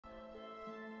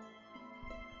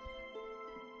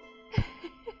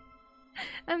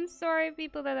I'm sorry,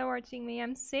 people that are watching me.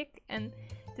 I'm sick, and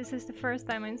this is the first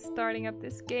time I'm starting up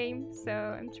this game, so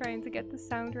I'm trying to get the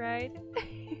sound right.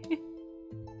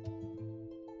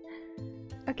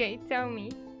 Okay, tell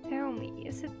me,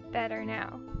 is it better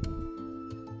now?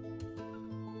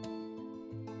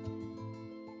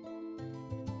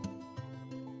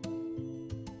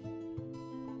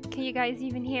 Can you guys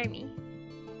even hear me?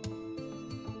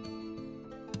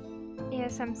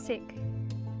 Yes, I'm sick.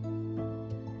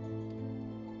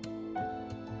 I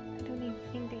don't even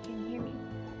think they can hear me.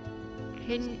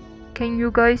 Can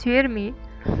you guys hear me?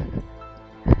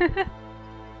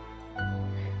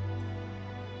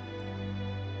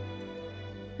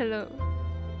 Hello.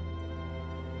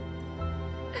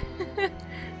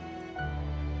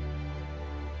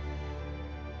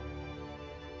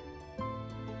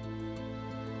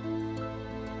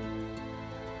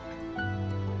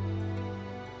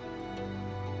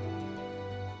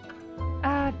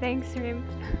 Ah, thanks, Rim.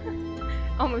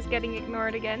 Almost getting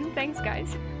ignored again. Thanks,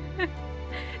 guys.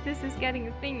 This is getting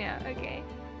a thing now. Okay.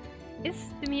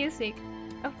 Is the music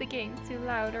of the game too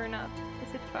loud or not?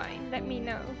 Is it fine? Let me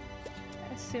know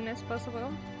as soon as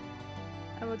possible.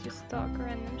 I will just talk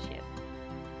random shit.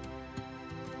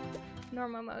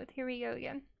 Normal mode. Here we go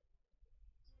again.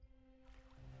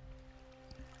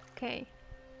 Okay.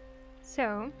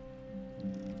 So,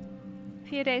 a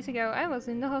few days ago I was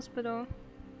in the hospital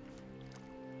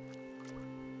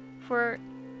for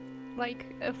like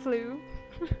a flu.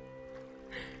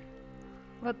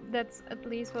 But that's at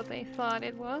least what they thought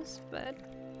it was, but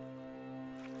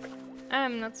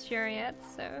I'm not sure yet,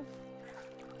 so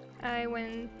I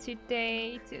went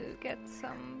today to get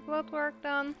some blood work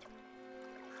done,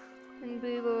 and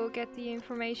we will get the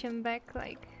information back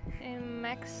like in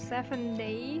max 7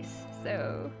 days,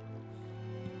 so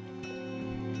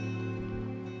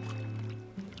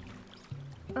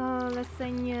oh,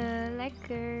 lasagna,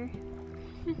 lekker.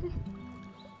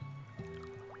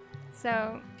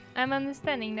 So I'm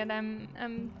understanding that I'm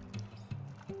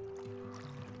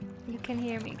you can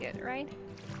hear me good, right?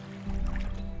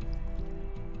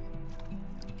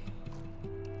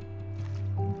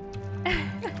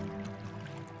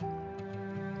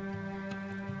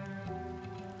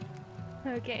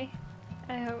 Okay.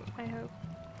 I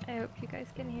hope you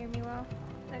guys can hear me well.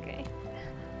 Okay.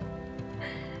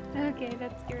 Okay,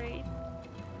 that's great.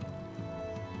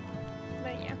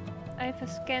 But yeah, I have a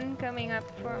scan coming up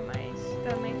for my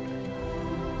stomach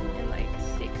in like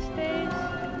 6 days.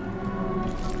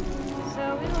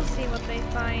 So we will see what they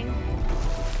find.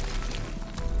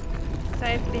 So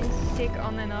I've been sick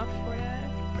on and off for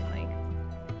the like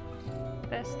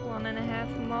past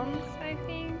 1.5 months, I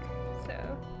think. So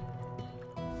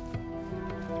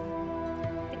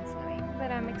it's annoying,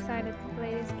 but I'm excited to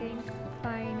play this game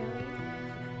finally.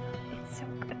 It's so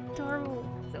adorable,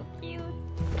 so cute.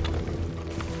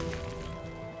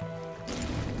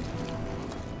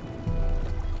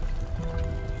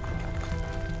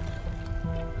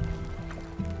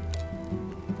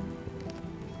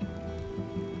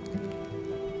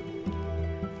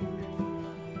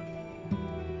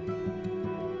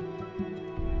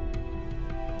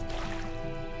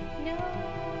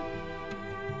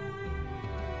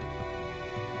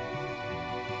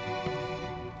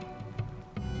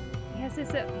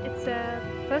 It's a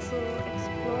puzzle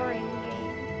exploring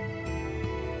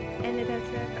game, and it has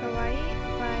a kawaii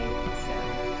vibe, so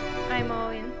I'm all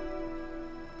in.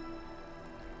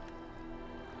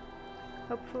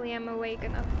 Hopefully I'm awake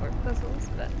enough for puzzles,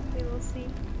 but we will see.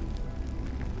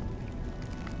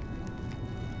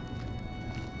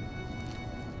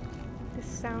 The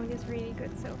sound is really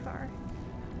good so far.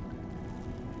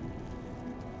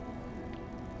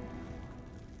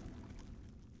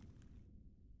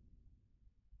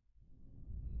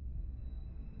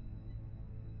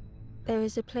 There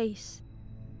is a place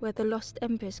where the lost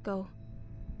embers go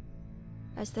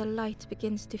as their light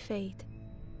begins to fade.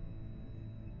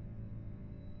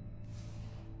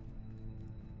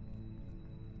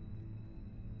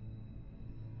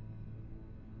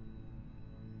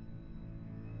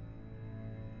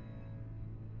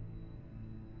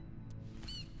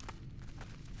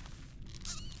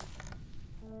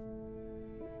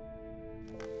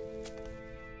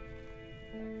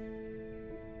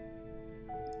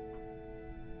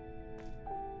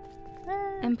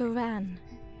 Ember ran,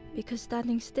 because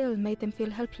standing still made them feel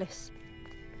helpless.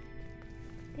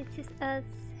 This is us.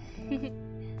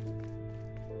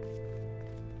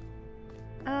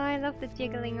 Oh, I love the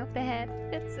jiggling of the head.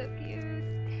 That's so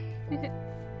cute.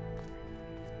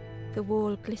 The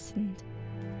wall glistened.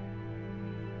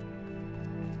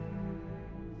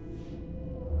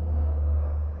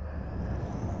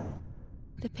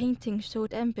 The painting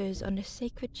showed embers on a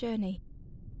sacred journey.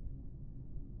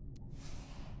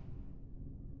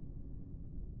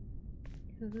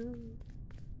 Ooh.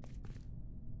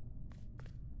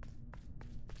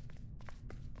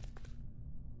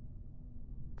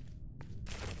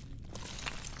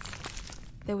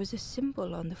 There was a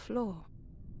symbol on the floor.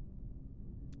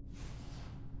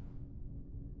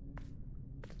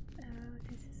 Oh,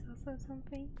 this is also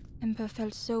something. Ember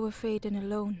felt so afraid and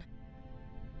alone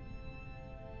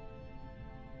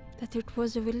that it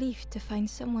was a relief to find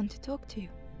someone to talk to.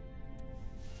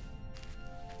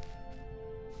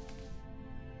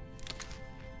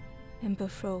 Ember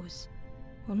froze,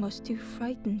 almost too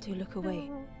frightened to look away,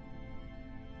 Oh.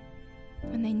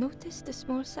 when they noticed a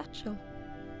small satchel.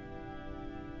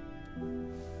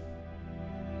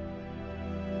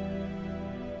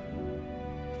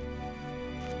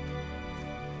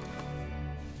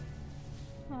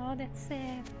 Oh, that's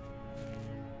sad.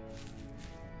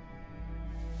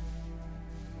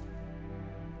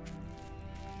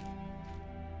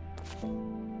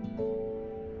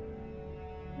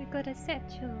 We got a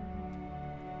satchel.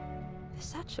 The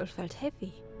satchel felt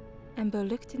heavy. Ember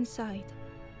looked inside.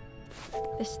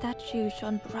 The statue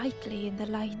shone brightly in the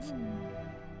light.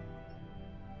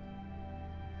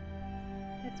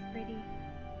 That's pretty.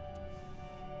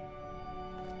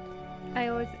 I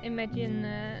always imagine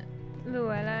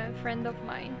Luella, a friend of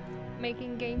mine,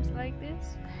 making games like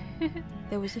this.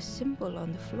 There was a symbol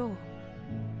on the floor.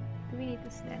 Do we need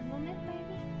to stand on it, maybe?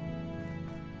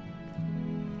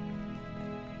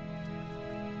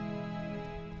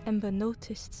 Ember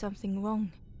noticed something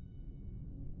wrong.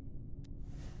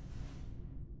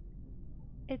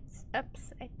 It's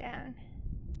upside down.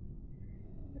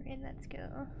 Alright, let's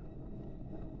go.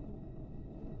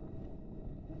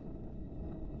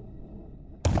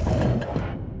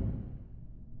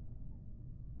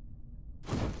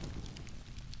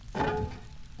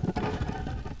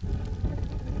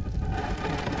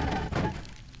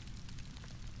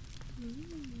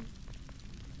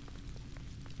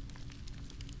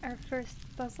 Our first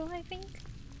puzzle, I think?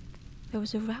 There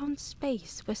was a round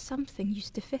space where something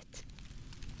used to fit.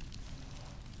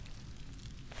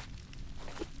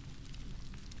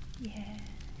 Yeah.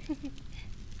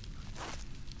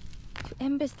 To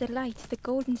Ember's delight, the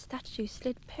golden statue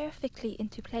slid perfectly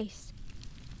into place.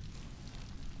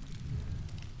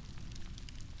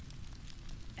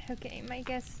 Okay, my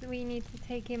guess we need to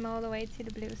take him all the way to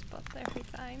the blue spot every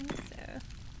time, so...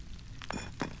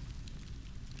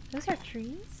 Those are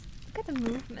trees? Look at the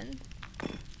movement.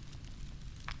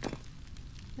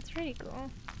 That's really cool.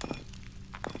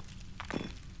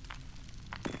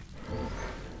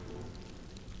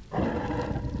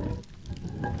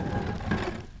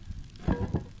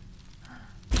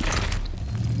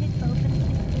 It opens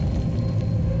it.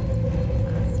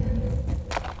 Awesome.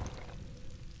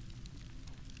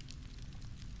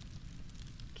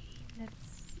 Okay,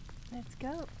 let's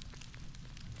go.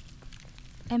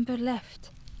 Ember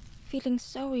left, feeling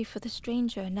sorry for the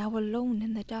stranger now alone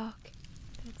in the dark.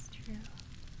 That's true.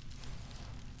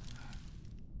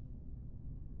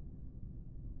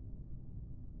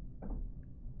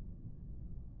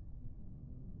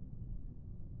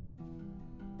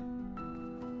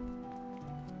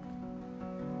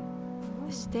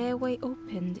 The stairway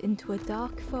opened into a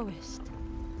dark forest.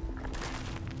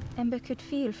 Ember could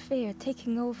feel fear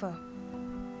taking over.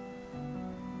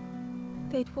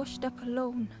 They'd washed up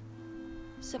alone,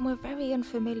 somewhere very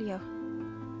unfamiliar.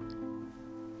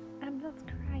 I'm not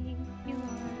crying, you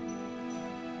are.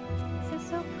 This is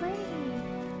so pretty.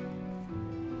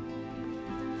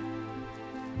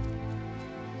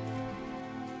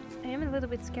 I am a little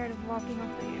bit scared of walking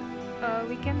off the...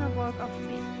 we cannot walk off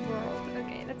the world.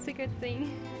 Okay, that's a good thing.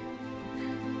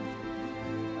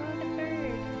 Oh, the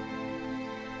bird.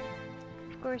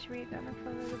 Of course we're gonna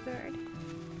follow the bird.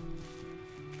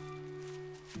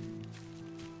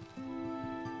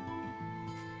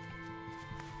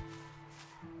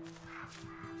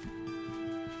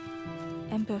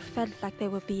 Ember felt like they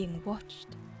were being watched.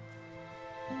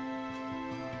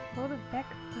 Hold the back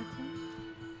button.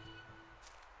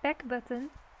 Back button.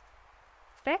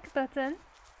 Back button.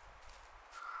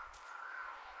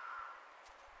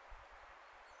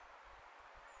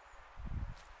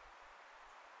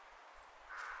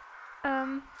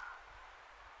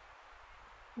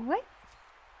 What?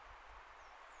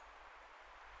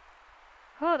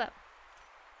 Hold up.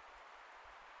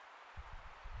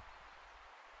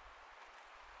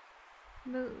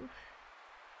 Move.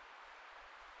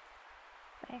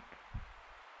 Back.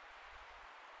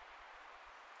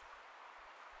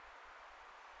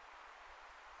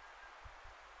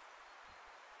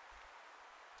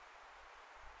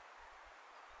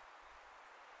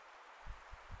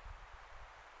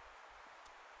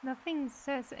 Nothing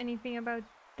says anything about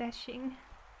dashing.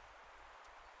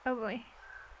 Oh boy.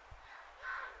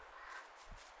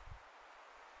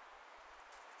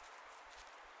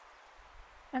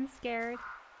 I'm scared.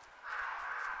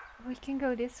 We can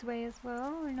go this way as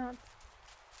well, or not?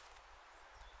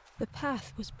 The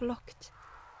path was blocked.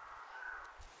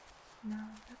 No,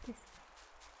 not this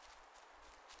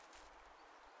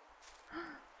way.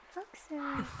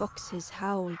 Foxes! The foxes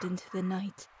howled into the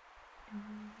night.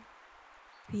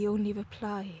 The only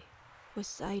reply was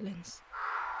silence.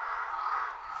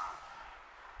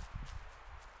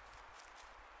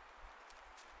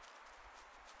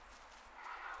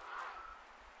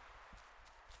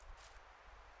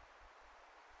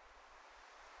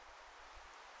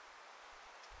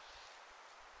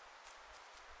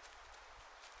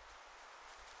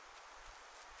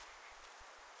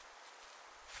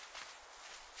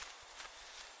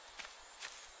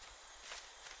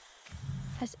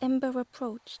 As Ember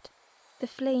approached, the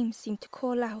flame seemed to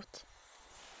call out.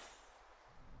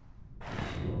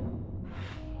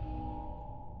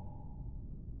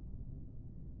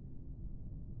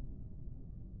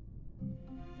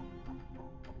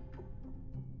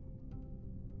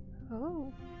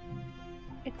 Oh.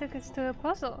 It took us to a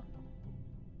puzzle,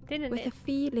 didn't With it? a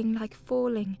feeling like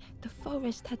falling, the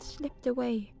forest had slipped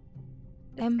away.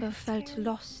 Ember felt scary.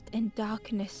 lost in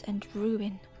darkness and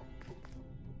ruin.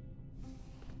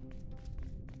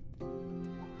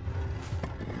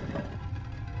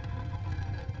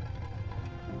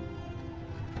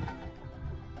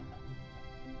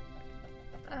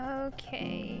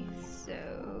 Okay, so...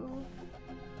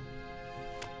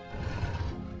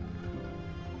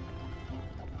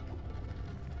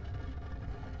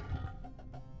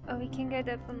 Oh, we can get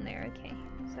up on there, okay.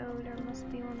 So there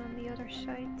must be one on the other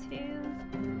side too.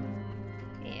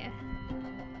 Yeah.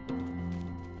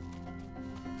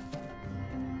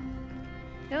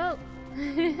 Oh!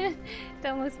 It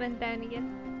almost went down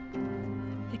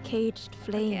again. The caged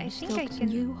flame Okay, I think I stoked can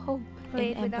new hope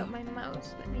Play in it without Ember. my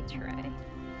mouse. Let me try.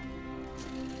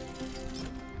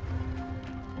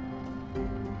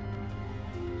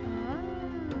 Ah.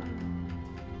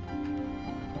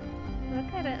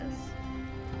 Look at us.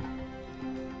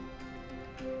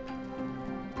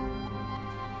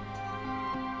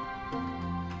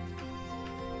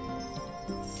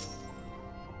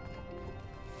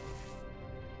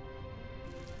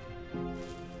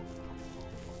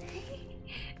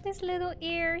 His little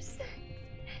ears.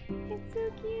 It's so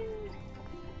cute.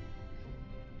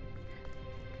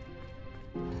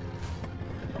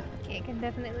 Okay, I can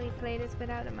definitely play this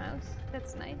without a mouse.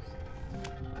 That's nice.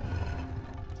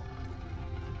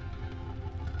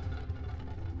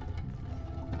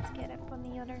 Let's get up on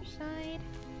the other side.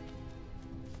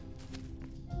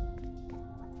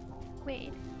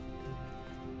 Wait.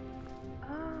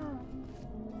 Oh.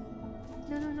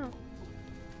 No, no, no.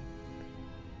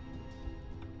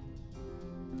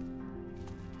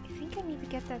 I think I need to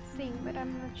get that thing, but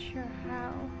I'm not sure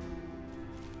how.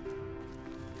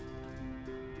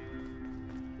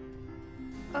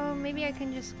 Oh, maybe I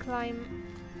can just climb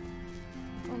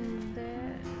on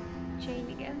the chain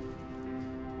again.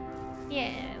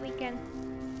 Yeah, we can.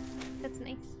 That's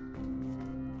nice.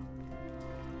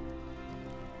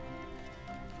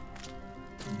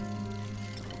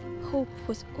 Hope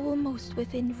was almost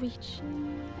within reach.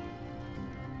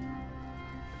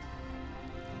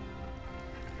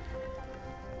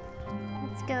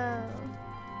 Let's go.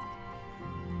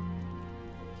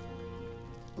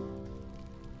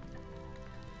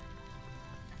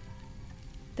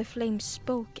 The flame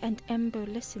spoke and Ember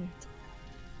listened.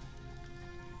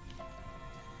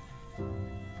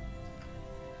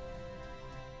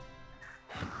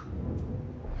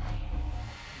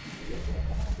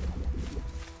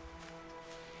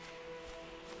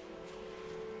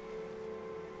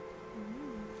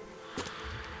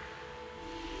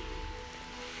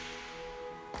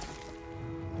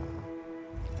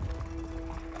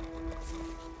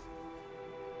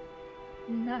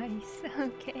 Nice.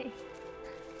 Okay.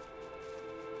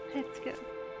 Let's go.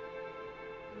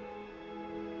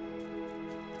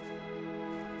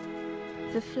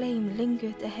 The flame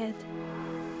lingered ahead.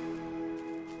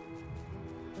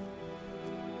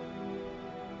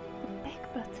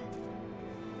 Back button.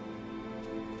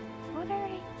 What are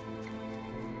they?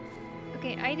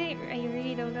 Okay, I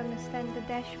really don't understand the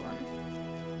dash one.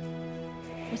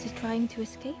 Was it trying to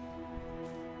escape?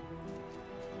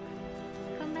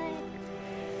 Come back.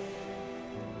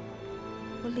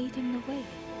 Or leading the way?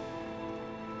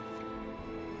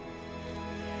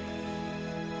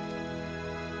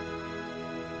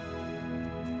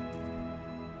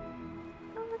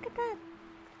 Oh, look at that.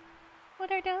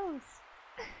 What are those?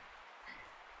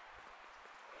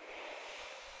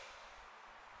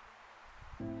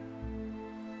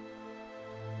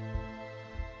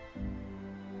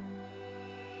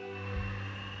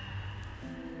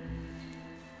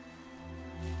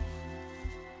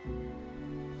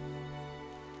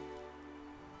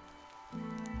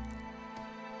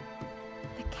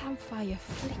 campfire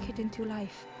flickered into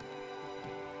life.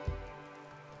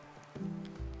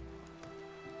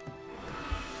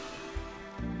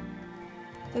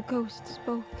 The ghost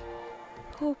spoke.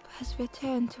 Hope has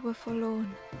returned to a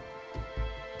forlorn.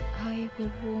 I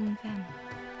will warm them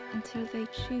until they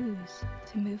choose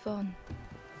to move on.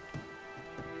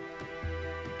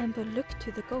 Ember looked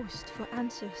to the ghost for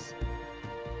answers.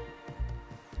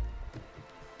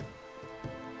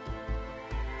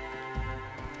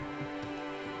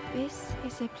 This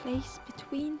is a place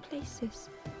between places,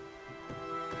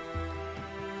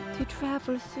 to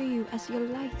travel through as your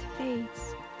light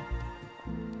fades.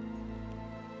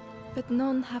 But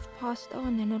none have passed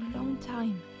on in a long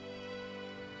time.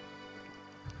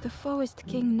 The Forest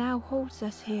King now holds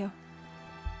us here,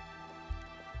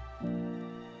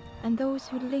 and those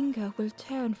who linger will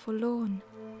turn forlorn.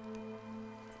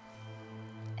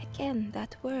 Again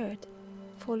that word,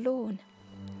 forlorn.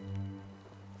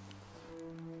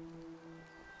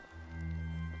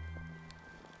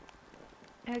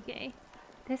 Okay,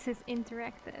 this is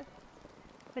interactive.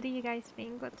 What do you guys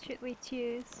think? What should we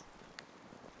choose?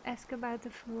 Ask about the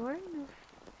forlorn or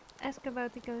ask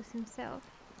about the ghost himself?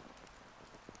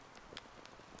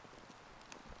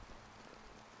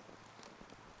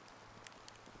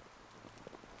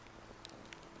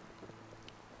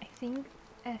 I think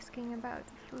asking about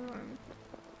the forlorn.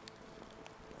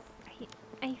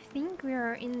 I think we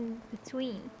are in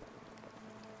between.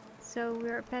 So we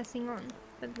are passing on,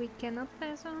 but we cannot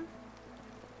pass on.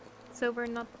 So we're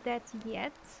not dead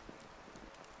yet.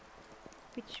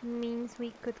 Which means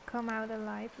we could come out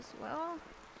alive as well,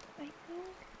 I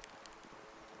think.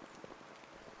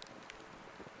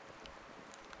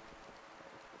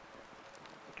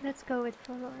 Let's go with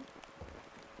forlorn.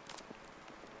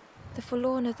 The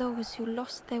forlorn are those who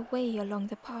lost their way along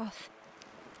the path.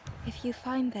 If you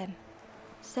find them,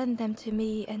 send them to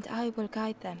me and I will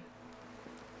guide them.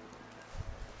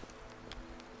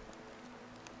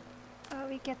 Oh,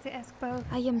 we get to ask both.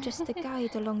 I am just a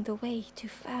guide along the way to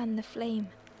fan the flame.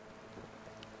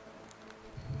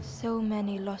 So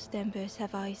many lost embers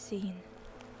have I seen,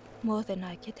 more than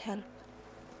I could help.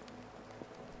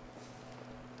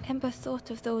 Ember thought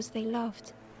of those they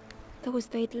loved, those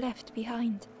they'd left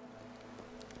behind.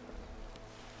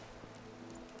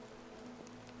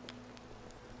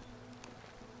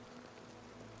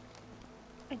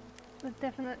 I would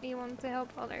definitely want to help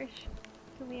others,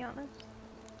 to be honest.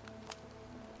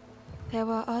 There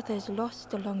are others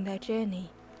lost along their journey.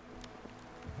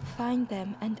 Find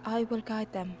them and I will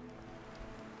guide them.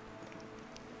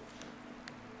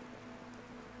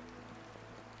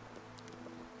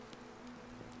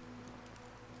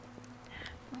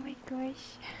 Oh my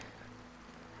gosh.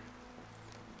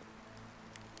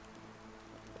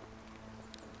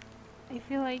 I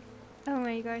feel like, oh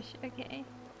my gosh, okay.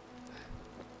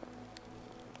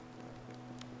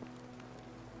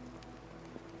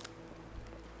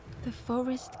 The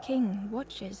Forest King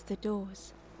watches the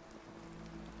doors.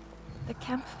 The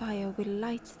campfire will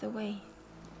light the way.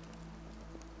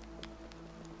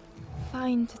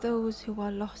 Find those who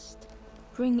are lost.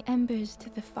 Bring embers to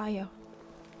the fire.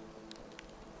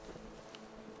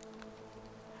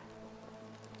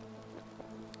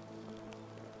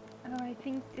 Oh, I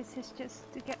think this is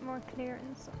just to get more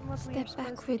clearance on what we are Step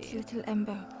supposed backwards, to do. little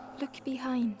Ember. Look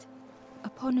behind.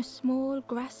 Upon a small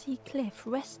grassy cliff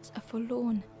rests a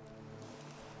forlorn.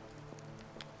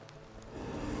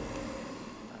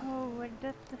 Oh, were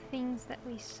that the things that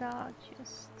we saw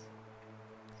just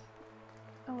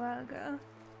a while ago?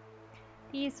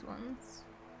 These ones.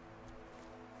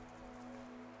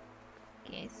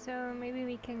 Okay, so maybe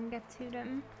we can get to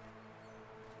them.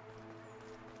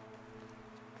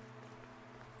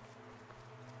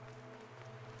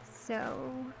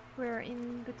 So we're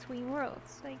in between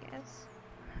worlds, I guess.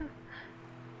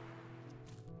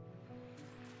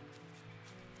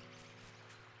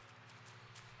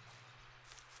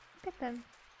 Look at them.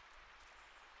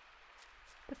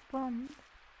 The bomb.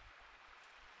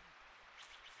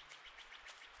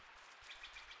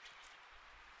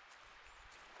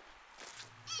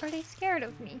 Are they scared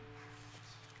of me?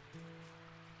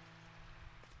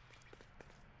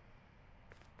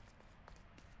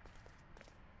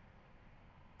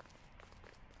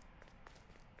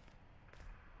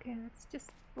 Okay, let's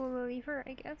just pull the lever,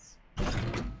 I guess.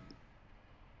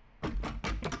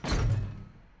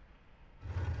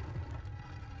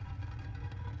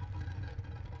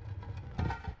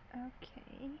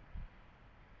 Okay.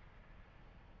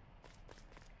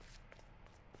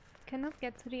 Cannot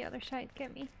get to the other side,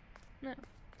 can we? No.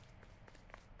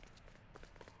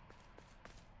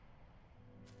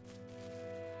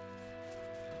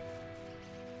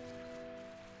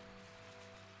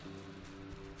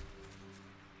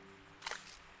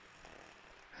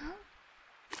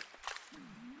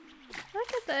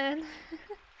 that.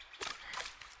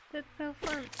 That's so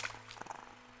fun.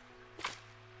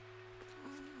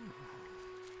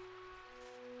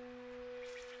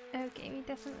 Okay, we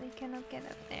definitely cannot get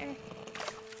up there.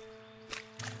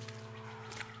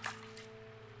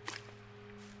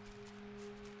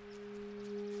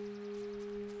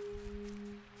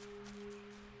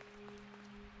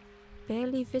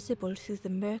 Barely visible through the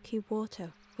murky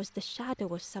water was the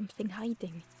shadow of something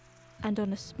hiding, and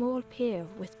on a small pier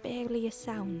with barely a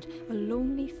sound, a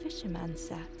lonely fisherman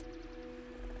sat.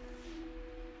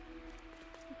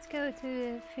 Let's go to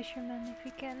the fisherman if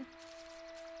we can.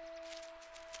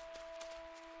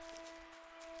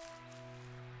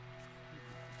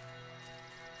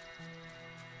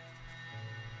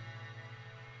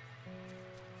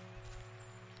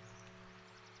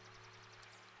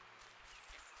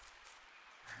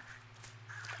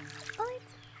 Oh,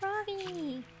 it's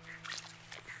Froggy!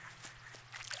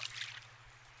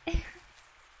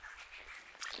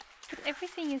 But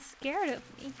everything is scared of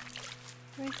me.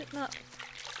 Or is it not?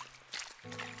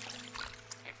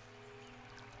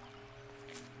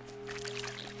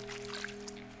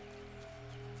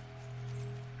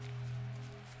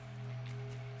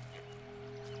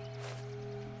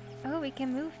 Oh, we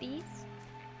can move these.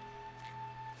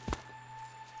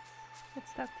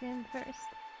 Let's talk to him first.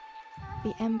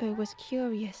 The Ember was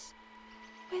curious.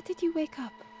 Where did you wake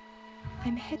up?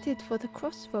 I'm headed for the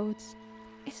crossroads.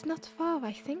 It's not far,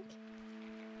 I think.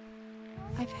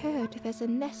 I've heard there's a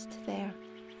nest there,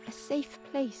 a safe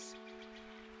place.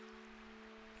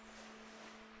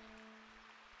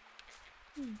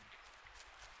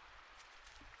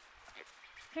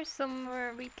 There's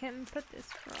somewhere we can put this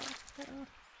frog, though.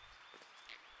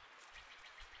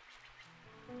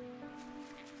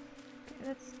 Okay,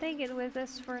 let's take it with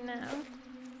us for now.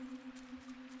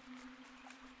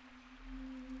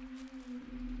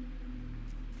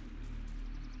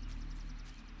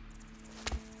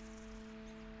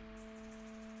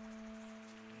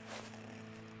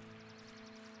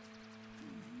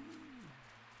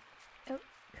 Oh,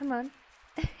 come on.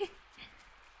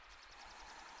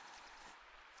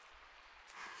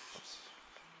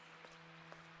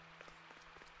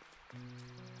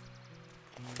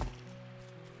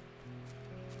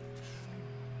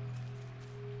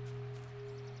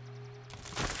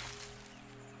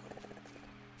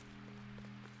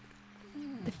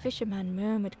 The fisherman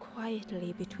murmured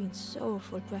quietly between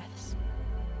sorrowful breaths.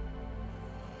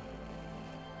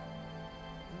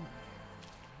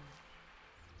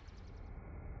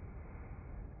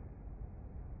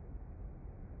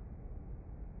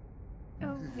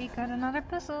 Oh, we got another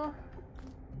puzzle.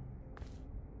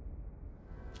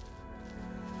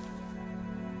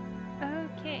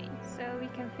 Okay, so we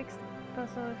can fix the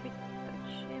puzzle if we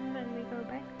touch him and we go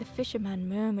back. The fisherman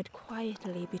murmured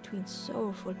quietly between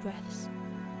sorrowful breaths.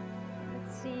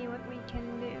 Let's see what we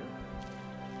can do.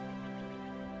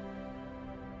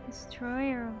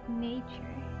 Destroyer of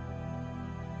nature.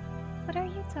 What are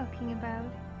you talking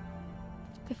about?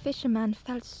 The fisherman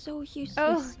felt so useless.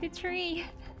 Oh, the tree!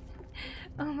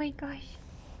 Oh my gosh.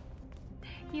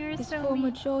 You're His so former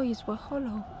weak. joys were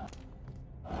hollow.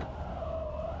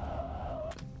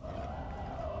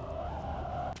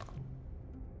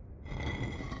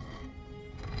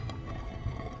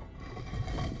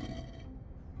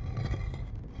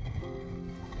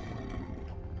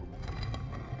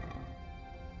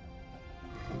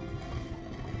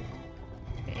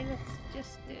 Okay, let's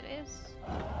just do this.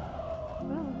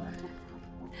 Oh,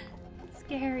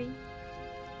 scary.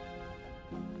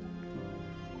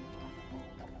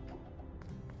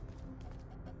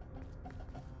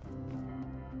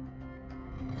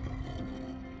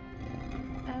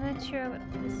 I'm not sure what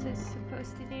this is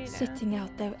supposed to do now. Sitting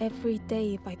out there every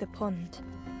day by the pond.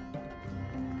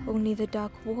 Only the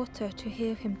dark water to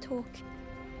hear him talk.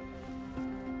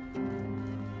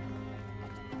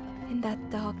 In that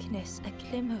darkness, a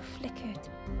glimmer flickered.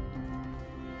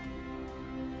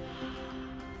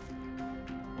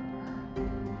 Oh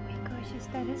my gosh, is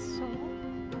that his soul?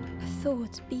 A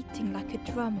thought beating like a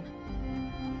drum.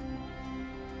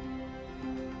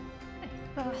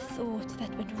 I A thought... thought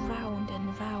that went round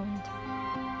and round.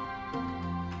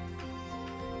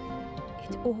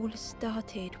 It all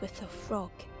started with a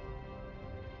frog.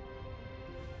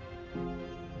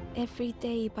 Every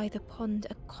day by the pond,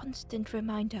 a constant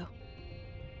reminder.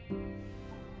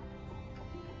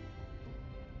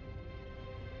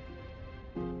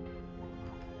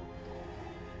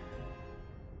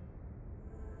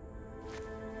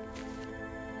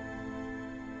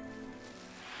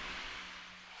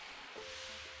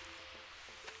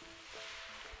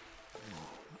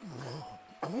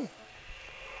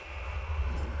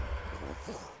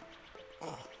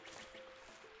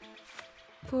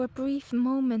 For a brief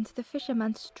moment, the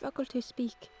fisherman struggled to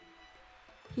speak.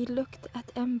 He looked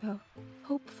at Ember,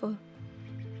 hopeful.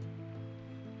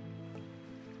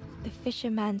 The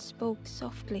fisherman spoke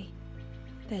softly.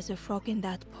 There's a frog in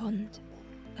that pond,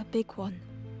 a big one.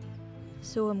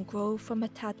 Saw him grow from a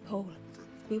tadpole.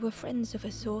 We were friends of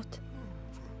a sort.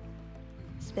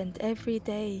 Spent every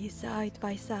day side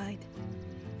by side.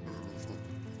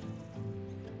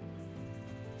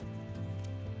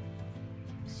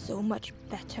 So much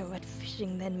better at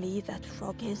fishing than me, that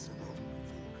frog is.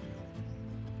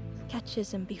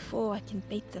 Catches them before I can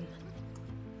bait them.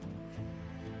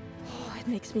 Oh, it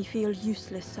makes me feel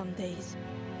useless some days.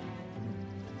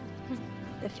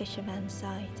 The fisherman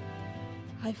sighed.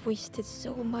 I've wasted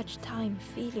so much time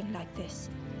feeling like this.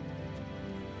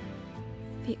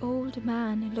 The old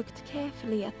man looked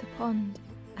carefully at the pond,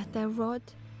 at their rod,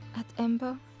 at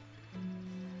Ember.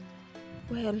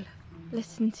 Well,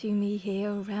 listen to me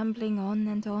here, rambling on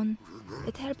and on.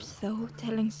 It helps, though,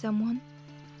 telling someone.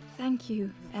 Thank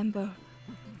you, Ember.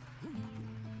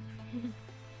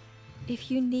 If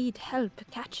you need help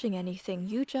catching anything,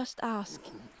 you just ask.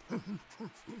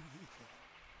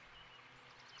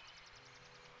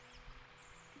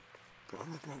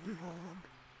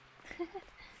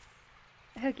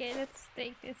 Okay, let's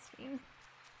take this thing.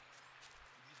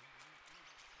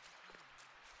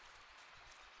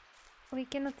 We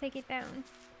cannot take it down.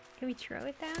 Can we throw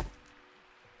it down?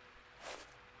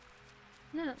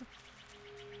 No.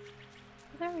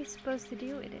 What are we supposed to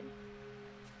do with it?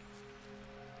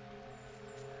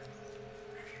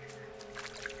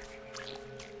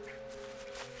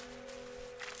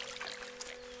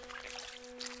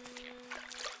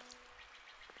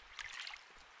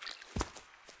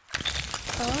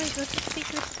 Oh, it was a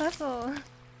secret puzzle.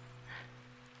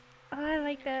 Oh, I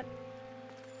like that.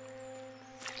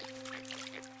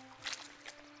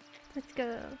 Let's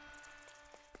go.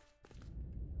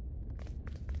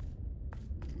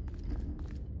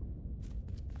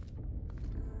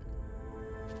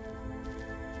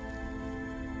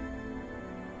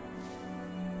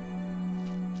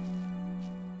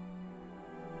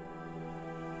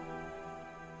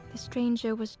 The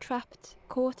stranger was trapped,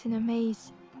 caught in a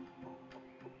maze.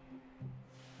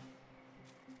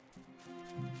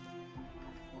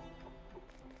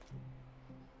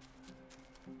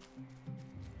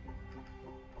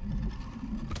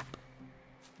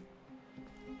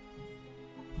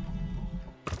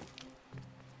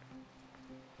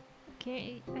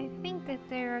 Okay, I think that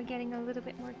they're getting a little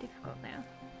bit more difficult now.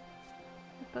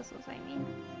 The puzzles, I mean.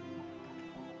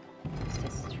 Let's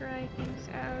just try things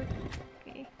out.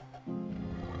 Okay.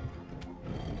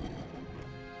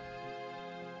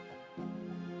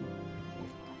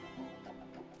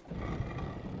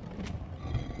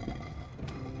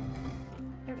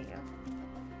 There we go.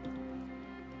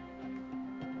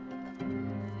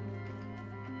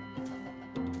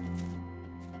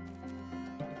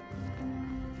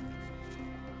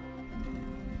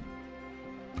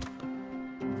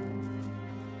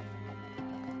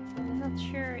 Not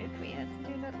sure if we had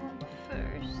to do that one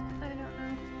first. I don't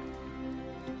know.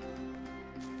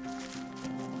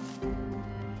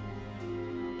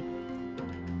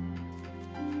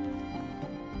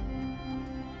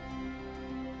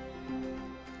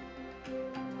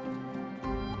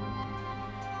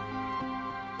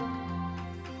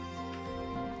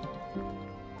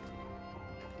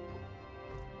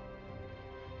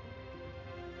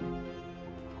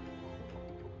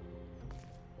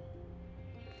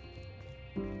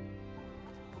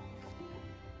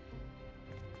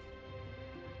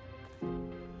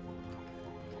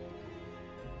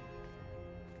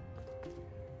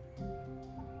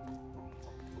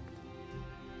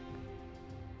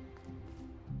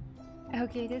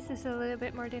 Okay, this is a little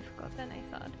bit more difficult than I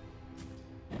thought.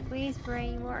 Please,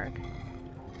 brain, work.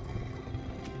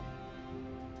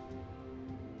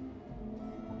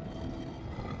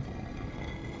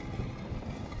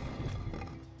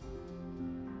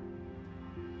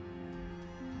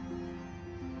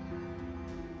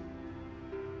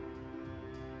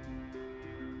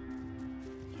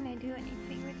 Can I do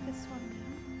anything with this one?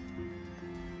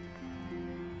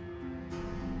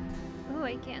 Oh,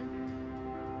 I can.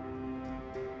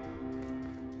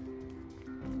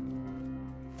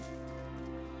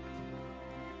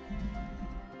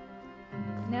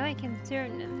 Now I can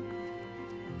turn them.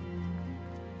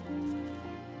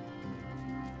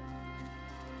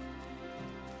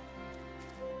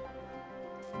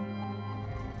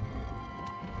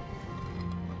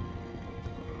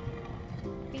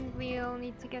 I think we'll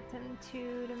need to get them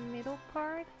to the middle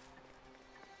part.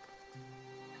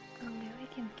 Oh no, I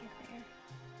can't get there.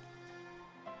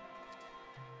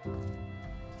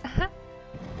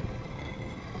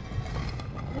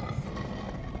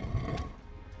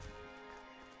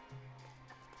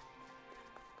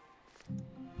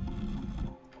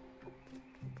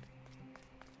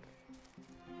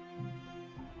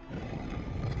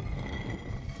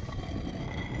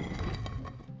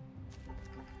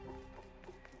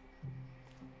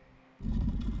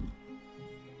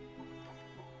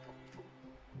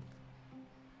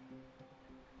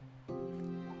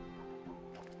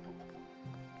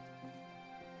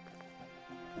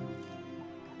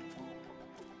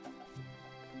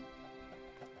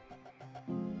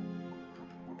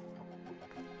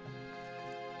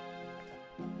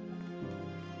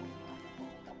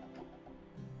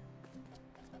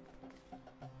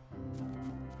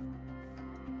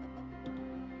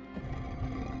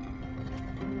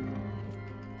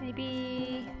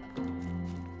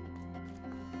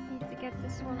 get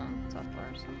this one on top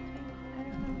or something. I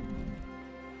don't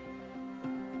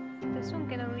know. This one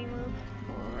can only move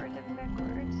forward and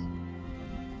backwards.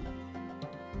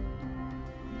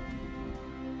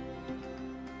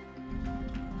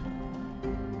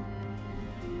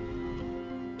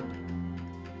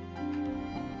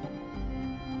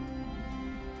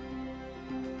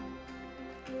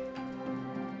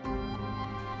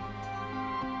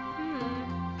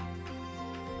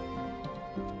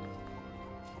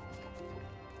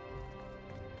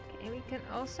 We can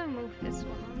also move this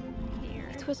one here.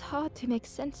 It was hard to make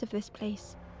sense of this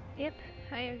place. Yep,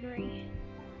 I agree.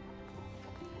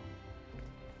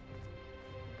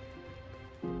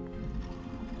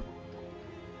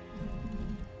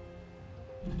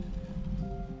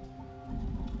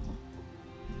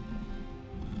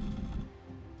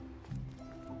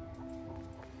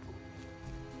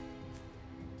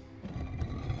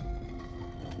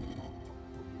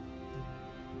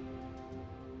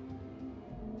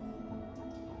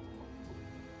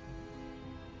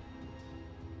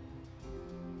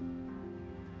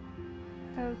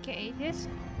 Okay, this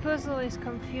puzzle is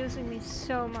confusing me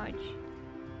so much.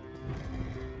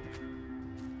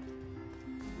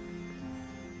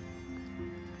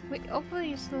 We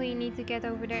obviously need to get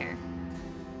over there.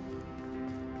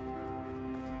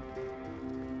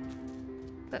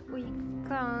 But we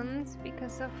can't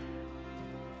because of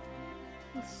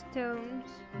the stones.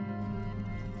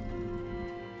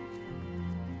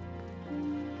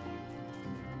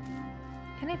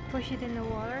 Can I push it in the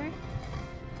water?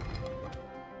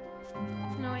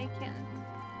 No, I can't.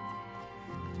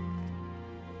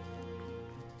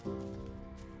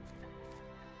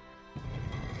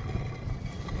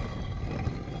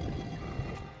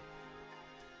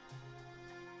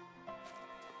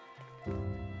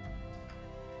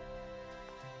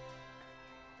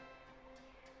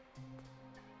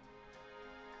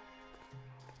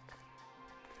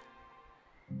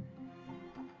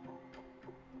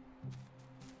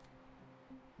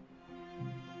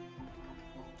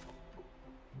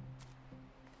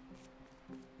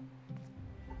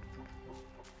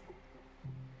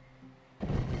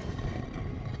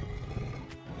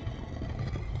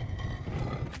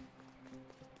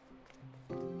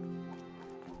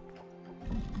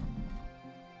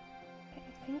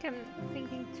 I'm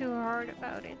thinking too hard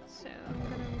about it, so I'm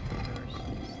gonna reverse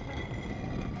some stuff.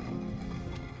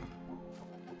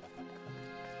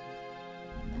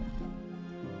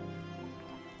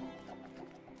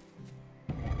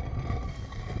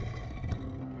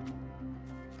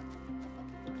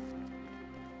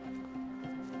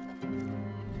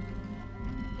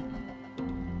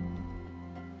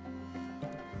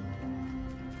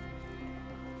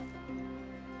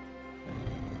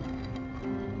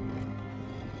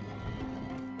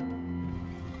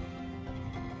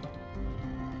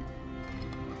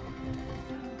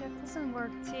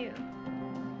 Work too.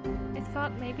 I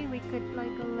thought maybe we could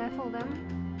like level them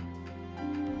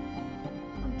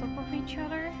on top of each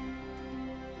other.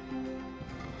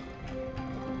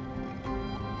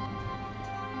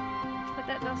 But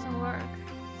that doesn't work.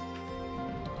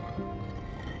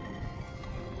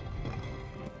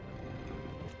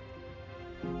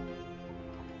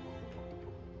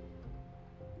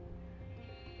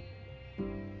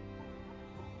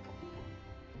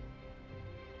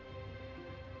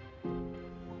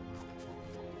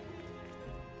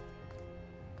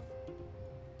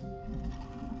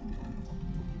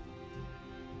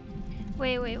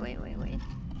 Wait.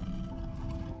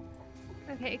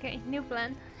 Okay, new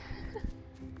plan.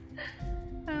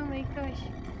 Oh my gosh.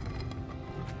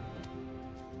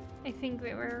 I think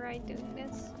we were right doing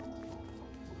this.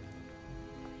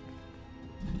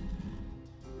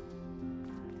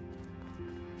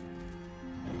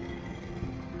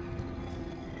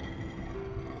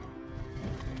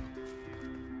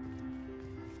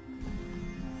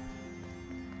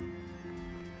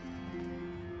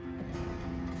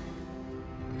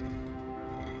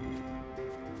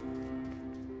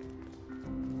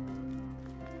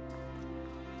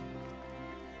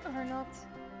 Or not.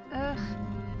 Ugh.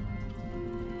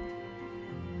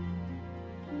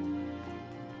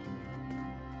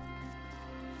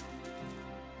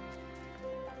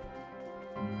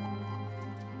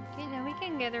 Okay, now we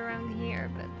can get around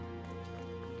here, but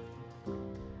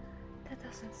that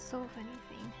doesn't solve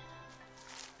anything.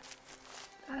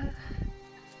 Ugh.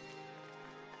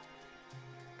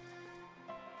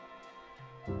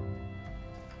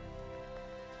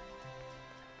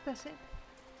 Does it?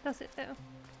 Does it though?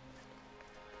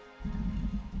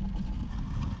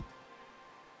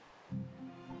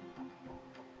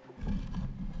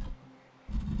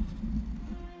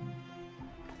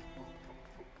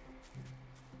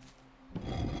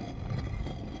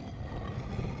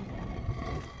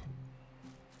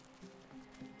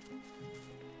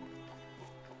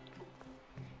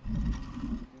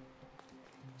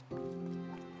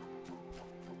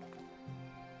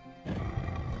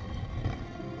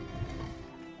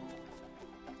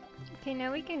 Okay,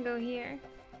 now we can go here.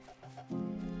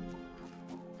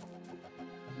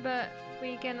 But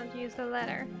we cannot use the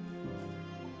ladder.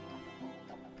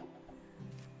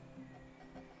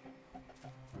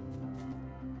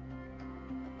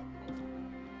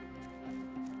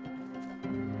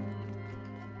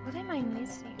 What am I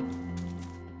missing?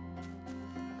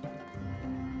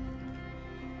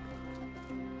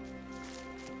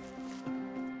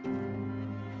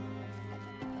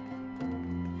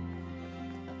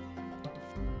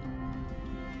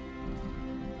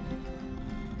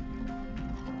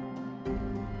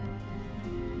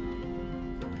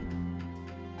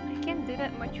 I can't do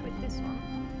that much with this one.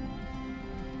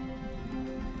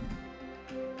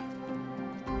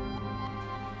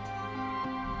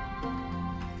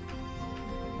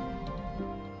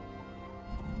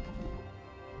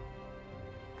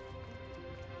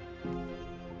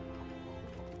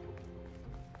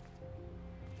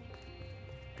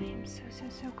 I am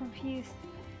so confused.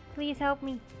 Please help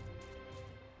me.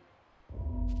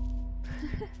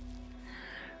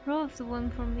 Roll off the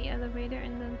one from the elevator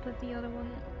and then put the other one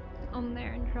on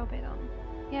there and drop it on.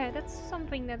 Yeah, that's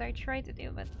something that I tried to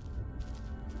do, but...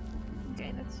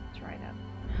 Okay, let's try that.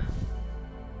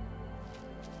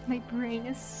 My brain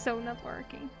is so not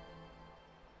working.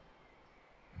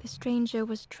 The stranger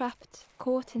was trapped,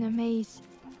 caught in a maze.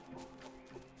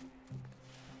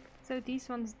 So these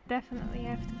ones definitely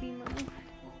have to be moved.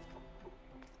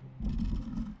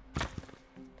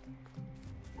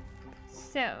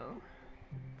 So...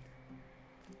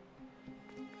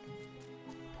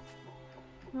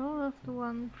 roll off the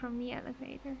one from the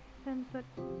elevator, then put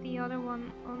the other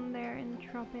one on there and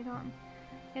drop it on.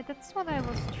 Yeah, that's what I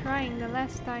was trying the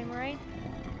last time, right?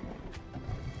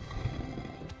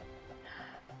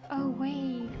 Oh,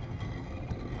 wait.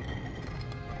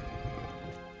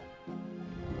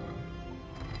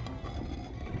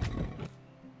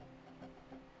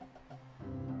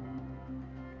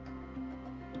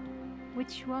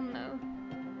 Which one though?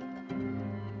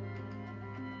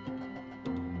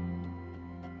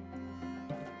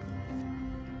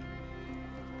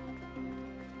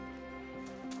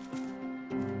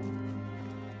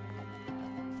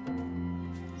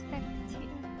 Stack two.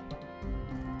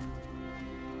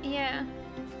 Yeah,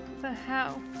 but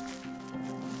how?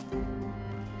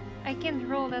 I can't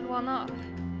roll that one off.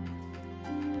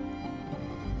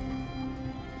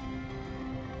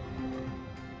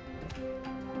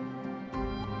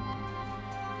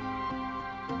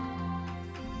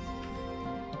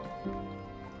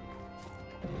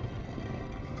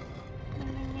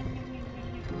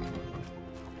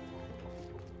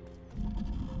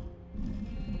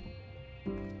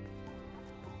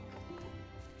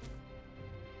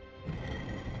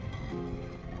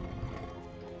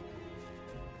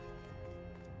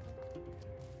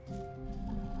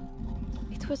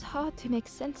 It was hard to make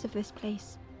sense of this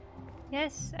place.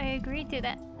 Yes, I agree to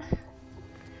that.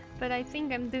 But I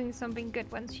think I'm doing something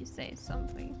good once she says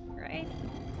something, right?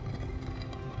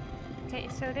 Okay,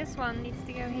 so this one needs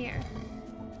to go here.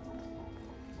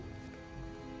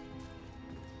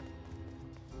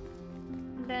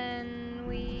 Then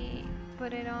we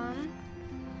put it on.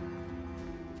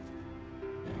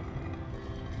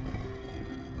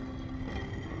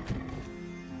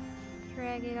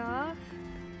 Drag it off.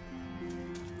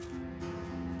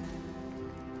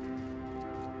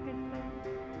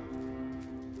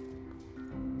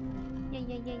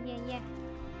 Yeah.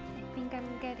 I think I'm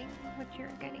getting what you're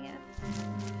getting at.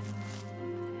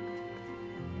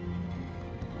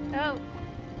 Oh!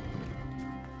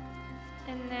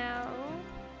 And now...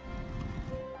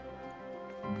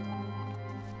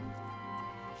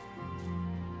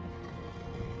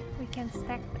 we can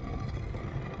stack them.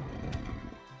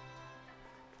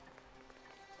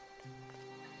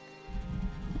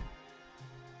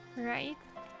 Right?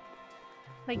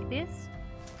 Like this?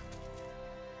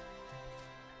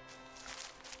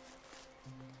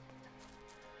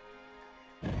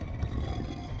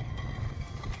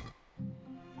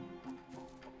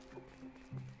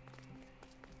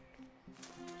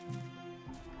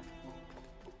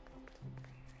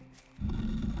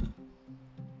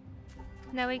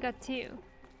 Now we got two.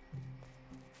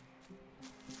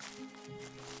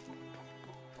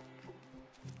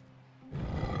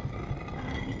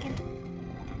 We can...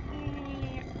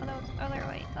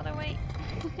 Other way.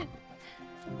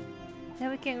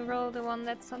 Now we can roll the one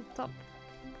that's on top.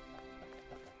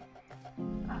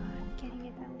 I'm getting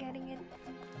it.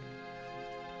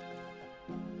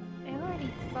 I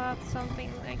already thought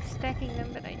something like stacking them,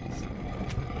 but I just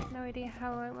had no idea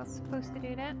how I was supposed to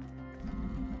do that.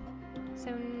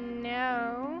 So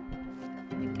now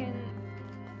we can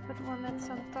put one that's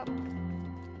on top.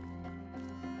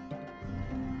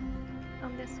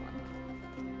 this one.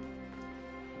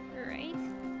 Right.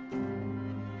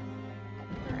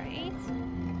 Right.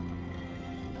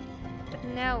 But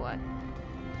now what?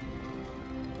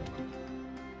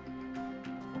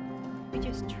 We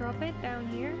just drop it down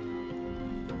here?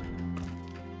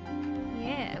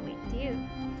 Yeah, we do.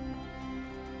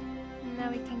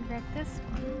 Now we can grab this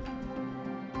one.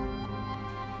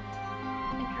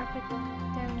 And drop it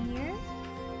down here.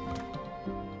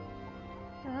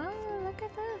 Oh, look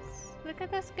at us. Look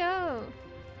at us go.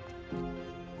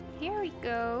 Here we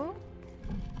go.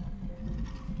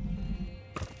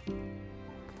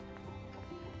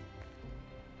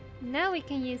 Now we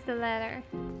can use the ladder.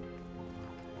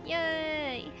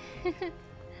 Yay!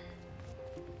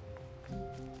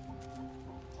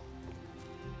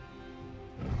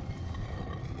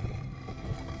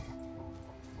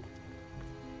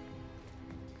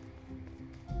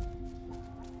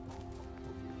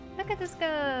 Look at us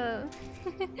go!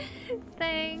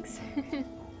 Thanks!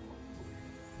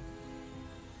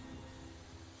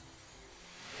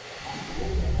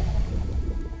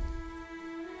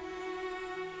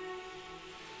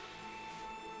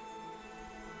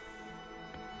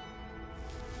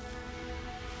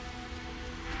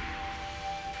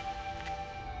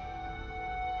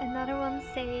 Another one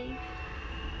saved.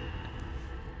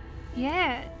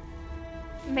 Yeah.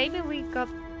 Maybe we got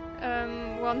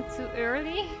one too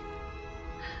early.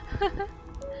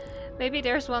 Maybe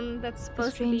there's one that's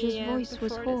supposed to be. The stranger's voice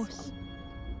was before this hoarse.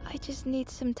 one. I just need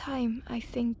some time, I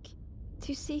think,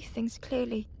 to see things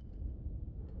clearly.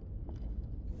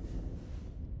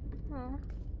 Oh.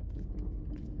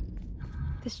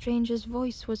 The stranger's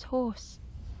voice was hoarse.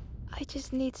 I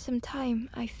just need some time,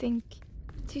 I think,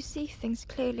 to see things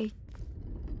clearly.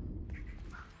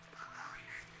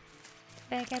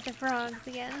 Back at the frogs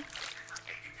again.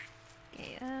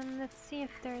 Okay, let's see if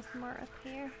there's more up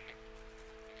here.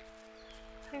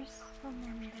 There's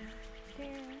someone down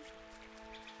there.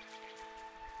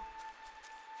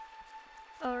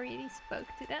 Already spoke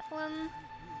to that one.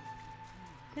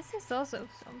 This is also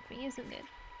something, isn't it?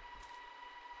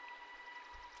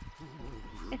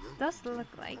 It does look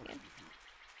like it.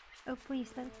 Oh,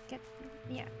 please don't get...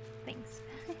 Yeah, thanks.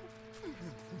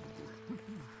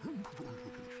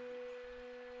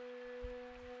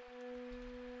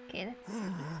 Okay, let's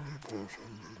see.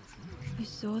 You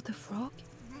saw the frog?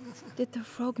 Did the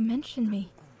frog mention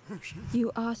me?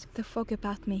 You ask the frog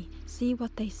about me, see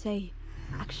what they say.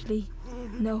 Actually,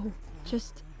 no,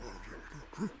 just...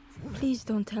 Please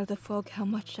don't tell the frog how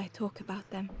much I talk about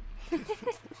them.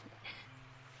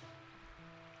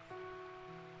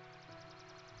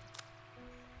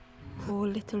 Poor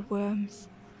little worms.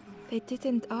 They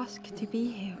didn't ask to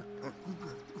be here.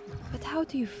 But how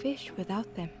do you fish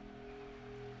without them?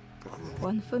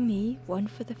 One for me, one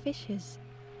for the fishes.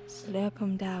 Slurp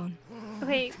 'em down.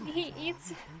 Wait, he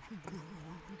eats...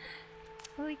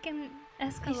 We can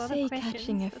ask a lot They of say questions.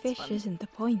 catching a That's fish fun. isn't the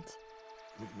point.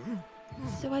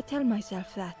 So I tell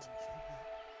myself that.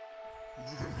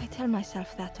 I tell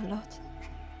myself that a lot.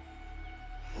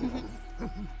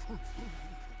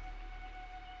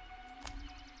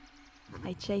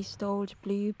 I chased old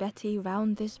Blue Betty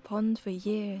round this pond for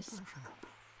years.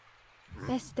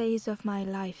 Best days of my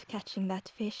life catching that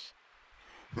fish.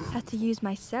 Had to use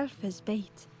myself as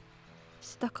bait.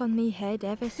 Stuck on me head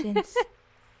ever since.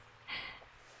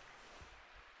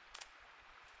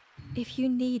 If you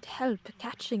need help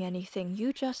catching anything,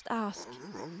 you just ask.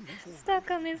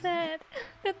 Stuck on his head.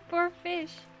 That poor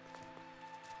fish.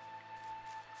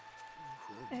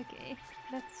 Okay,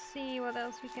 let's see what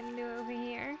else we can do over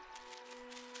here.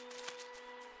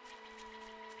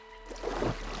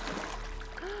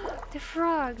 The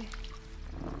frog!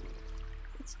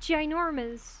 It's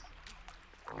ginormous!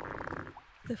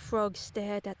 The frog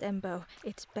stared at Embo,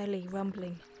 its belly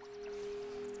rumbling.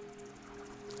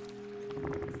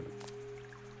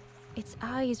 Its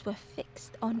eyes were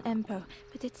fixed on Embo,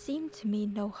 but it seemed to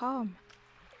mean no harm.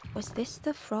 Was this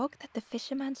the frog that the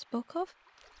fisherman spoke of?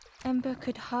 Ember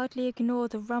could hardly ignore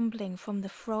the rumbling from the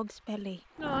frog's belly.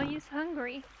 Oh, he's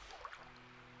hungry.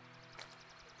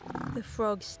 The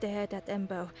frog stared at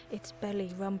Embo, its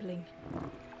belly rumbling.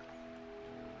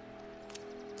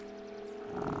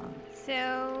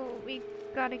 So, we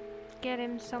gotta get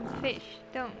him some fish,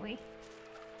 don't we?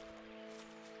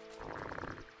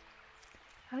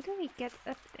 How do we get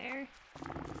up there?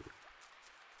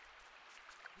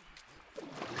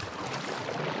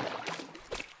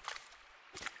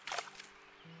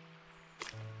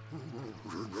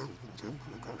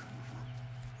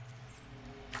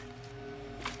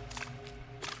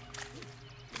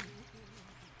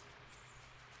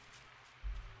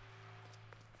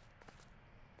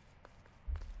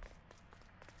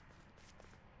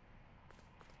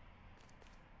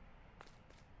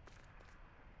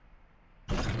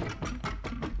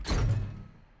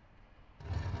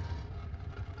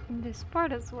 in this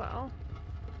part as well.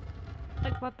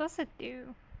 Like, what does it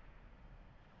do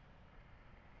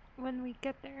when we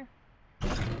get there?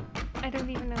 I don't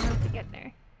even know how to get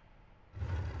there.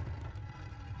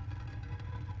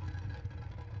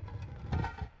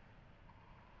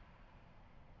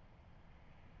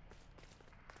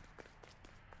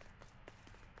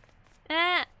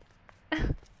 Ah!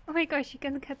 Oh my gosh, you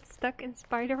can get stuck in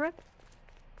spider web?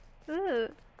 Ooh,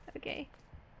 okay.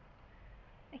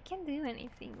 I can't do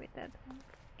anything with that one,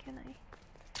 can I?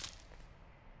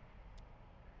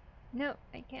 No,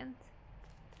 I can't.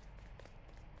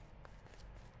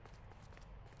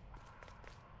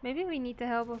 Maybe we need the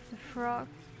help of the frog,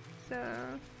 so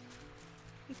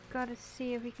we gotta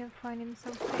see if we can find him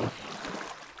some fish.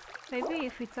 Maybe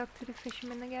if we talk to the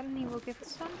fisherman again, he will give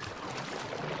us some.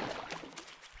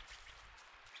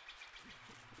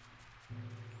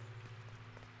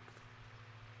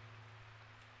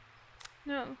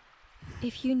 No.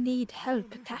 If you need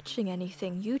help catching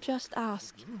anything, you just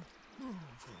ask.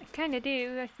 I kinda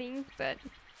do, I think, but...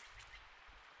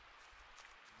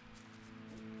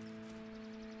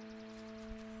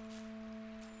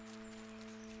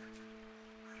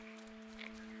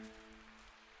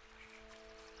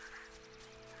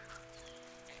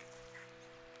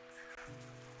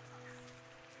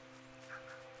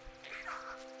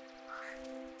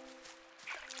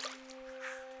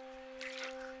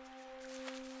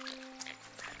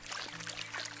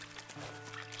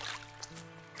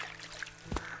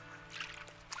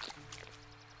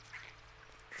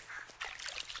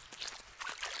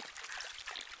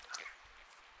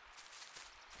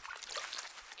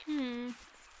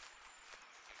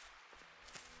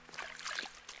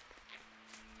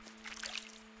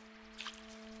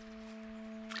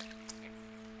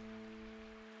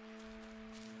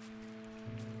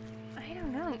 I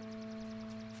don't know.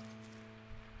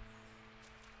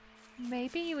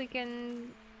 Maybe we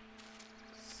can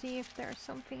see if there's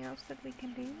something else that we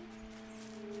can do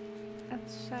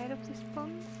outside of this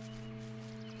pond.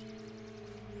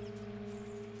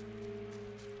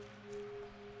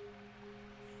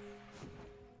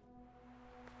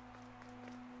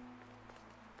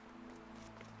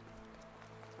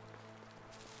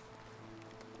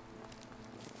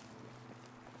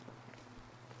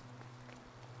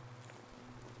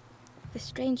 The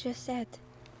stranger said,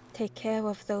 take care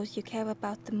of those you care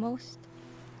about the most.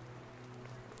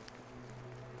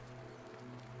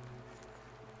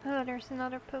 Oh, there's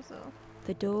another puzzle.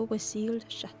 The door was sealed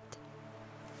shut.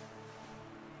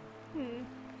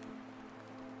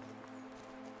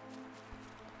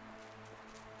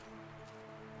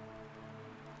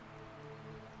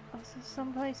 Also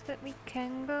someplace that we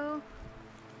can go.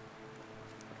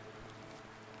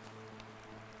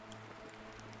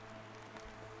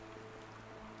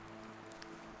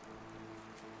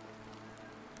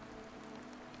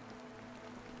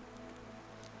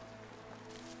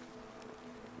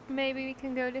 Maybe we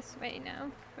can go this way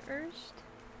now first.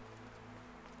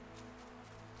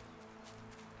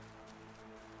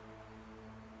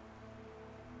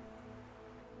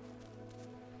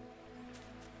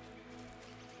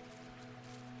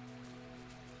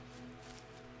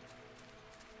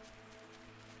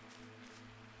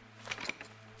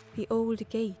 The old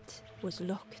gate was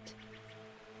locked.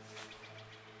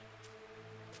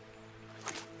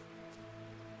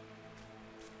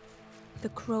 The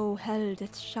crow held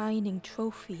its shining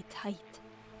trophy tight.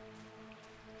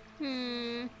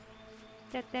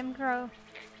 Let them grow.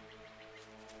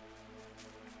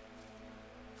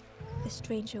 The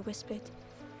stranger whispered,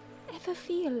 ever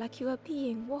feel like you are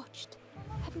being watched?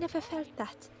 I've never felt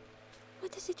that.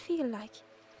 What does it feel like?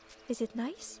 Is it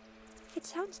nice? It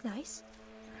sounds nice.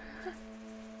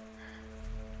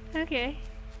 Okay.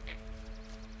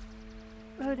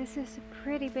 Oh, this is a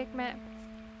pretty big map.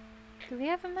 Do we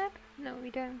have a map? No, we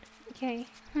don't. Okay.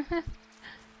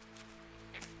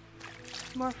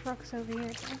 More frogs over here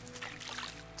then.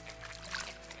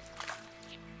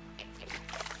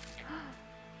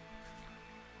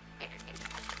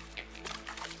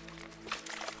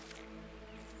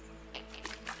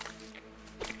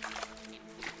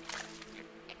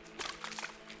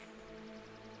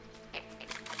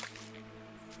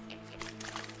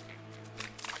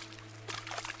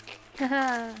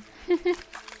 Haha.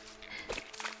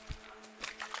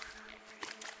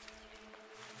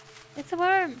 It's a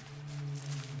worm!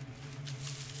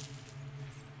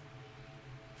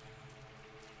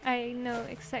 I know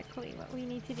exactly what we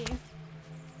need to do.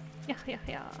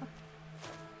 Yeah.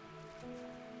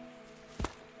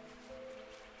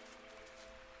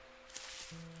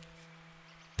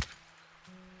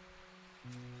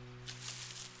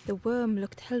 The worm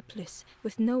looked helpless,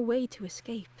 with no way to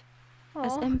escape.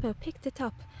 As Oh, Ember picked it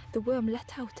up, the worm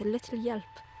let out a little yelp.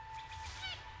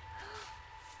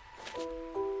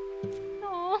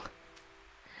 no.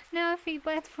 Now I feel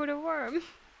bad for the worm.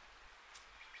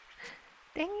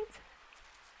 Dang it.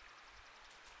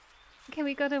 Okay,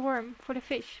 we got a worm for the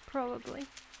fish, probably.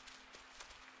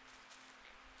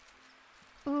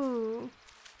 Ooh.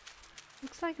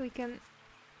 Looks like we can...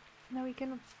 No, we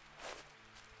can...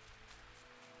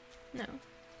 No.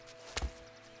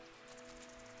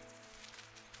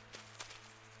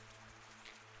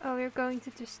 Oh, we're going to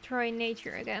destroy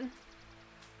nature again.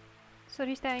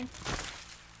 Sorry, Stein.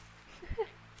 Is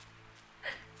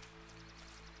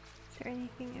there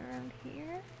anything around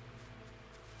here?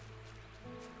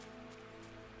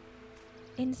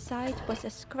 Inside was a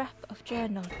scrap of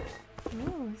journal.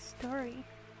 Ooh, a story.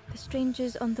 The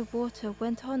strangers on the water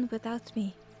went on without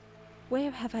me.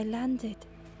 Where have I landed?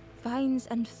 Vines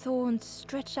and thorns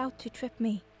stretch out to trip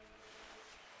me.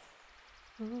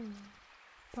 Ooh,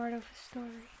 part of a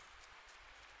story.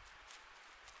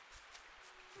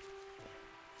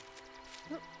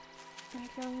 Oh,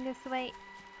 we're going this way.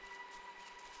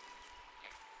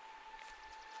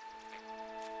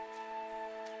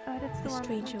 Oh, that's the The one.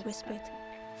 stranger whispered.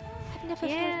 I've never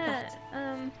felt that.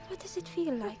 What does it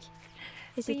feel like?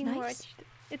 Is it being nice? watched.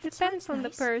 It It depends sounds on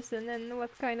nice. the person and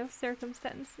what kind of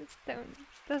circumstances,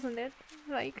 doesn't it?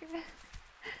 Like.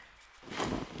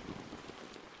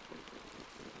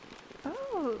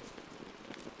 Oh,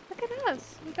 look at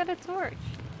us! We got a torch.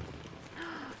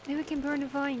 Maybe we can burn the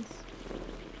vines.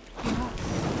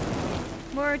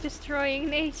 More destroying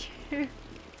nature.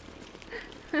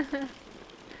 There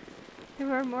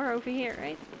were more over here,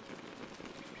 right?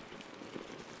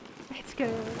 Let's go.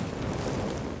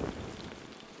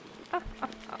 Ah, ah,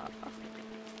 ah, ah.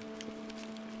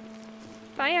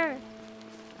 Fire!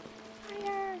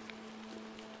 Fire!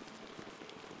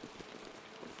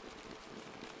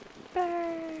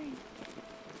 Burn!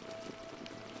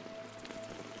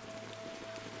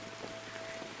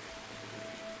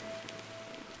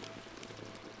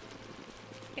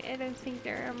 Okay, I don't think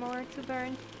there are more to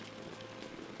burn.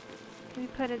 Can we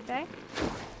put it back?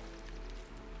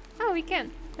 Oh, we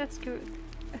can. That's good.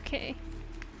 Okay.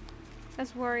 I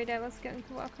was worried I was going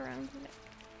to walk around with it.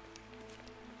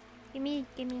 Gimme,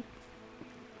 gimme.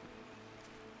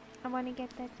 I want to get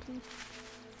that key.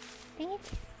 Dang it.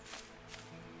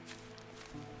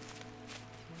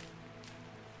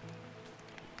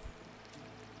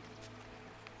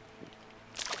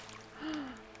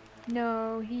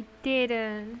 No, he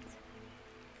didn't.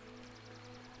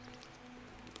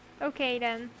 Okay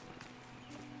then.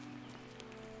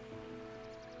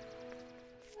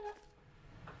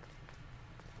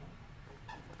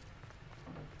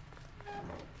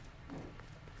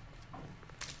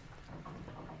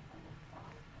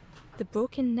 The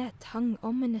broken net hung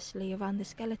ominously around the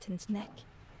skeleton's neck.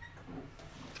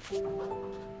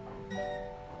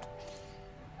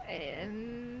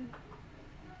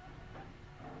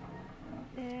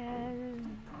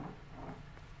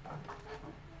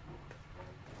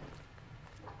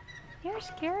 You're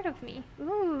scared of me.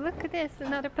 Ooh, look at this,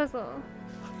 another puzzle.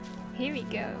 Here we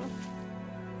go.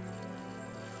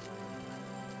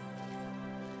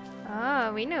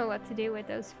 Ah, we know what to do with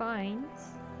those finds.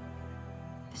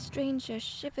 The stranger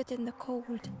shivered in the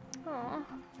cold. Aww.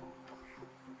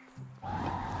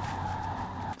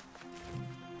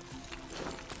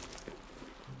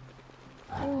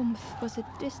 Warmth was a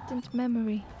distant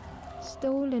memory,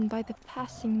 stolen by the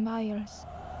passing miles.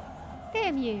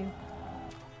 Damn you!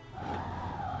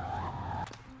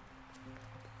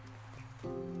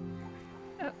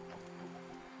 Oh.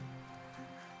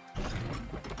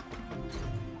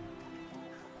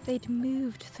 They'd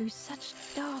moved through such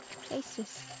dark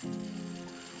places.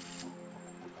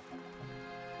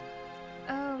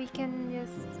 Oh, we can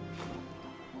just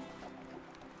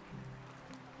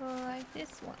go like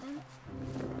this one.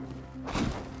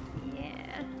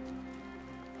 Yeah.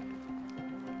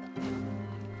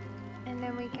 And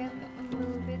then we can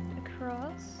move it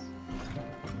across.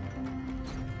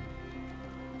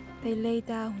 They lay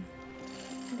down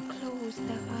and closed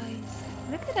their eyes.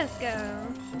 Look at us go!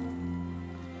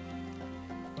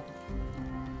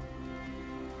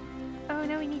 Oh,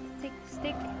 now we need to take the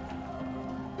stick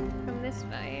from this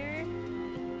fire.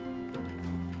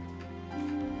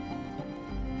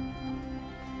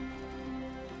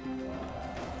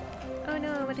 Oh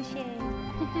no, what a shame.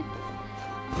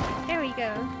 There we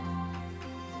go.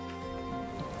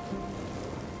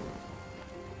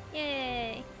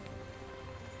 Yay!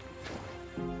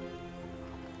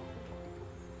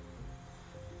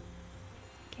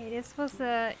 Okay, this was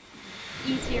a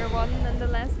easier one than the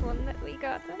last one that we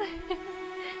got.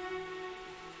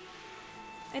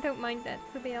 I don't mind that,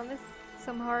 to be honest.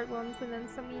 Some hard ones and then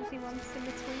some easy ones in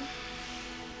between.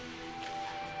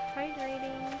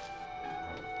 Hydrating.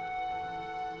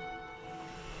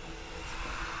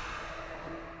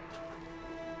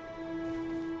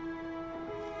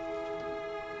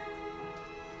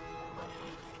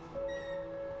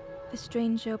 The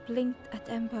stranger blinked at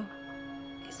Ember.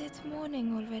 Is it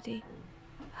morning already?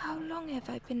 How long have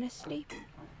I been asleep?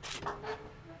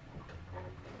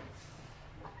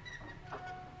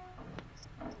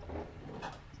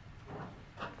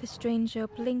 The stranger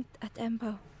blinked at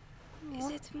Ember. Is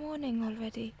it morning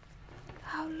already?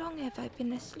 How long have I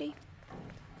been asleep?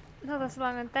 Not as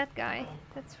long as that guy,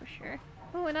 that's for sure.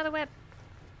 Oh, another web.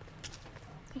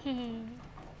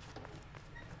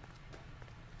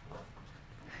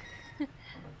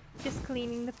 Just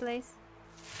cleaning the place.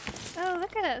 Oh,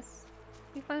 look at us!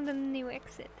 We found a new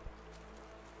exit.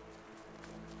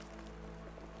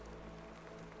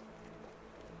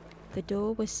 The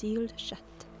door was sealed shut.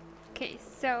 Okay,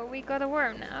 so we got a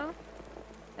worm now.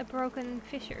 A broken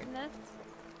fissure net.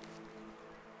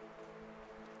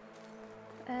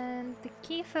 And the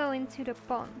key fell into the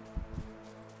pond.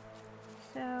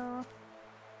 So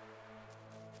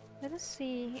let us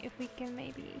see if we can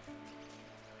maybe...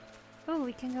 Oh,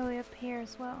 we can go up here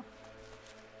as well.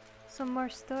 Some more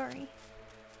story.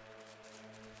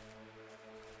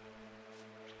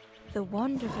 The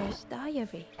Wanderer's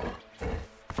Diary.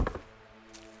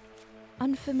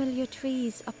 Unfamiliar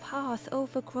trees, a path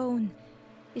overgrown.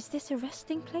 Is this a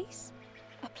resting place?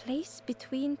 A place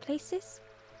between places?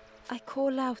 I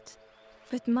call out,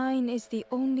 but mine is the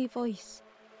only voice.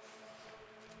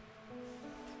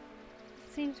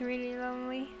 It seems really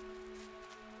lonely.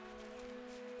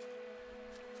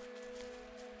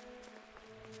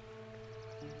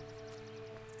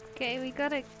 Okay, we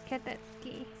gotta get that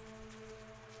key.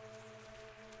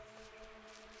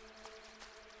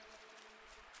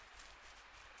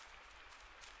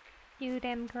 You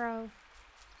damn girl.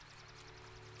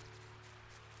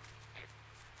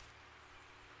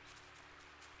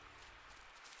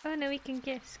 Oh no, we can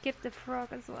skip the frog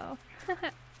as well.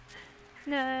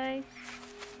 Nice.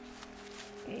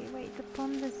 Okay, wait, the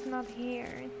pond is not here.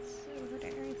 It's over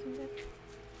there, isn't it?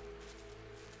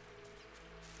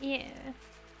 Yeah.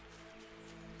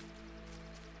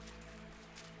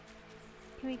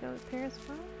 Can we go up here as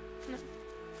well? No.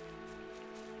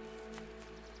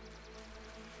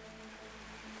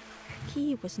 The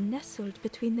key was nestled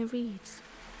between the reeds,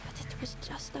 but it was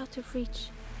just out of reach.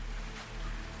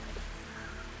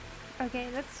 Okay,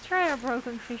 let's try our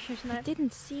broken fisher's net. It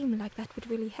didn't seem like that would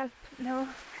really help. No.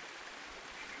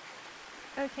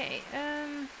 Okay,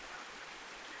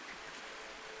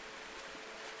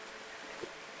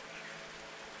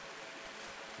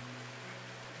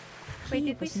 wait,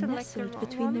 did we select the wrong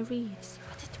between one? the reeds,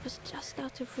 but it was just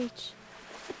out of reach.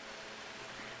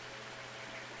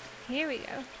 Here we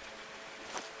go.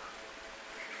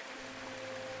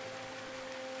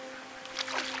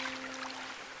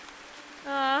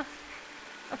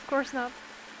 Of course not.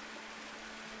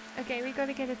 Okay, we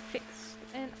gotta get it fixed.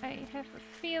 And I have a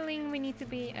feeling we need to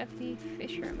be at the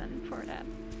fisherman for that.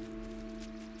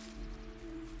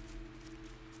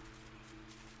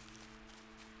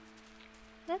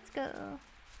 Let's go.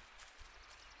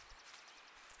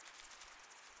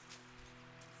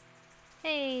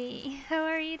 Hey, how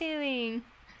are you doing?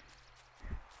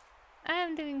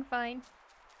 I'm doing fine.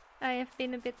 I have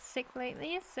been a bit sick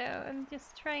lately, so I'm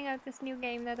just trying out this new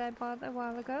game that I bought a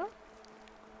while ago.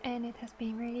 And it has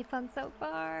been really fun so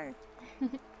far.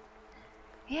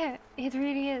 Yeah, it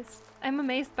really is. I'm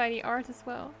amazed by the art as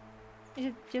well.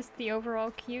 It's just the overall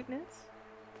cuteness.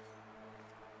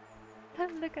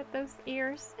 Look at those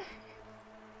ears.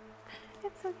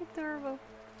 It's so adorable.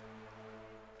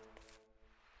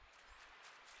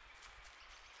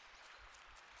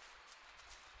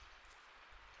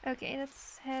 Okay,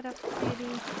 let's head up to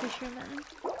the fisherman.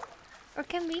 Or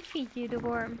can we feed you the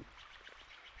worm?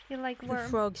 You like worm? The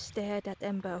frog stared at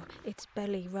Embo, its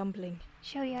belly rumbling.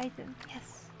 Show the item,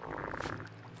 yes.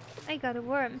 I got a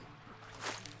worm.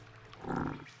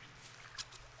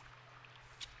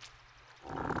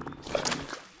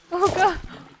 Oh god!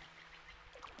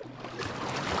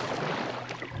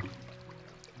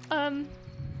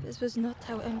 This was not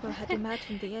how Embo had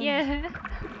imagined the end. Yeah.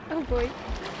 Oh boy.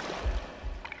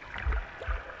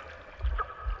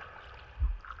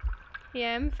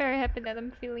 Yeah, I'm very happy that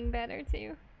I'm feeling better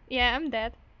too. Yeah, I'm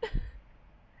dead.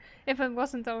 If I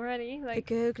wasn't already, like...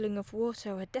 The gurgling of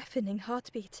water, a deafening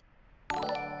heartbeat.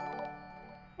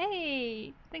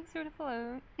 Hey! Thanks for the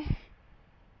follow.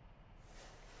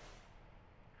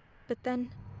 But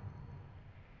then...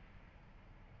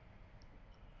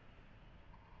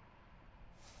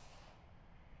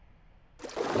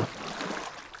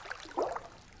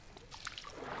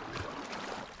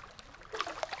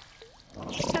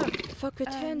 frog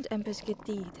returned Ember's good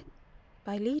deed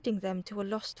by leading them to a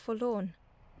lost forlorn.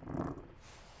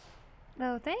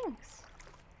 Well, thanks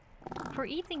for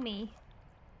eating me.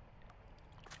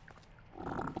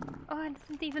 Oh, I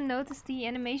didn't even notice the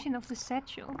animation of the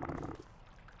satchel.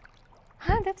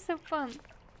 That's so fun.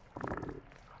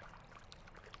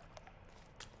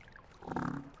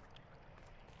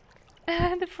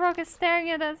 The frog is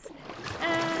staring at us.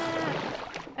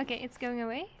 Okay, it's going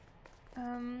away.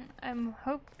 I'm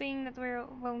hoping that we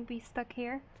won't be stuck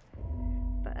here,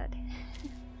 but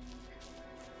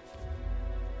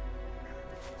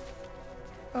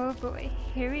oh boy,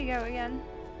 here we go again.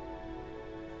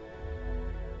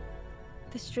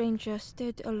 The stranger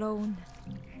stood alone.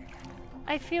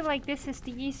 I feel like this is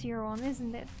the easier one,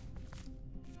 isn't it?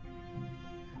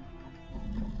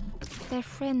 Their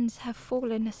friends have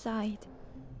fallen aside,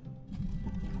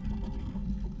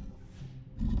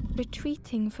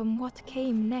 retreating from what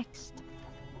came next.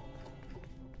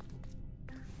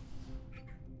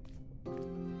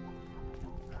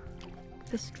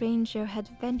 The stranger had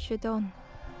ventured on.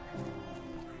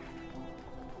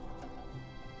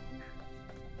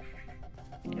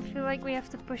 I feel like we have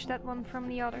to push that one from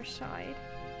the other side.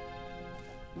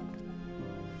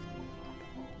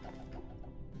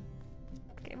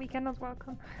 Okay, we cannot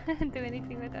welcome do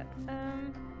anything with that.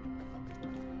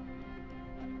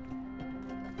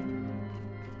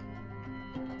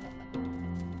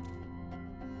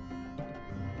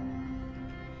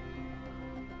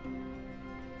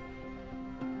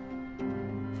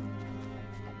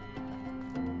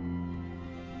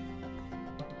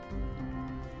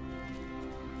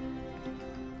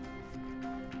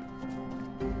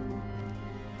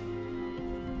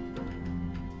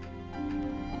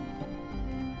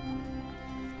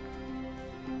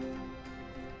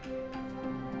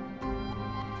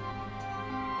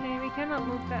 Cannot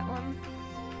move that one.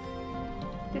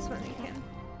 This one we can.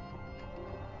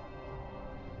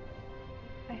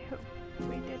 I hope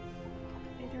we did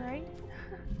it right.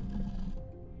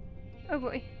 Oh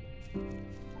boy.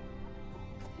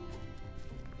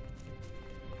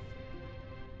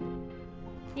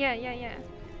 Yeah.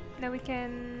 Now we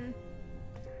can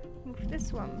move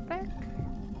this one back.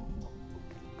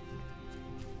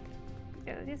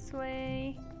 Go this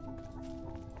way.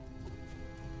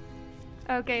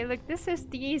 Okay, look, this is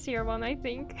the easier one, I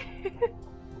think.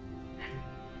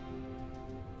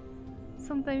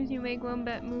 Sometimes you make one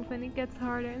bad move and it gets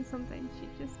harder, and sometimes you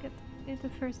just get it the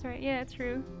first right. Yeah,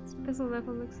 true. This puzzle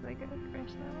level looks like a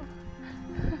crash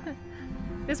level.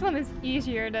 This one is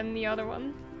easier than the other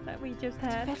one that we just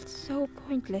had. It felt so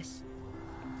pointless.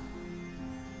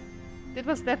 It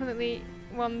was definitely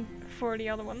one for the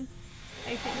other one,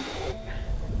 I think.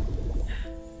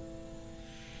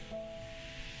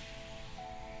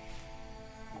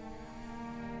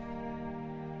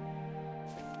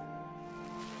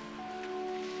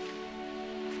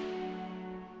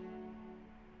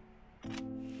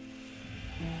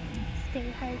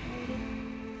 Stay hydrated.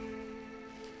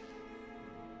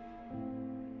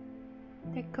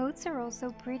 Their coats are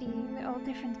also pretty, they're all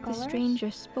different colors. The stranger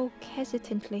spoke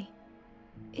hesitantly.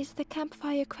 Is the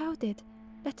campfire crowded?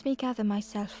 Let me gather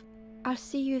myself. I'll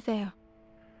see you there.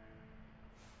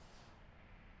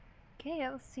 Okay,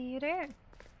 I'll see you there.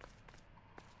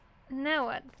 Now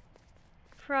what?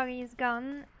 Froggy is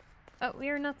gone. Oh,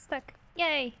 we're not stuck.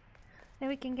 Yay! Then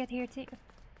we can get here too.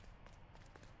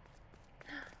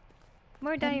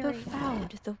 More diary. Ember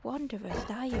found the Wanderer's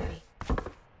diary.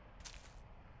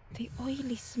 The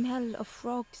oily smell of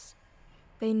frogs.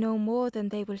 They know more than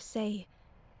they will say.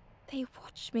 They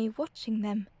watch me watching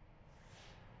them.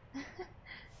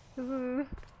 Ooh.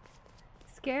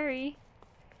 Scary.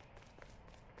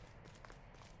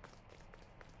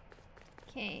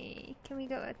 Okay, can we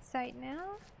go outside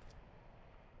now?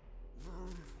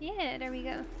 Yeah, there we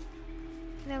go.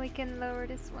 Now we can lower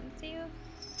this one too.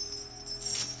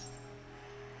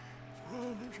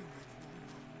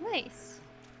 Nice.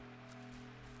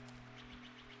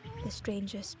 The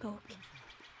stranger spoke.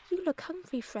 You look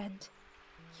hungry, friend.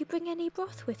 You bring any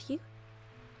broth with you?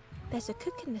 There's a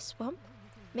cook in the swamp.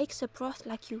 Makes a broth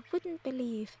like you wouldn't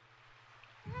believe.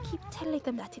 Keep telling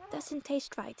them that it doesn't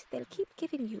taste right. They'll keep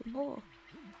giving you more.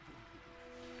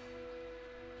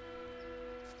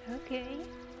 Okay.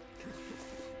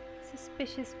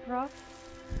 Suspicious broth.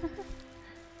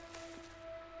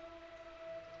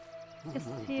 Just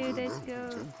a few days ago,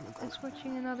 I was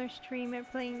watching another streamer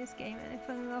playing this game and I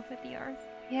fell in love with the art.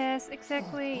 Yes,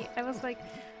 exactly. I was like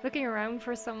looking around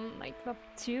for some like not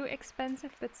too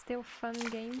expensive but still fun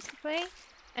games to play,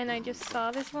 and I just saw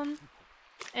this one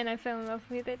and I fell in love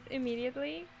with it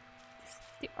immediately.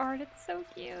 The art is so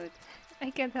cute. I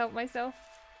can't help myself.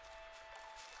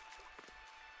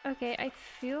 Okay, I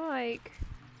feel like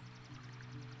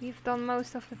we've done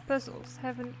most of the puzzles,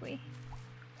 haven't we?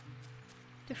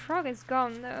 The frog is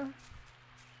gone though.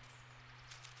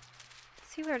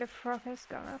 Let's see where the frog has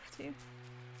gone off to.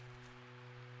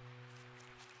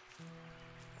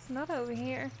 It's not over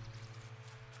here.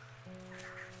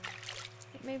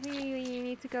 Maybe we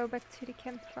need to go back to the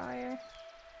campfire.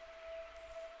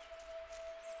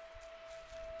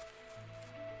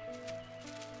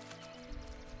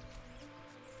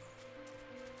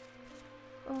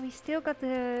 Oh, we still got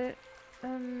the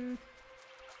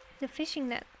fishing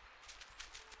net.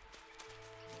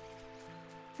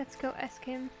 Let's go ask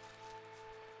him.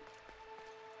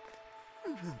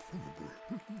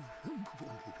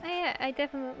 Oh yeah, I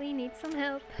definitely need some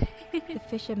help. The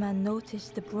fisherman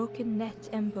noticed the broken net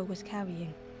Ember was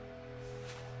carrying.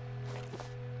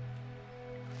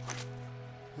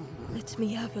 Let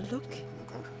me have a look.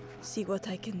 See what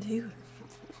I can do.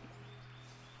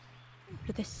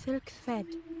 With a silk thread,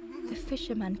 the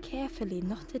fisherman carefully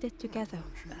knotted it together.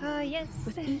 Yes.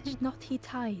 With each knot he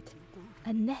tied,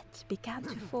 a net began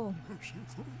to form.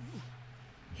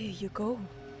 Here you go.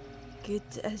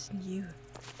 Good as new.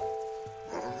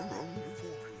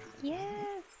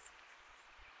 Yes.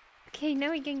 Okay,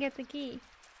 now we can get the key.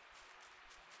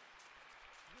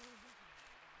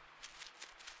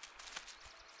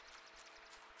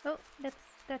 Oh,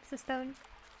 that's a stone.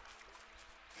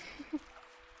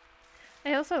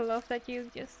 I also love that you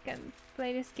just can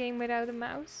play this game without a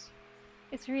mouse.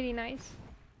 It's really nice.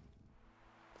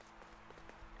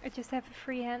 I just have a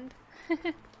free hand.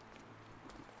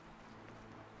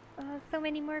 So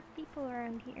many more people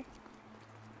around here.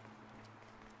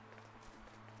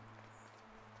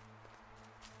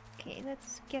 Okay,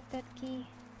 let's get that key.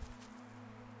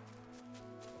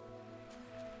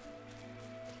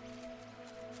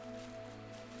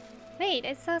 Wait,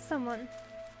 I saw someone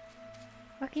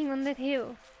walking on that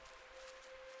hill.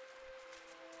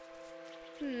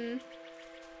 The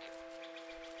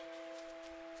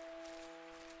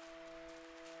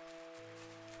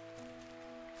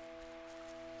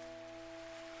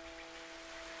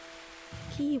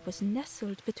key was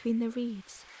nestled between the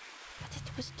reeds, but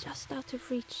it was just out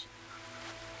of reach.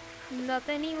 Not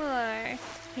anymore.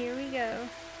 Here we go.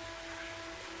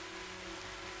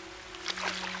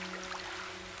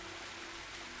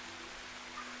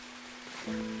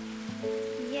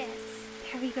 Yes,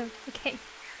 there we go. Okay.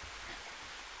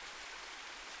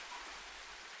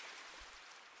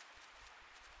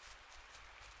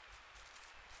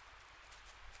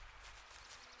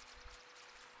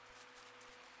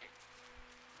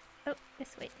 Oh,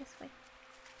 this way, this way.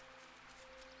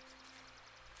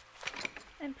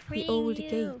 I'm free. The old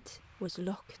gate was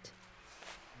locked.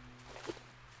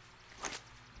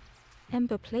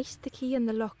 Ember placed the key in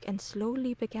the lock and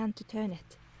slowly began to turn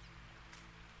it.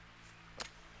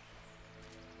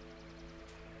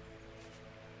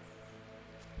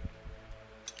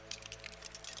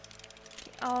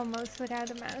 Almost without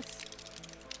a mouse.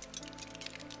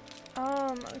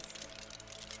 Almost.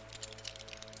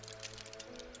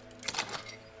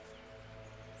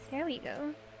 There we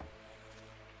go.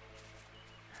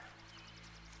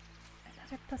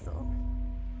 Another puzzle.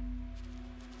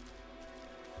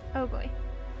 Oh boy.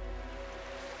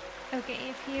 Okay,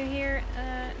 if you hear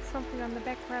something on the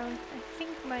background, I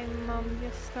think my mom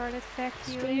just started The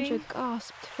vacuuming. stranger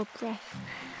gasped for breath.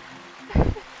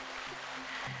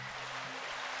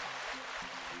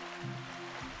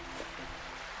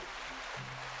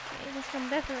 Okay, this one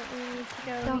definitely needs to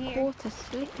go Dark here. water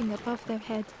slipping above their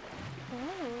head. Oh.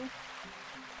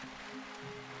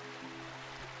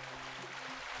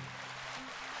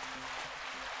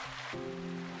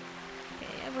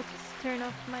 Okay, I will just turn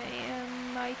off my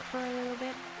mic for a little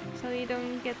bit so you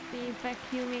don't get the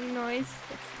vacuuming noise.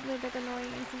 It's a little bit annoying,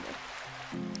 isn't it?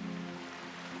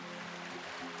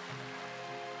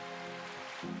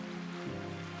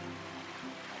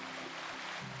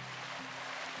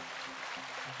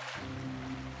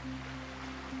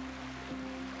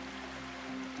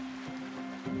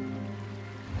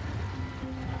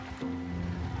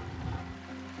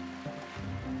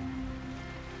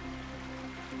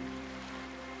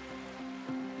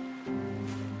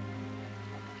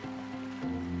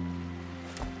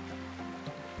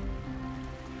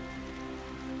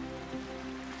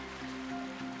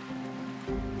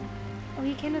 Oh,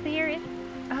 you cannot hear it?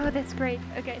 Oh, that's great.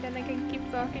 Okay, then I can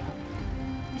keep talking.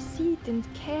 The sea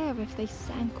didn't care if they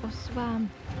sank or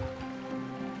swam.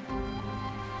 Oh,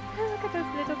 look at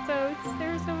those little toads.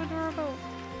 They're so adorable.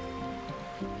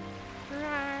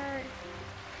 Rawr.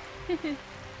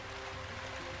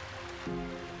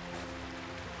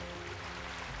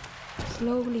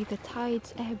 Slowly the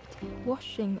tides ebbed,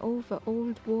 washing over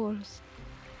old walls.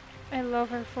 I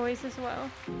love her voice as well.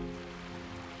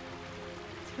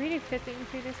 It's really fitting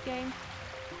to this game.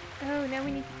 Oh, now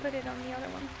we need to put it on the other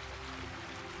one.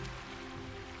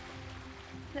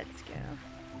 Let's go.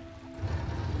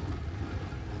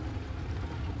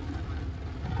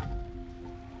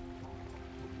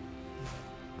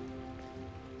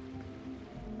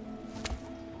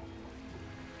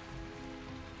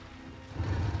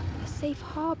 A safe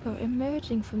harbor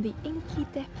emerging from the inky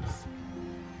depths.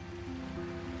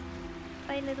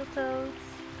 Bye, little toads.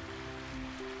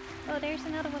 Oh, there's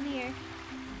another one here.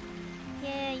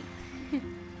 Yay!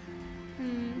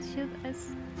 Should I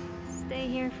stay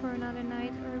here for another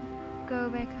night or go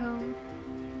back home?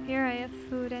 Here I have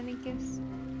food and it gives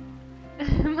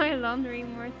my laundry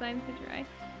more time to dry.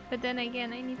 But then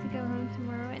again, I need to go home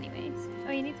tomorrow anyways.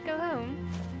 Oh, you need to go home?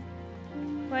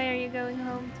 Why are you going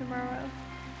home tomorrow?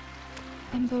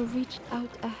 Ember reached out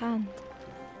a hand.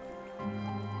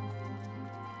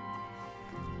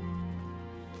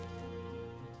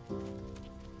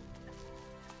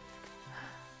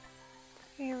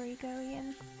 Here we go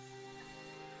again.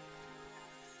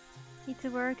 Need to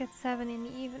work at 7 in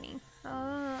the evening.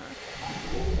 Ah.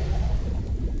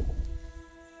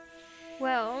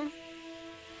 Well,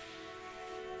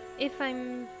 if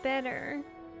I'm better,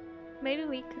 maybe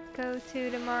we could go to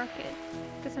the market,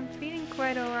 because I'm feeling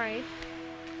quite alright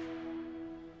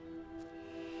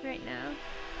right now.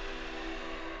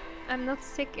 I'm not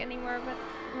sick anymore, but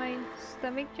my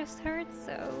stomach just hurts,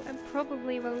 so I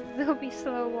probably will be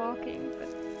slow walking.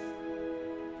 But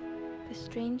The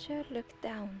stranger looked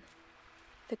down.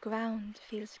 The ground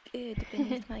feels good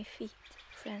beneath my feet,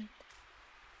 friend.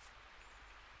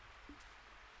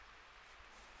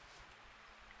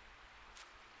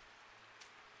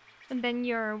 and then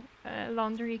your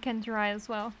laundry can dry as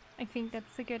well. I think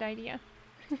that's a good idea.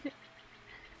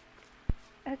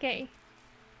 Okay,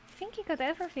 I think you got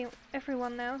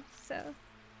everyone now, so...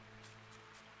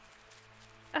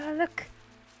 look!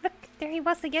 Look! There he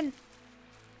was again!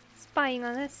 Spying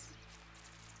on us.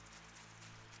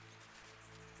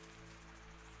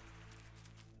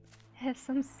 Have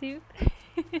some soup?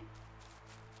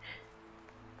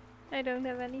 I don't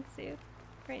have any soup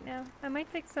right now. I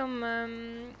might take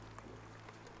some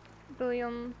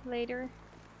bouillon later.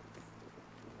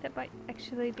 That might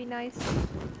actually be nice.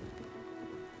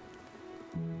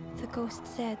 The ghost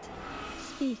said,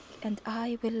 "Speak and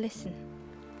I will listen."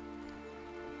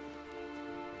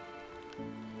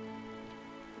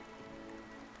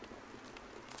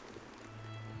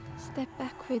 Step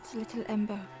backwards, little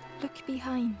Ember. Look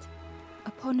behind.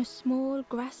 Upon a small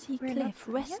grassy We're cliff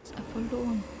not rests a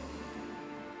forlorn.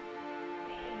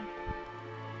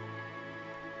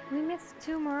 We missed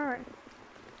 2 more.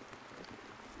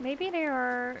 Maybe they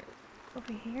are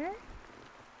over here?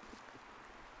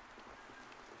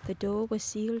 The door was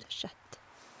sealed shut.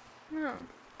 No.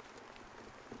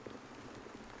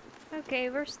 Okay,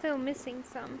 we're still missing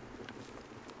some.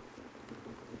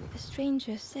 The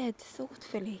stranger said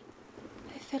thoughtfully,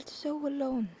 "I felt so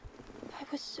alone. I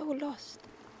was so lost."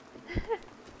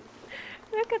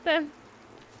 Look at them!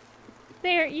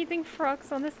 They are eating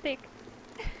frogs on a stick.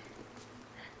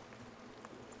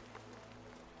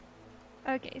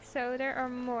 Okay, so there are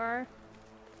more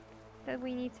that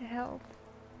we need to help.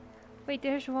 Wait,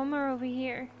 there's one more over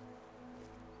here.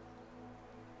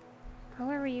 How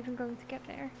are we even going to get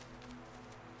there?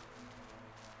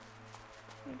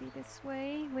 Maybe this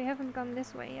way? We haven't gone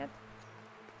this way yet.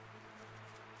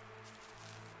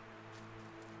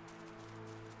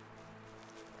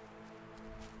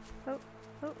 Oh,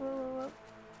 oh, whoa, whoa, whoa.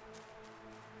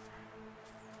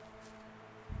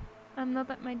 I'm not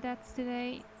at my dad's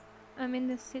today. I'm in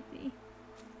the city.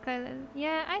 Kyla.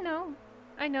 Yeah, I know.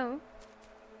 I know.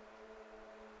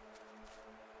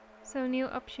 So new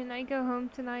option. I go home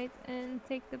tonight and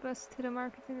take the bus to the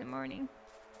market in the morning.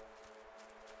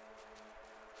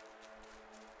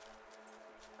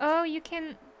 Oh, you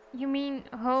can... You mean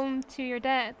home to your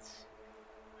dad's?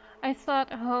 I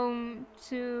thought home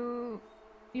to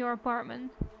your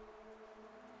apartment.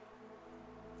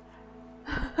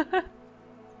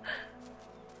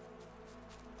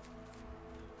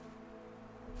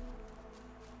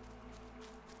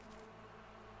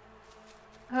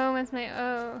 Home is my...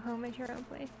 Oh, home is your own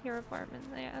place. Your apartment.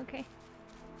 Yeah, okay.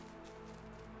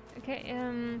 Okay,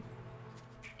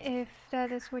 if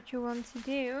that is what you want to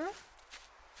do,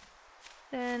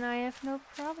 then I have no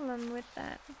problem with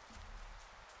that.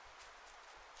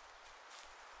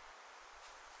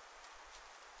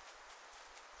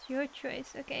 It's your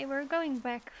choice. Okay, we're going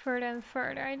back further and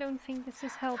further. I don't think this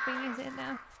is helping, is it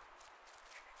now?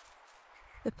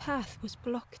 The path was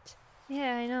blocked.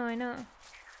 Yeah, I know.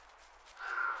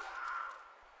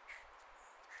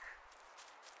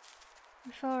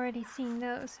 We've already seen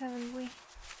those, haven't we?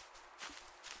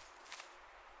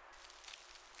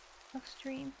 Off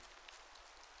stream.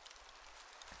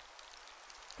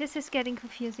 This is getting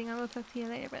confusing. I will talk to you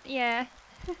later, but yeah,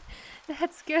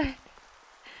 that's good.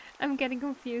 I'm getting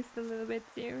confused a little bit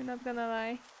too, not gonna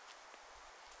lie.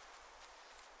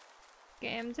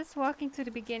 Okay, I'm just walking to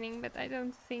the beginning, but I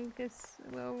don't think this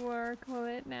will work, will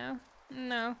it now?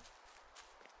 No.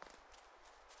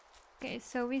 Okay,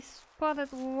 so we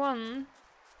spotted one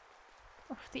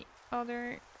of the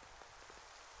other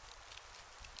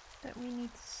that we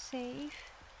need to save.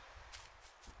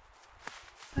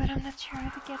 But I'm not sure how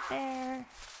to get there.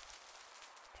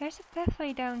 There's a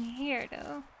pathway down here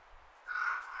though.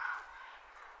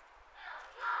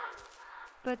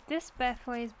 But this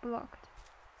pathway is blocked.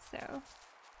 So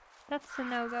that's a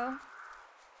no-go.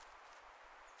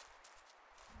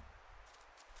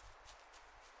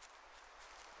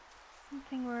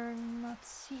 Something we're not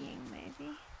seeing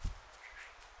maybe.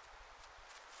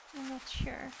 I'm not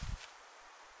sure.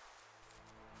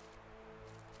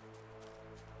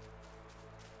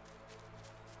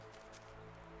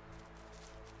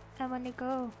 I wanna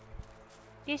go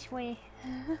this way.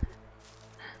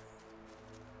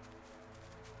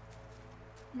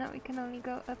 Now we can only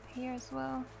go up here as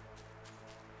well.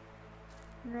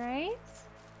 Right?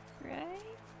 Right?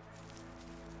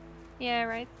 Yeah,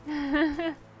 right.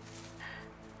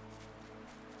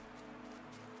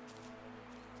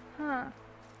 Huh.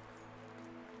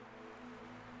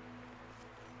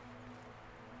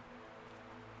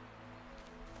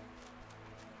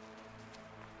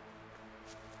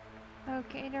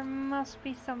 Okay, there must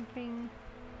be something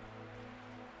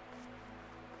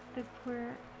that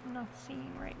we're not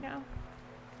seeing right now.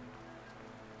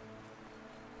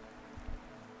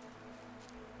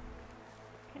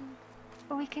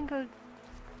 Oh, we can go.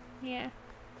 Yeah.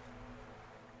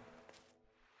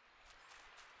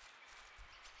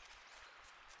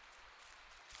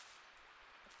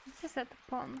 This is at the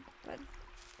pond, but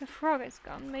the frog is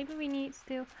gone. Maybe we need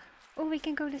still. Oh, we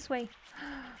can go this way.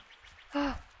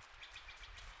 Oh.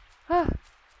 Oh.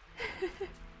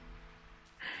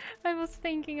 I was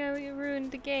thinking I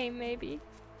ruined the game, maybe.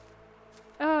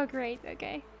 Oh, great,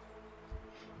 okay.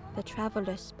 The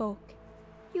traveler spoke.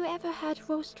 You ever had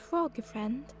roast frog,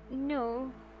 friend?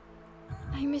 No.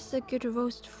 I miss a good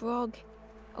roast frog.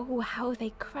 Oh, how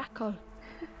they crackle.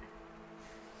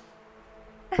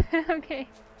 Okay.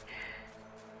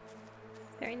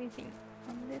 Is there anything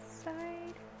on this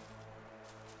side?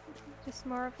 Just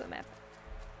more of the map.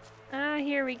 Ah,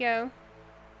 here we go.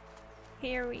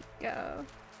 Here we go.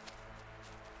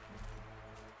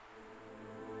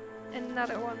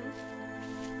 Another one.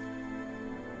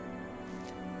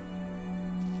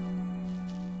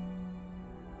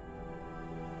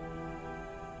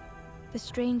 The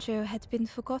stranger had been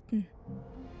forgotten.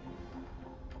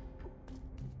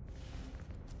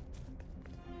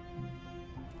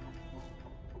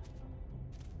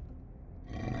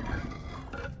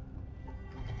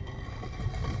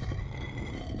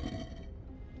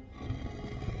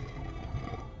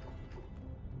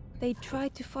 They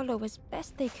tried to follow as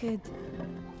best they could.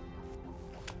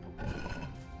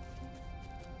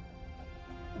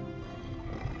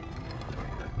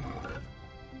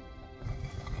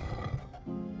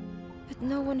 But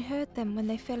no one heard them when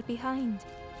they fell behind.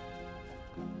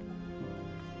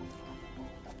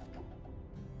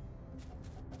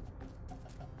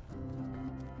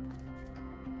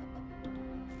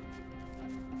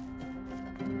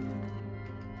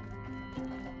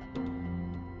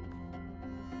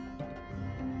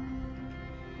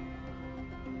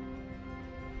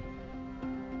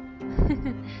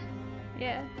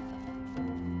 Yeah.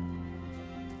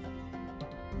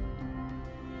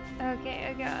 Okay,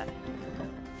 I got it.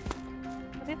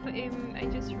 What if I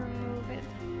just remove it?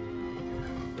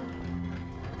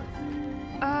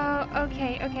 Oh,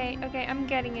 okay, I'm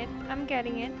getting it. I'm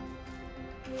getting it.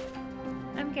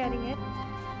 I'm getting it.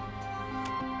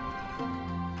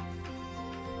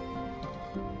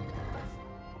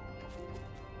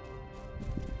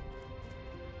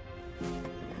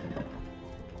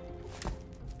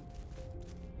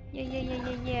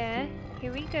 Yeah.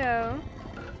 Here we go.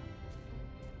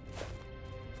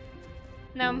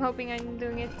 Now I'm hoping I'm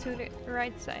doing it to the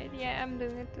right side. Yeah, I'm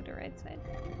doing it to the right side.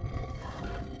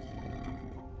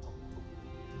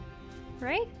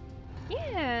 Right?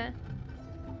 Yeah.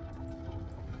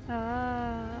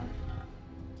 Ah.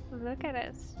 Look at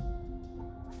us.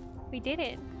 We did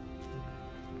it.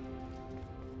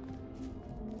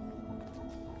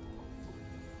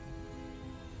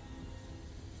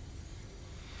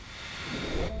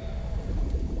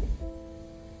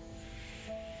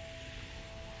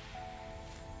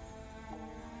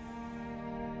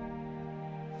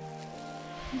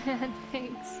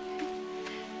 Thanks.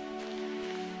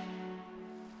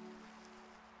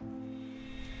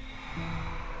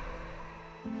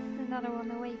 Another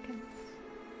one awakens.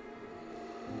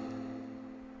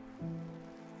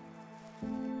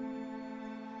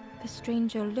 The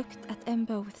stranger looked at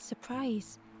Ember with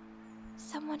surprise.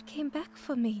 Someone came back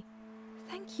for me.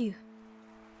 Thank you.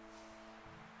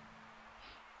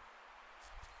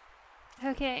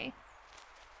 Okay.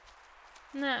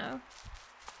 Now,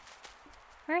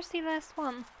 where's the last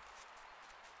one?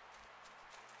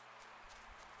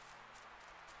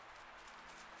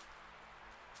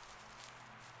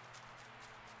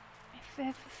 I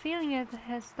have a feeling it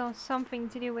has done something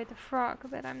to do with the frog,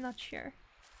 but I'm not sure.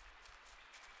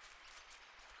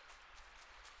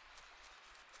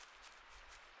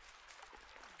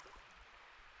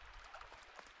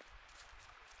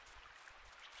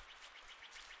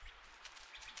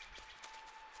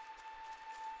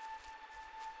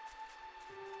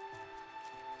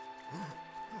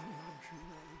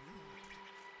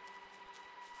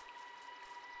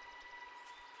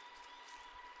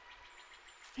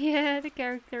 Yeah, the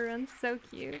character runs so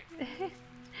cute.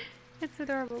 It's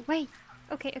adorable. Wait!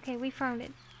 Okay, okay, we found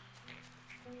it.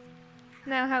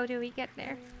 Now how do we get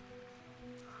there?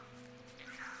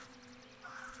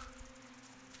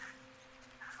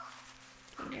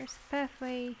 Okay, there's a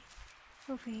pathway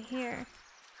over here.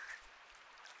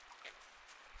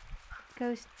 It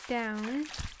goes down.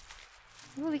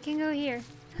 Oh, we can go here.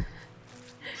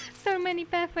 So many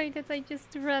pathways that I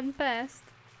just ran past.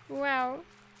 Wow.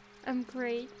 I'm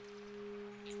great.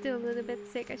 Still a little bit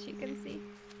sick, as you can see.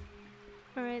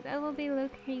 Alright, I will be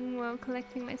looking while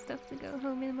collecting my stuff to go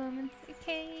home in a moment.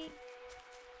 Okay.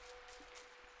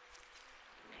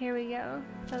 Here we go.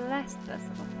 The last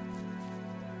puzzle.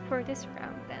 For this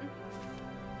round then.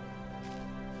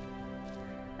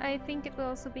 I think it will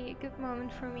also be a good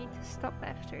moment for me to stop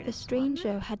after this. The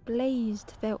stranger had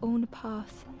blazed their own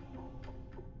path.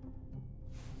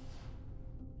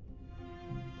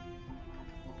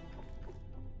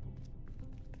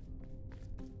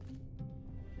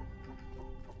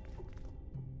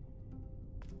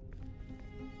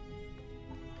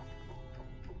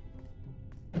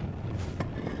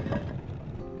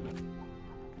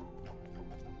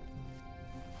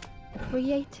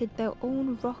 Created their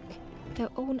own rock, their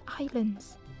own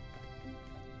islands.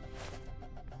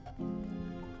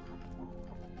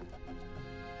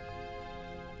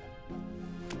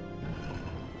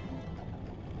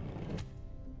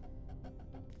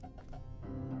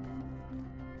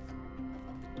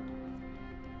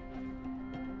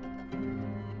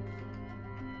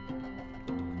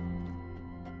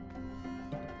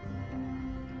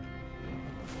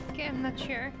 Okay, I'm not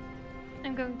sure.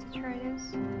 I'm going to try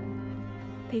this.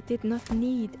 They did not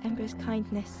need Ember's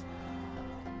kindness.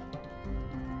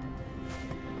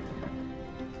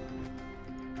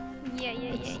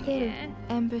 But still,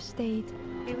 Ember stayed.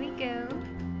 Here we go.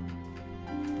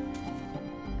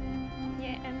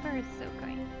 Yeah, Ember is so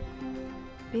kind.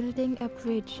 Building a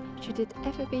bridge should it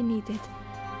ever be needed.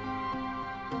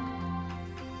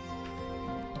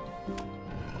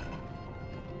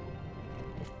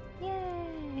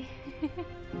 Yay!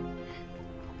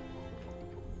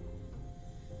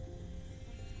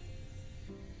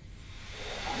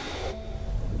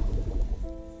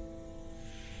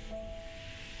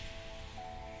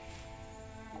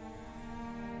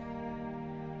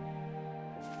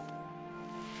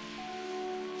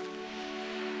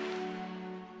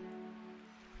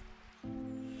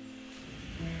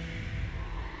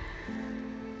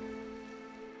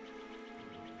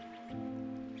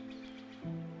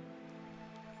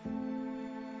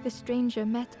 The stranger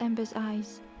met Ember's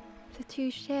eyes. The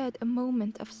two shared a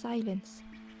moment of silence.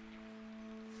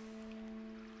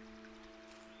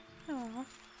 Aww.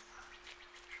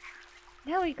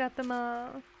 Now we got them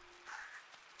all.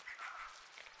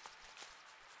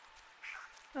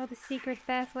 Oh, the secret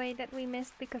pathway that we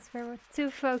missed because we were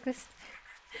too focused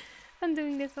on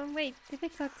doing this one. Wait, did I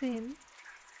talk to him?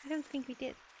 I don't think we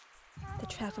did. The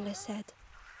traveler said,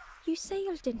 "You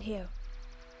sailed in here.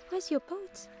 Where's your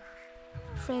boat?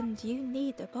 Friend, you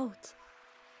need a boat.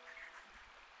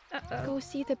 Uh-oh. Go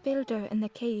see the builder in the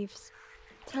caves.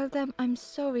 Tell them I'm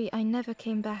sorry I never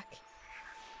came back."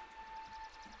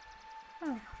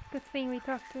 Oh, good thing we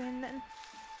talked to him then.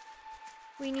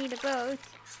 We need a boat.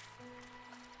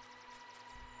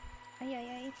 Ay ay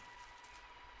ay.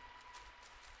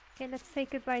 Okay, let's say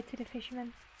goodbye to the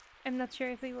fisherman. I'm not sure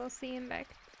if we will see him back.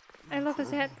 I love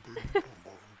his head.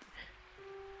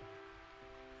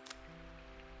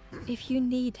 If you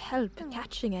need help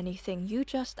catching anything, you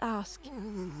just ask.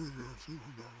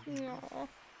 Aww.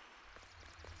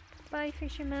 Bye,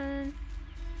 fisherman.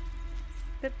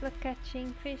 Good luck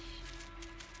catching fish.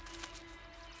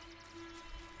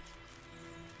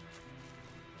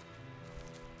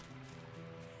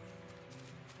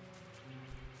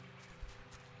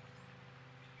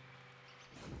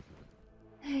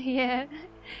 Yeah,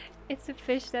 it's a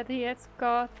fish that he has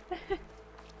caught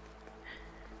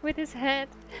with his head.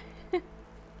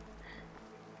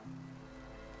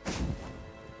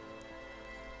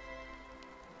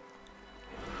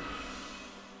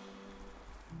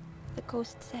 The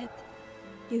ghost said,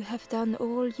 "You have done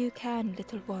all you can,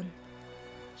 little one.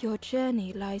 Your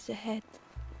journey lies ahead."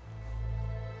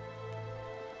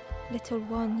 Little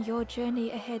one, your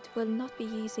journey ahead will not be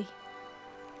easy.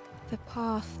 The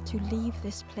path to leave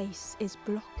this place is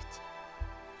blocked.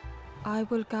 I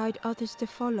will guide others to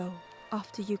follow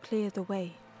after you clear the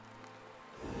way.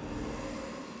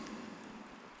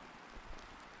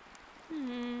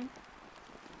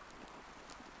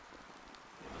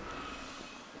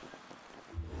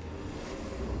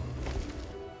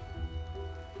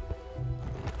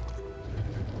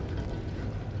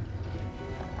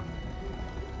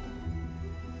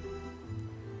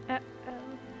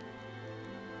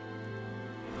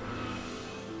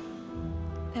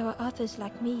 There are others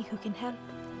like me who can help.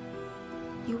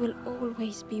 You will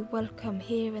always be welcome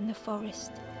here in the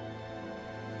forest.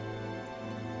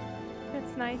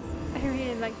 That's nice. I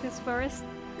really like this forest.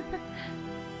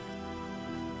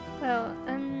 Well,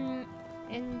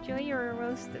 enjoy your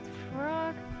roasted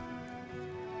frog.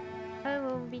 I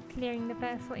will be clearing the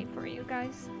pathway for you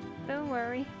guys. Don't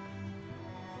worry.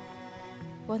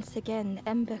 Once again,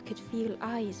 Ember could feel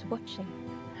eyes watching.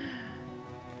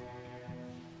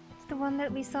 It's the one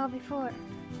that we saw before.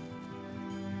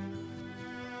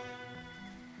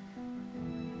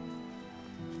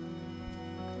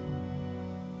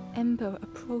 Ember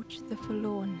approached the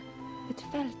forlorn, but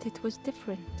felt it was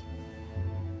different.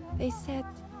 They said,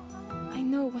 "I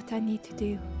know what I need to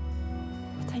do,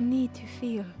 what I need to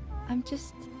feel.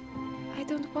 I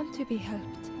don't want to be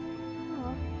helped."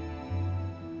 Aww.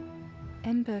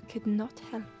 Ember could not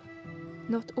help.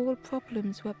 Not all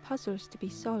problems were puzzles to be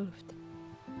solved.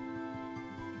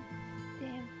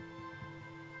 Damn.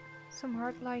 Some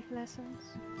hard life lessons.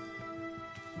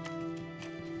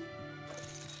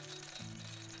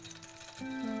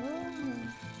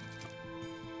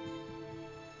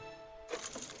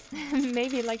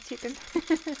 Maybe like chicken.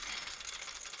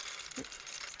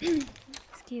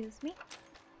 Excuse me.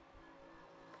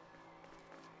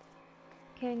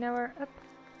 Okay, now we're up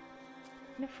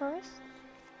in the forest.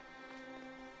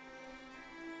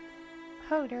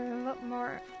 Oh, there are a lot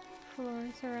more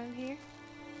floors around here.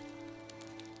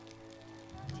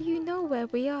 Do you know where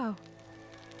we are?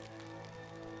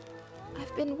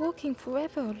 I've been walking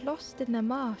forever, lost in the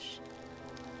marsh.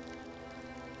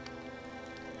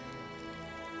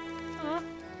 Oh,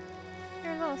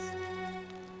 you're lost.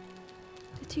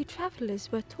 The two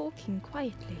travelers were talking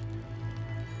quietly.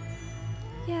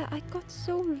 Yeah, I got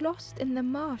so lost in the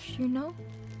marsh, you know?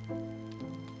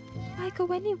 Why go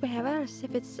anywhere else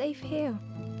if it's safe here?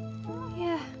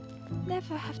 Yeah,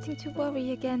 never having to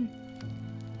worry again.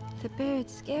 The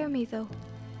birds scare me though.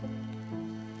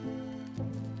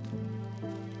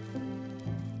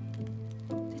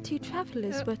 The two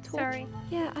travelers were talking. Sorry.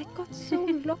 Yeah, I got so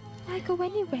lost. Why go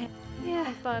anywhere? Yeah,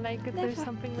 I thought I could do never.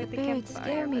 something with the birds campfire,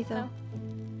 scare me but though. no.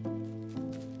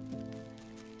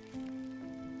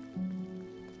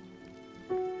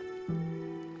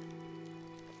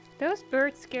 Those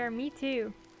birds scare me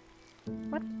too.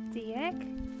 What the heck?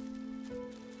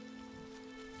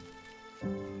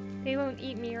 They won't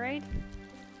eat me, right?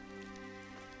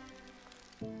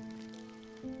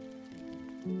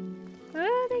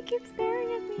 Oh, they keep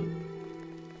staring at me.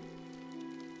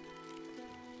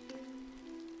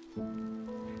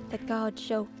 The guard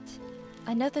joked.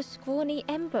 Another scrawny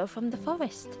Ember from the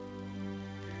forest.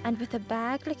 And with a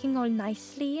bag looking all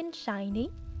nicely and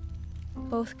shiny.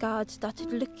 Both guards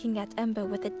started looking at Ember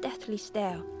with a deathly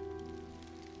stare.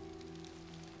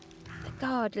 The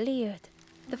guard leered.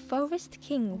 "The Forest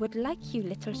King would like you,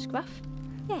 little scruff.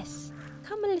 Yes,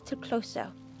 come a little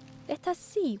closer. Let us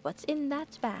see what's in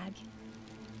that bag."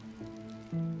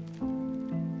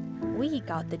 We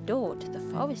guard the door to the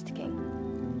Forest King.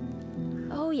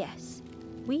 Oh yes,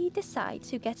 we decide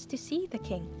who gets to see the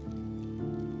king.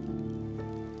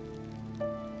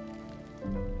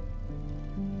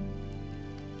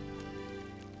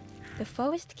 The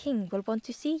Forest King will want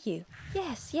to see you.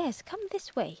 Yes, yes, come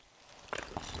this way.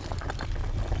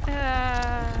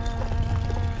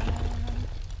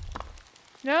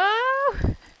 No!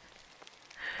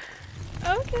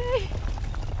 Okay.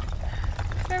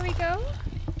 There we go.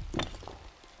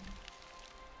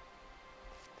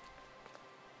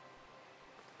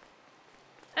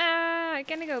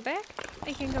 can I go back?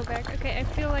 I can go back. Okay, I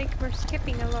feel like we're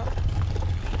skipping a lot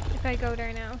if I go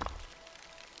there now.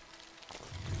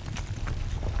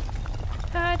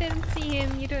 I didn't see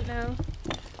him, you don't know.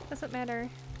 Doesn't matter.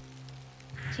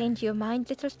 Change your mind,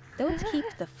 little... Don't keep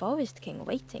the Forest King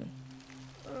waiting.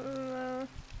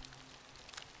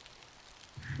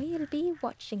 We'll be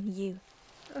watching you.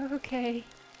 Okay.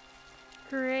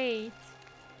 Great.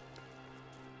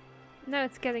 Now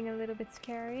it's getting a little bit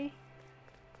scary.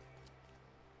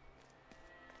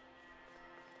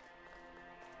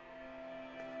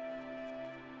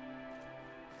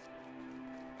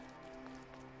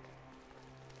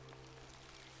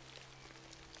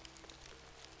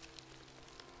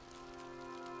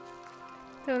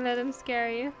 Don't let him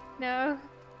scare you. No.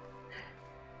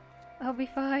 I'll be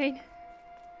fine.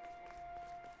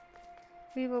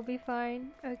 We will be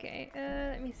fine. Okay,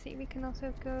 let me see. We can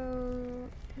also go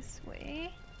this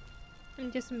way.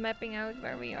 I'm just mapping out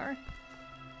where we are.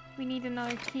 We need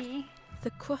another key.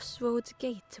 The crossroads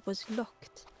gate was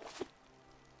locked.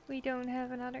 We don't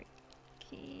have another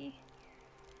key.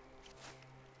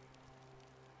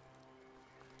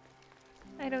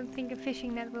 I don't think a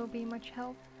fishing net will be much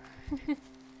help.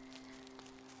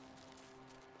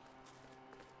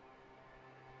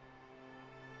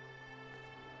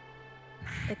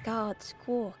 The guard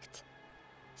squawked.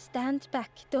 Stand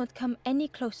back, don't come any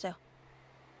closer.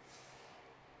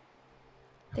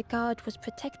 The guard was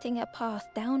protecting a path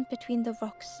down between the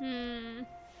rocks.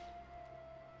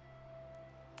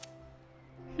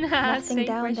 Nothing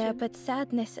down there but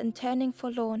sadness and turning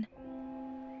forlorn.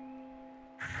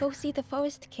 Go see the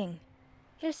Forest King.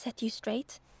 He'll set you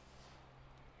straight.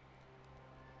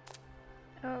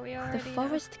 Oh, we already The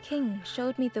Forest King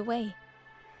showed me the way.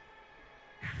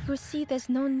 You'll see there's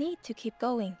no need to keep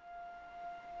going.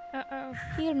 Uh-oh.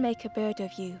 He'll make a bird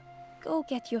of you. Go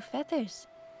get your feathers.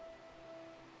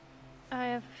 I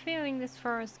have a feeling this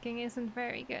Forest King isn't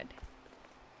very good.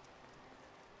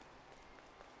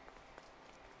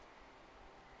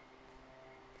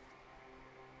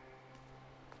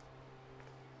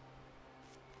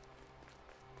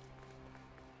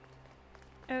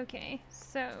 Okay,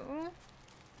 so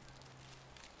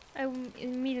I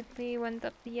immediately went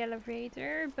up the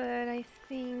elevator, but I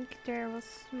think there was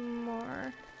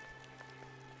more.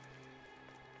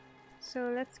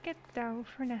 So let's get down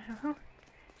for now.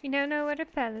 We don't know where the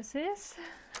palace is.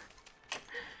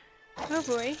 Oh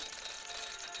boy.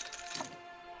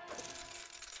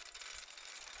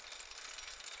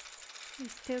 We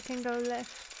still can go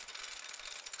left.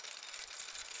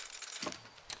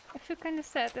 I feel kind of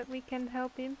sad that we can't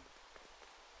help him.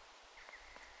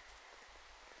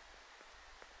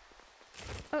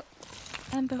 Oh.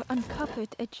 Amber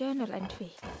uncovered a journal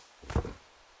entry.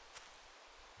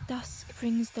 Dusk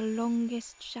brings the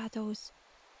longest shadows.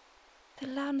 The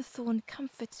lanthorn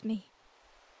comforts me.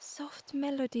 Soft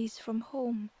melodies from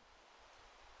home.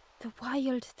 The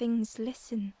wild things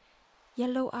listen.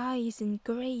 Yellow eyes in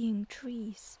graying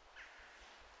trees.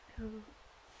 Ooh.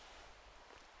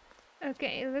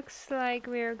 Okay, it looks like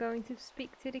we're going to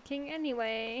speak to the king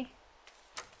anyway.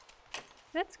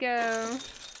 Let's go.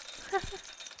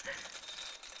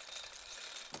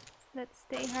 Let's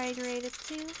stay hydrated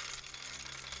too.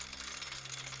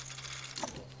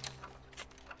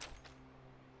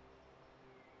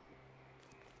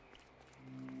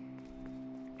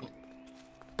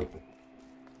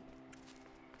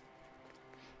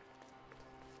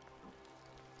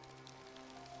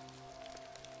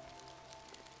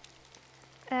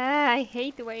 I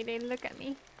hate the way they look at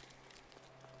me.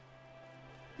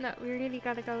 No, we really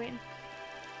gotta go in.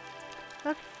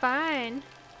 Look fine.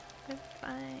 Look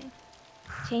fine.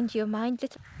 Change your mind,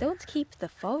 little. Don't keep the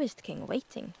Forest King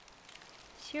waiting.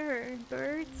 Sure,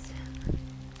 birds.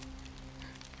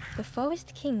 The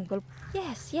Forest King will...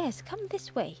 Yes, yes, come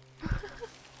this way.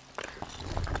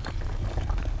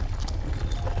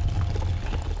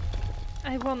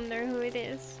 I wonder who it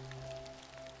is.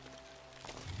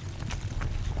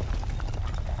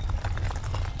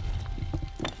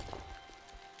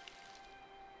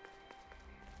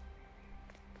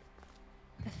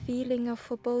 A feeling of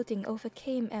foreboding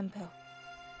overcame Amber.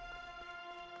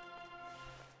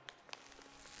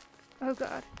 Oh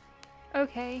god.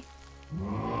 Okay.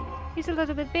 He's a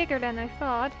little bit bigger than I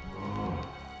thought.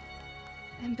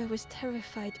 Amber was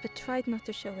terrified but tried not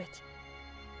to show it.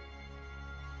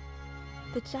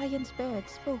 The giant bird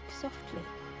spoke softly.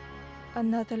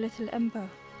 Another little Ember.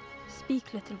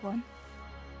 Speak, little one.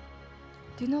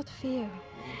 Do not fear.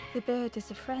 The bird is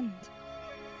a friend.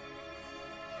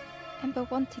 Ember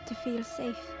wanted to feel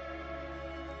safe.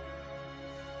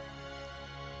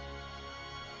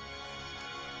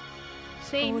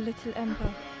 Same. Oh, little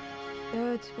Ember.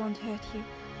 Birds won't hurt you.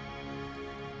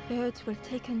 Birds will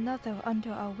take another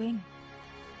under our wing.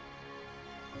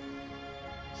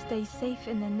 Stay safe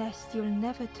in the nest, you'll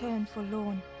never turn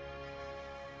forlorn.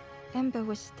 Ember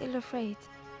was still afraid.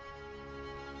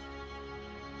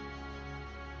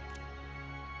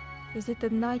 Is it the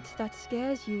night that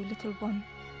scares you, little one?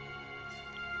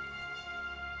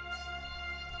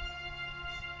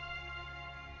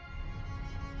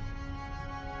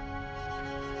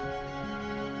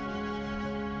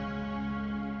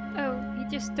 Oh, he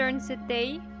just turns it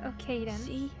day? Okay then.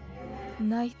 See?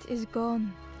 Night is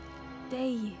gone.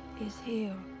 Day is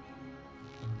here.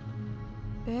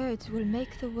 Birds will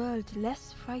make the world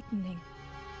less frightening.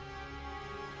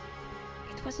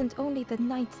 It wasn't only the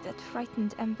night that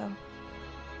frightened Ember.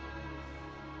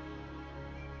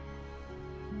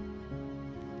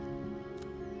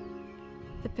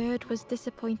 The bird was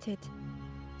disappointed.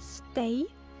 Stay?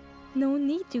 No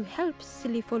need to help,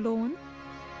 silly forlorn.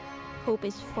 Hope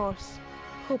is false.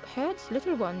 Hope hurts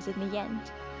little ones in the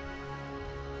end.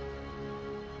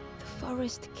 The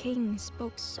Forest King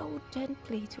spoke so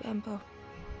gently to Ember.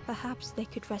 Perhaps they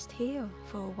could rest here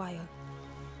for a while.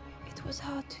 It was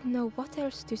hard to know what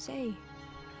else to say.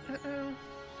 Uh-oh.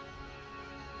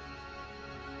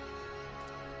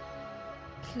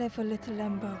 Clever little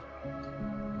Ember.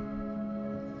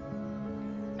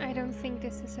 I don't think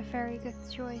this is a very good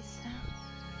choice.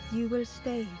 You will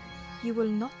stay. You will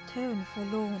not turn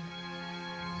forlorn.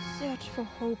 Search for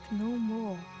hope no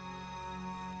more.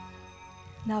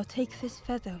 Now take this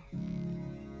feather.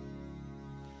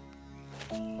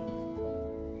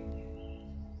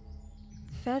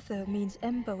 Feather means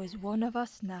Ember is one of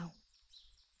us now.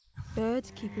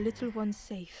 Birds keep little ones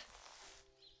safe.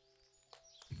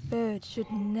 Birds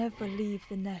should never leave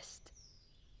the nest.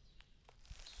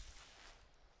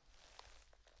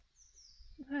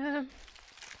 Yeah,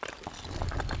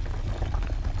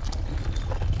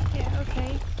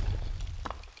 okay.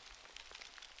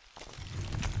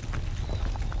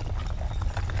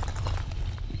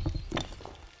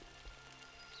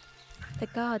 The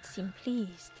guards seem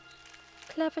pleased.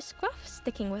 Clever Scruff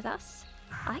sticking with us.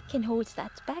 I can hold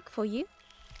that bag for you.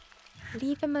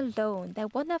 Leave them alone, they're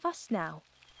one of us now.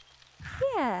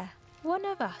 Yeah, one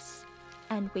of us.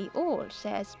 And we all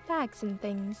shares bags and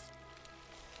things.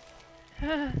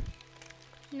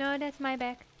 No, that's my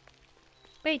bag.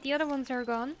 Wait, the other ones are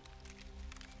gone.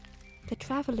 The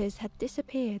travelers had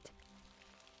disappeared.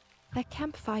 Their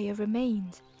campfire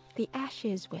remained. The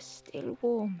ashes were still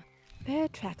warm.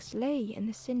 Bird tracks lay in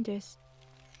the cinders.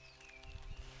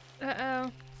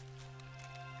 Uh-oh.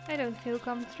 I don't feel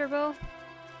comfortable.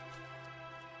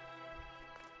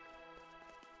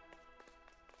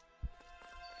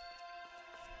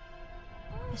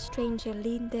 The stranger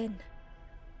leaned in.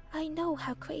 I know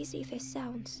how crazy this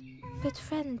sounds, but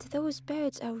friend, those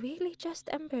birds are really just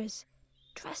embers,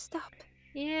 dressed up.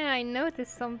 Yeah, I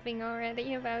noticed something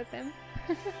already about them.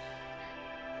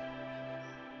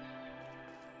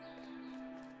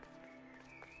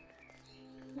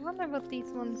 I wonder what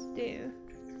these ones do.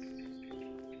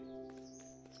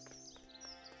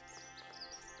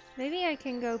 Maybe I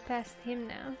can go past him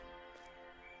now.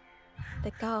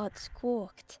 The guard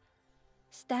squawked.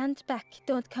 Stand back,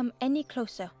 don't come any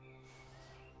closer.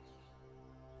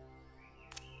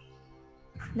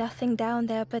 Nothing down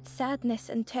there but sadness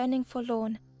and turning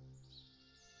forlorn.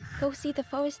 Go see the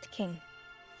Forest King.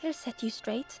 He'll set you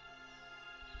straight.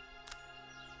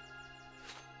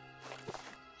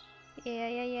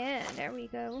 Yeah, there we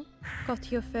go.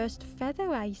 Got your first feather,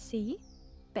 I see.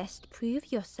 Best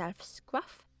prove yourself,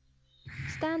 Scruff.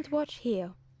 Stand watch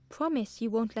here. Promise you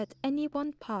won't let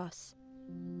anyone pass.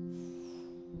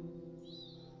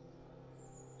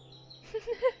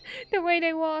 The way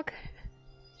they walk.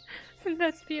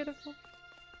 That's beautiful.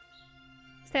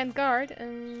 Stand guard.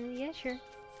 Yeah, sure.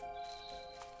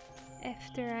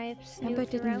 After I've snooped Ember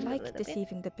didn't around a like little bit.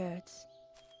 deceiving the birds.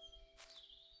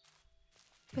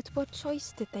 But what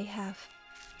choice did they have?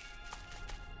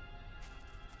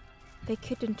 They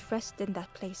couldn't rest in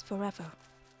that place forever.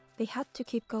 They had to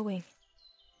keep going.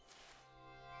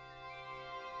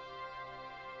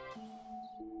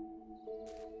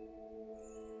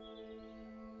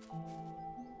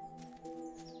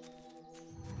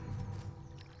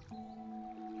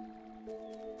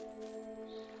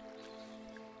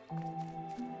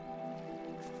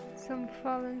 Some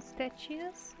fallen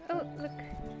statues. Oh, look.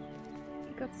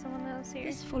 We got someone else here.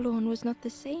 This forlorn was not the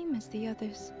same as the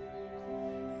others.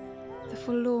 The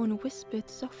forlorn whispered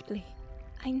softly,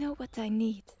 I know what I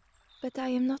need, but I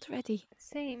am not ready.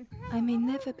 Same. I may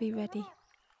never be ready.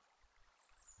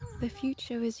 The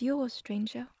future is yours,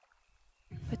 stranger,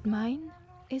 but mine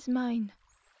is mine.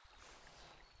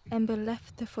 Ember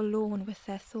left the forlorn with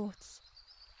their thoughts.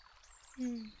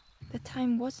 The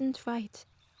time wasn't right,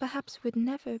 perhaps would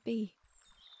never be.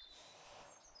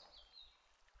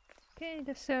 Okay,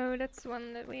 so that's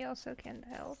one that we also can't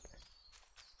help.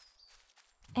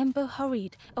 Ember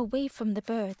hurried away from the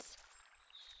birds.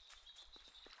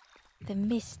 The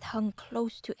mist hung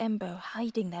close to Ember,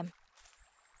 hiding them.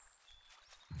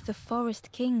 The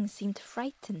forest king seemed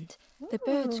frightened, the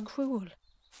birds cruel.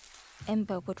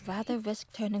 Ember would rather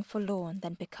risk turning forlorn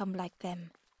than become like them.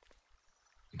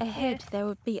 Ahead there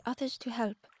would be others to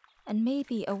help, and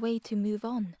maybe a way to move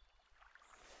on.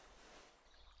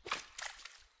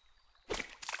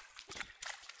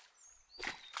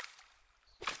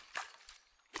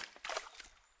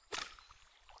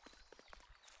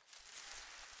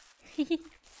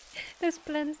 Those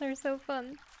plants are so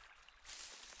fun.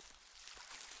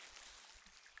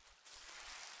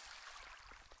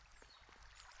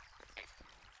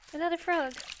 Another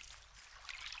frog.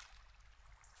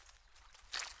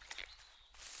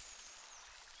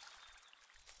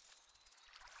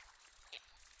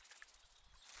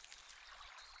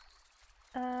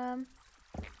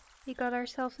 We got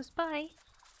ourselves a spy.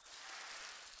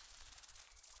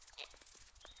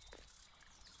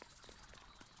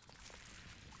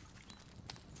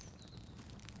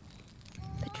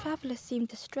 The travelers seem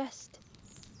distressed.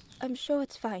 I'm sure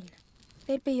it's fine.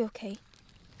 They'll be okay.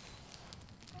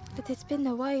 But it's been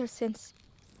a while since...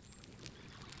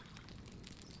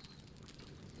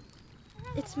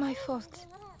 It's my fault.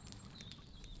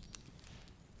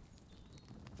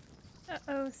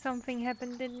 Uh-oh, something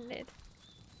happened, didn't it?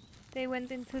 They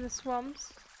went into the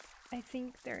swamps. I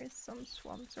think there is some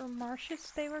swamps or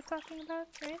marshes they were talking about,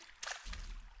 right?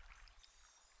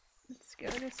 Let's go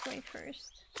this way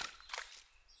first.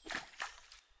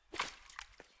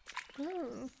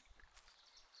 Ooh.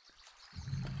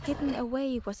 Hidden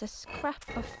away was a scrap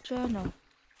of journal.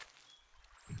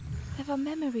 There are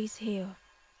memories here,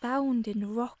 bound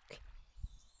in rock.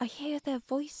 I hear their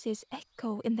voices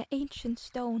echo in the ancient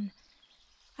stone.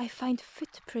 I find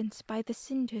footprints by the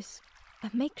cinders,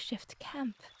 a makeshift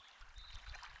camp.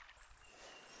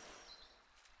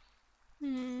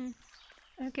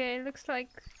 Okay, looks like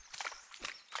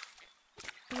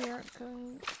we are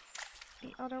going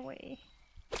the other way.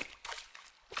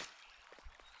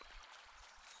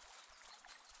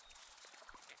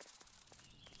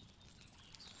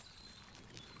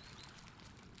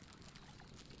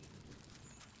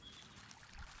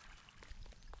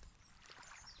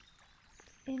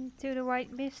 Into the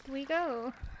white mist we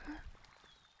go.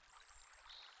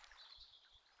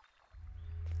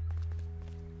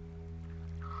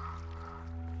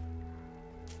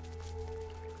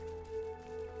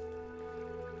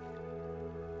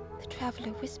 The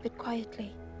traveler whispered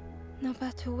quietly, "No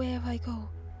matter where I go,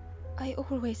 I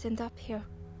always end up here.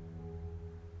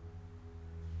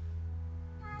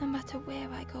 No matter where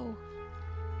I go,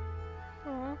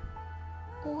 Aww.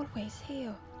 always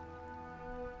here."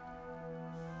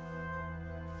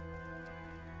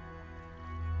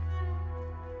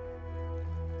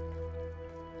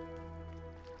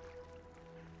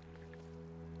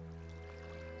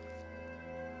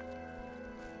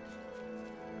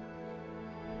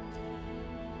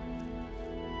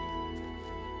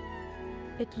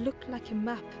 It looked like a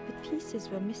map, but pieces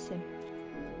were missing.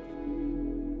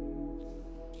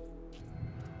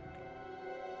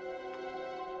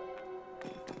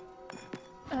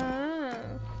 Oh.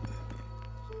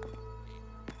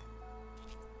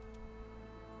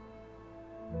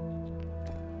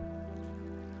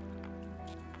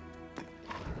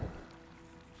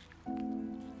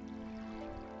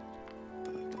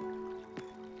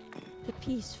 The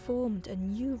piece formed a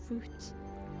new route.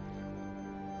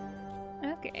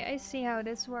 Okay, I see how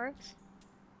this works.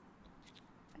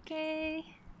 Okay,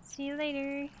 see you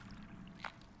later.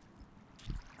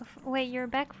 Wait, you're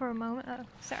back for a moment. Oh,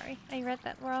 sorry, I read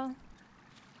that wrong.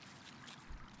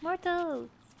 More toads!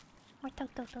 More toad.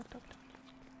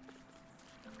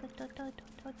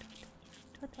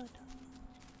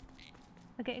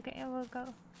 Okay, I will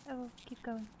go. I will keep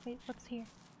going. Wait, what's here?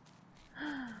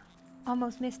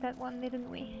 Almost missed that one, didn't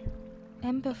we?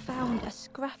 Ember found a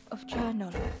scrap of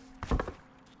journal.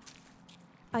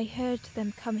 I heard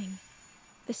them coming.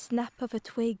 The snap of a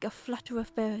twig, a flutter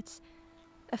of birds.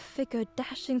 A figure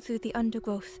dashing through the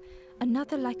undergrowth.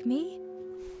 Another like me?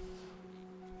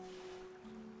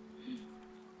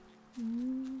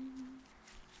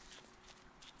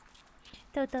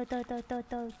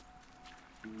 Toad.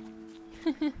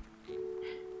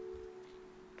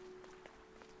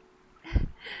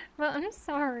 Well, I'm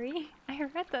sorry. I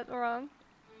read that wrong.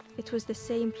 It was the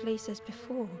same place as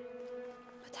before.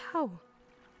 But how?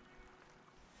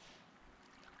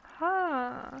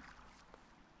 Aha!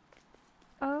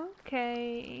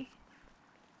 Okay.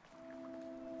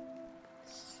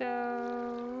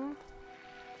 So...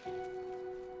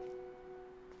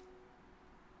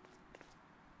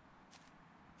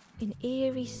 An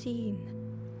eerie scene,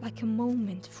 like a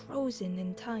moment frozen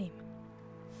in time.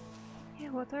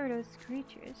 Yeah, what are those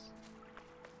creatures?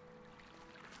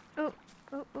 Oh,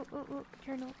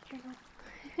 journal.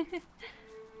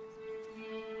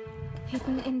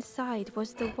 Hidden inside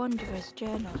was the Wanderer's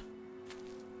journal.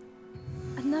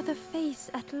 Another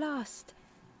face at last.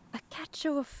 A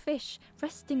catcher of fish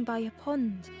resting by a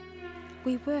pond.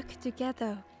 We work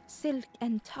together, silk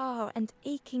and tar and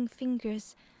aching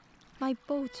fingers. My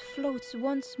boat floats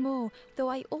once more, though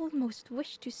I almost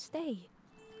wish to stay.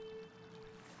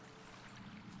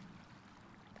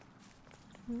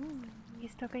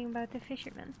 He's talking about the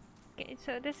fisherman. Okay,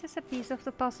 so this is a piece of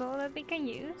the puzzle that we can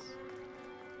use.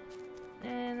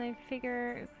 And I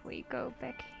figure if we go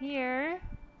back here,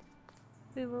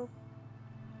 we will...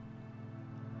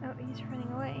 Oh, he's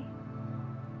running away.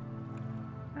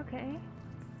 Okay.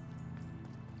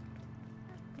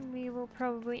 We will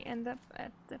probably end up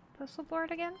at the puzzle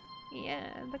board again. Yeah,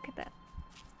 look at that.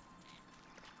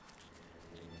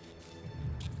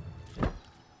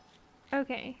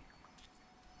 Okay.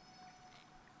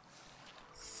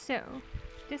 So,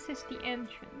 this is the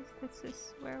entrance. This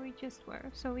is where we just were.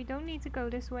 So we don't need to go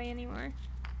this way anymore.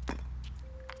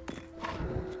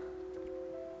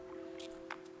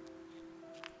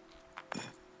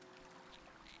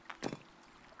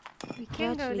 We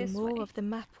can go Gradually this more way. of the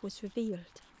map was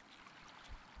revealed.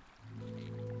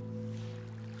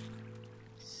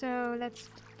 So let's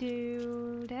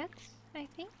do that, I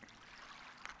think.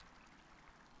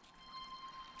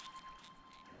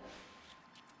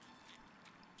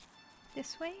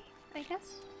 This way, I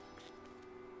guess.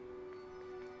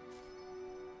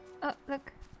 Oh,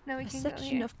 look. Now we A can go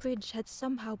section here. of bridge had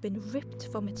somehow been ripped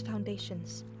from its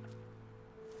foundations.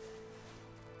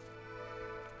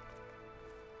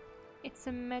 It's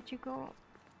a magical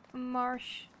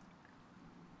marsh.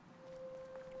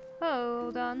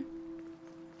 Hold on.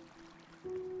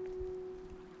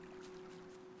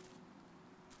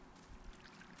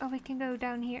 Oh, we can go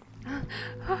down here.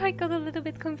 Oh, I got a little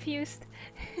bit confused.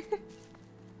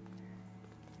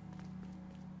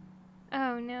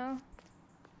 Oh no.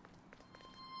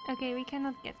 Okay, we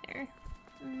cannot get there.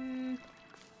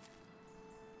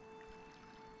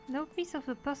 No piece of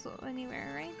the puzzle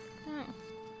anywhere, right? Oh.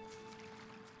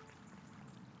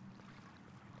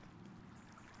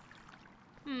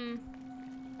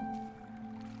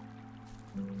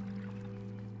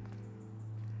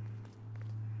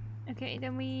 Okay,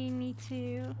 then we need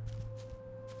to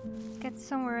get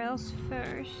somewhere else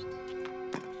first.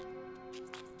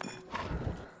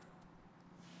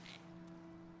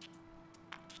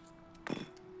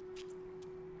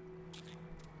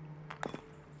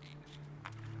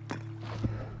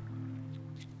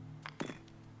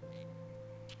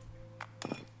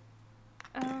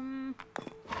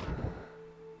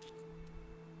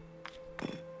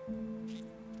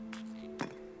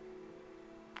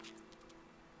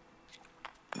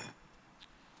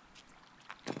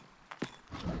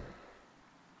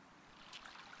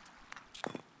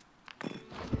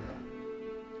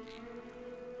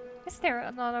 Is there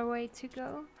another way to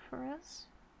go for us?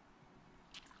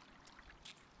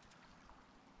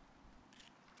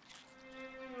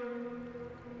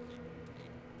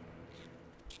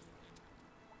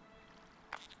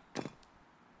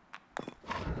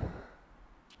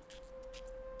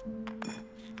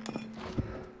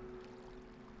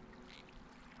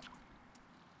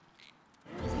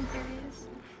 I think there is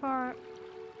far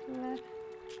left.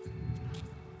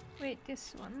 Wait,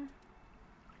 this one.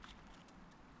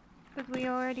 But we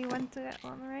already went to that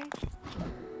one, right?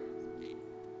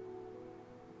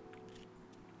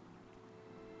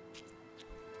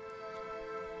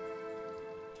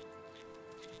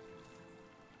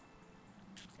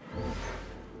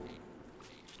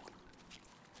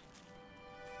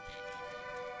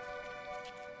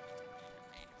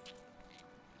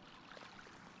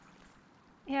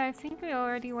 Yeah, I think we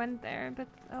already went there, but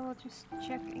I will just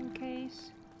check in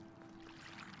case.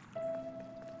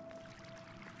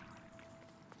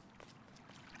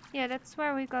 Yeah, that's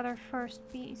where we got our first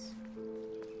piece.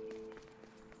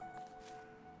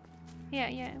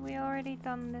 Yeah, we already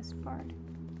done this part.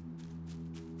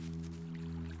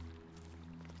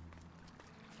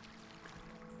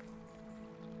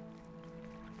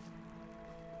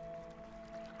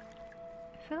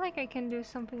 I feel like I can do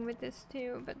something with this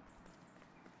too, but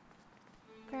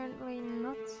apparently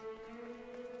not.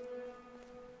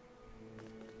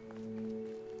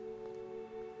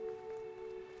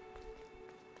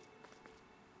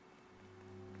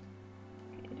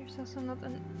 There's also not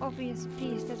an obvious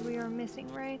piece that we are missing,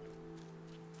 right?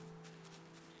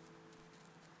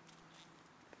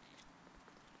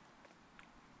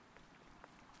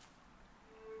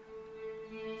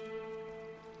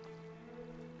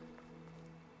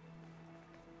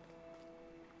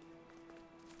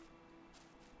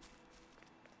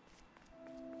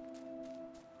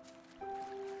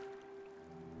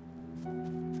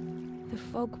 The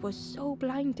fog was so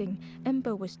blinding,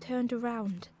 Ember was turned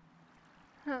around.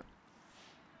 Huh.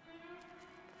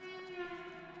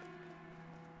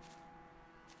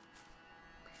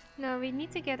 No, we need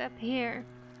to get up here,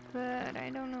 but I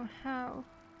don't know how.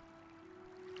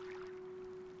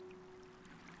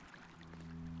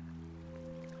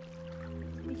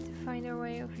 Need to find our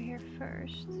way over here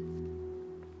first.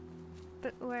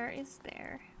 But where is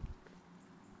there?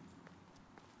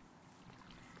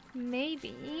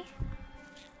 Maybe.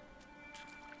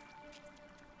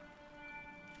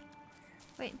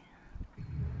 Wait.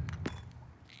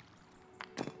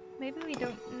 Maybe we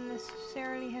don't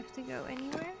necessarily have to go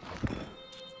anywhere.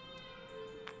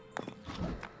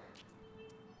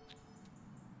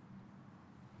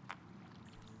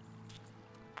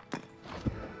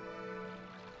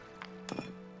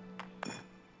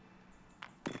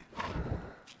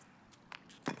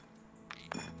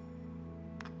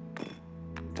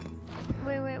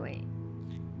 Wait.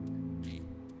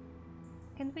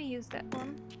 Can't we use that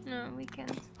one? No, we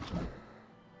can't.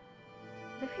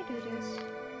 What if we do this?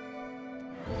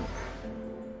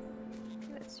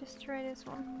 Let's just try this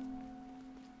one.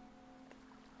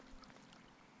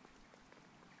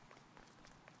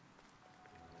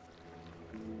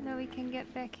 Now we can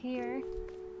get back here.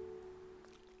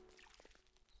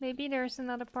 Maybe there's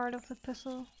another part of the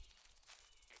puzzle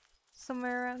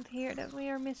somewhere around here that we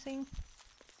are missing.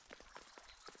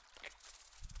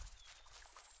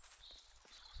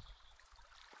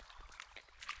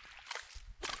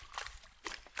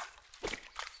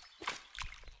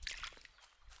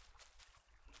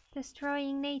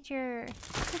 Destroying nature.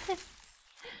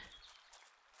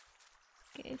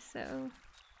 Okay, so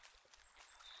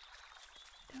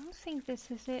don't think this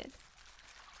is it.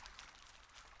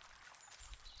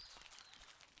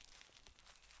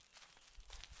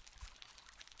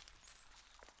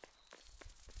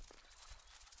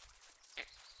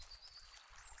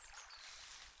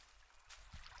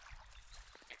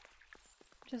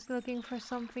 Just looking for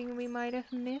something we might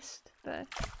have missed, but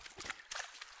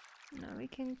no, we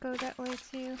can go that way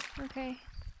too. Okay.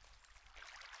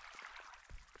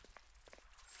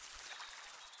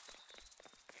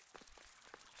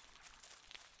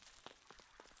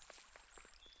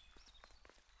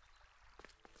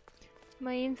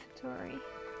 My inventory.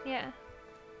 Yeah.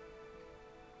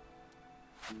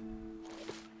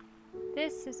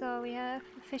 This is all we have.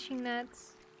 The fishing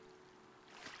nets,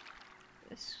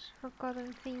 the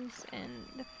forgotten things, and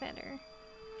the feather.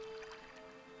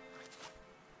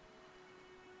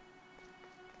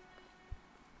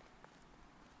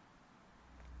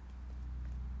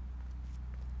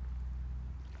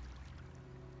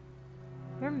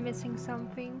 We're missing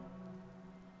something.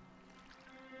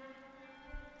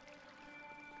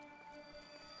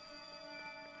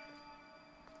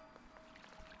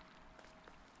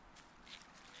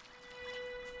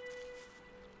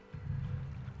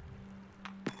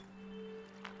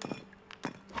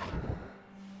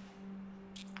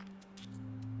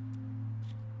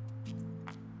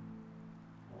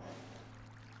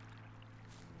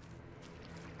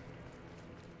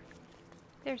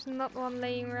 There's not one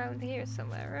laying around here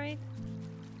somewhere, right?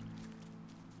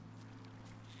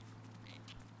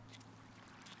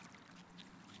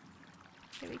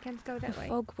 Okay, we can't go that way. The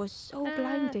fog was so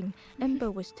blinding, Ember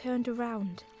was turned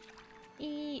around.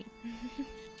 Okay,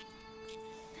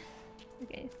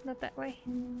 not that way.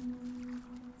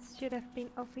 This should have been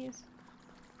obvious.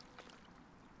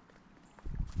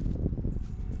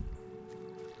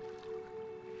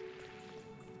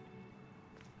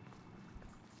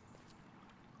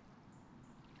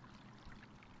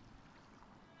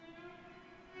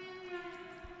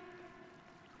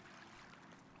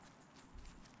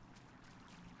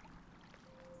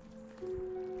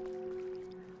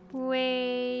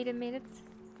 Wait a minute.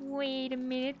 Wait a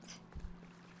minute.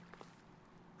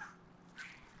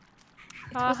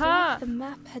 It was like the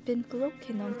map had been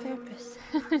broken on purpose.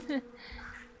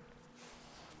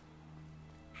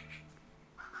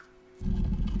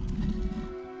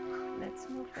 Let's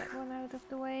move that one out of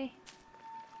the way.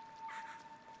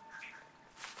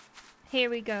 Here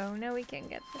we go. Now we can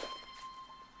get it.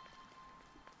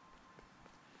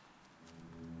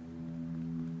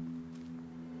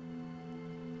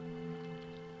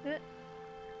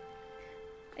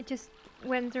 I just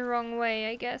went the wrong way,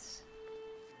 I guess.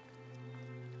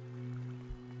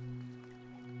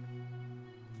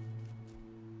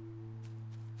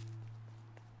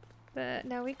 But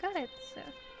now we got it, so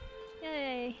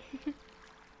yay!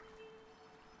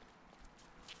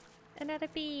 Another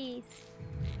piece!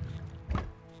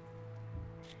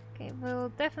 Okay, we'll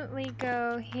definitely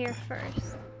go here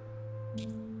first.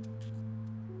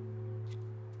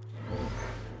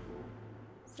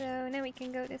 So now we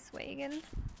can go this way again.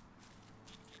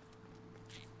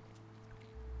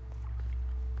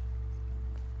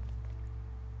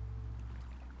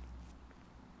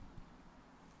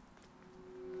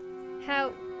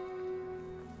 How?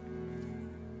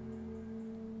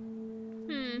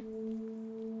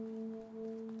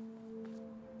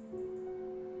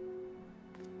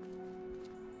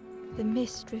 The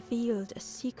mist revealed a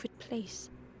secret place.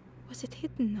 Was it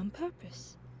hidden on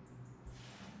purpose?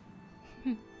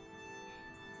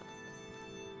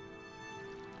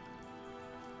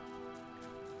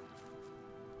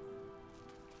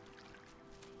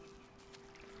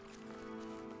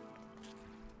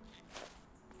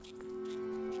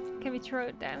 Can we throw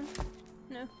it down?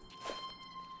 No.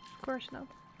 Of course not.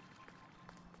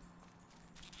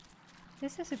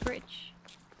 This is a bridge.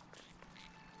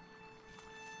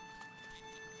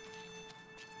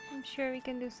 I'm sure we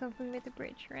can do something with the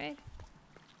bridge, right?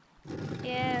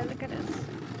 Yeah, look at us.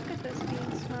 Look at us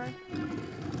being smart.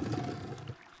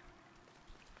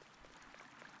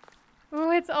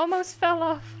 Oh, it almost fell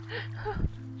off.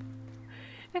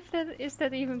 If that is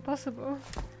that even possible?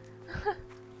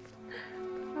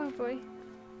 Oh boy.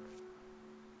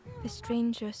 The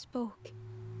stranger spoke.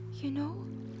 You know,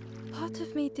 part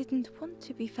of me didn't want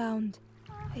to be found.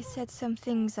 I said some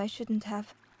things I shouldn't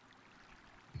have.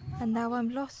 And now I'm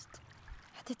lost.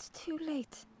 And it's too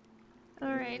late.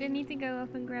 Alright, I need to go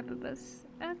up and grab a bus.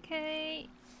 Okay.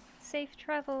 Safe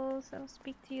travels. I'll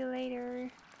speak to you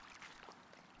later.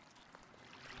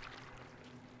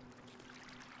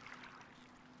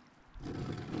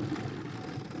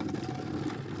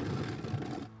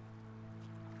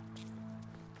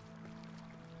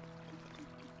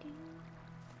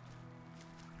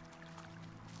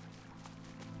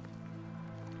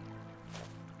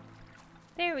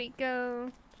 There we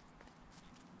go.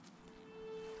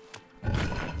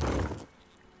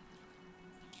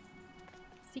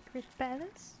 Secret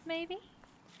palace, maybe?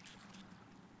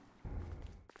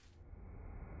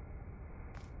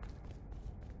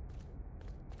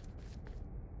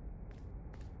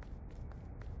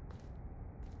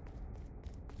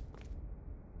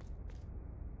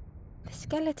 The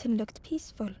skeleton looked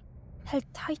peaceful. Held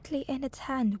tightly in its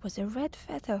hand was a red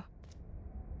feather.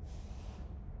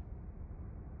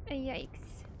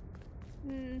 Yikes.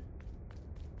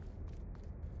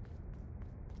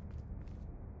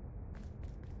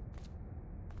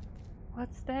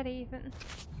 What's that even?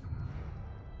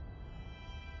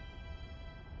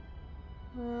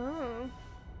 Oh.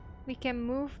 We can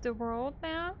move the world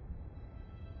now?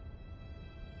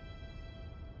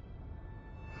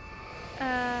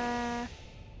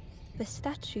 The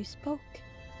statue spoke,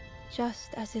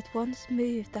 just as it once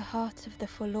moved the hearts of the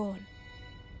forlorn.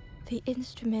 The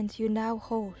instrument you now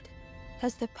hold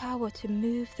has the power to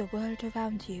move the world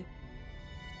around you.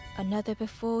 Another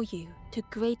before you took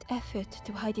great effort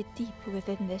to hide it deep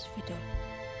within this riddle.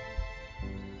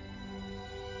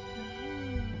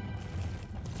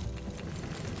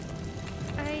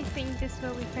 I think this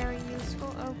will be very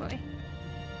useful. Oh boy.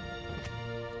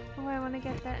 Oh, I want to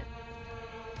get that.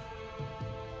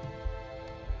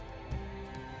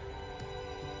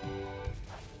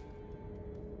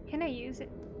 Can I use it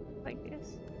like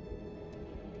this?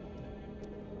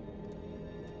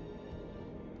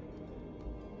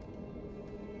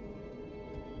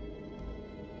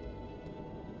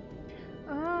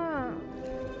 Oh,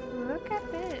 look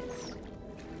at this.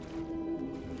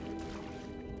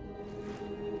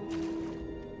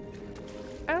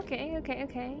 Okay.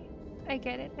 I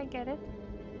get it.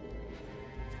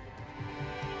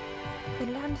 The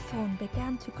lanthorn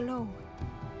began to glow.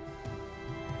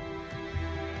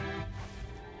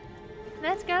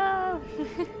 Let's go!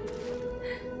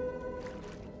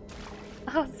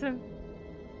 Awesome.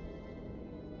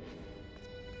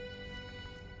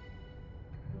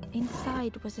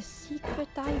 Inside was a secret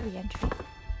diary entry.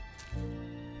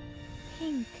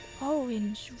 Pink,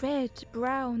 orange, red,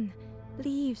 brown,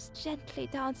 leaves gently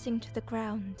dancing to the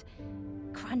ground.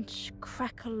 Crunch,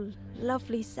 crackle,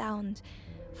 lovely sound,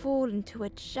 fall into a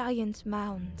giant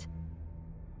mound.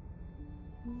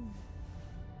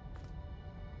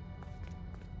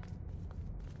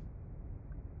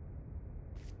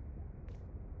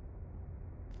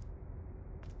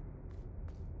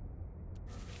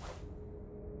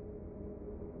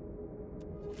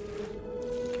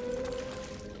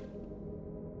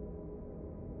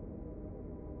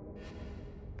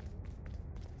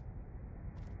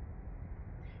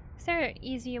 Is there an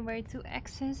easier way to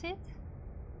access it?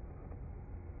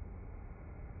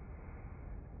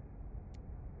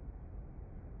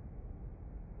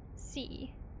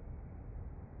 See.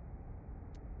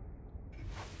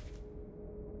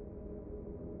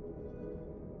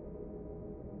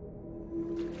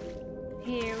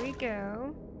 Here we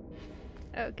go.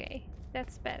 Okay,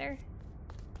 that's better.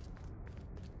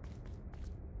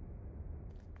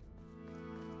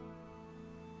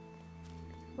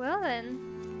 Well then,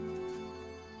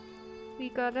 we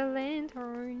got a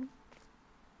lantern.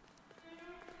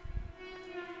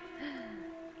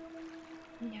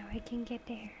 Now I can get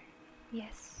there.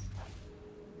 Yes.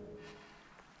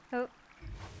 Oh.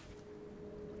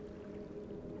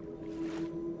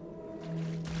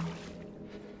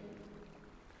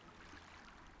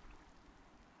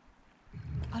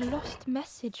 A lost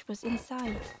message was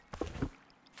inside.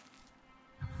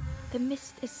 The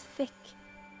mist is thick.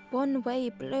 One way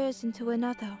blurs into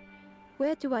another.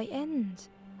 Where do I end?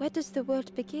 Where does the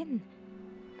world begin?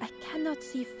 I cannot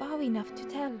see far enough to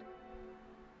tell.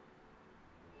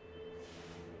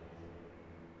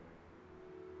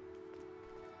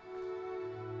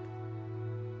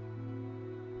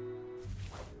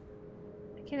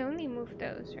 I can only move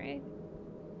those, right?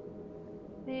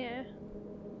 Yeah.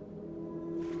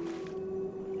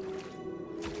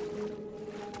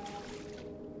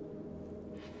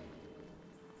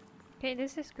 Okay,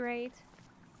 this is great.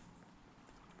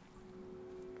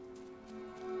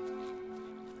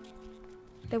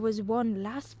 There was one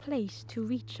last place to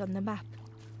reach on the map.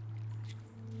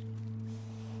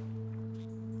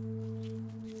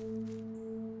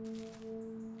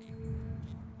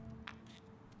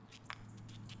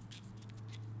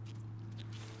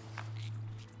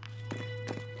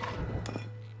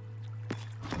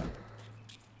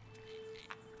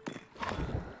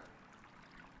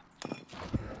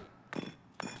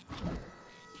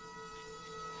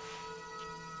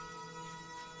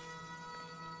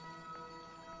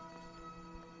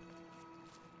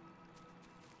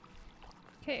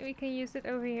 Okay, we can use it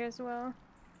over here as well.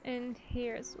 And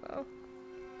here as well.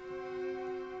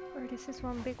 Or this is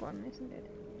one big one, isn't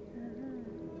it?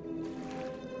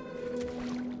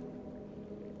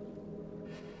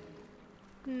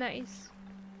 Nice.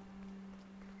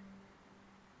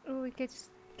 Oh, we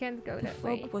can't go that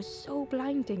way. The fog was so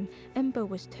blinding, Ember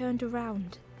was turned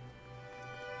around.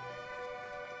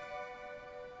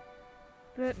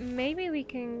 But maybe we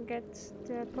can get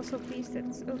the puzzle piece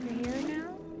that's over here now?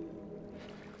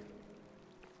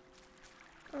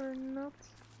 Or not?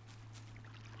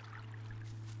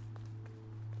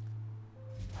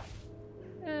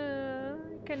 I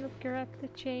cannot grab the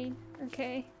chain.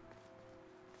 Okay.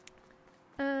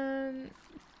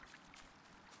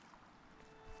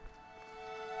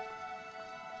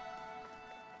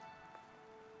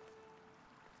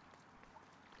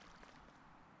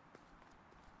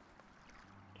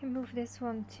 Can move this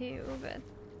one too, but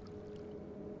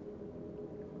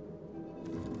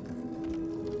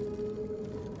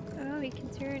oh, we can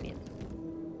turn it.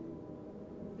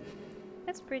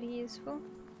 That's pretty useful.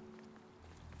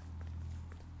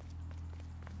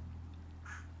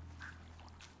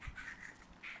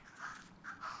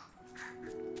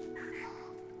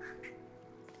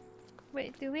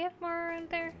 Wait, do we have more around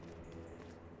there?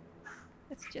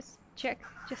 Let's just check,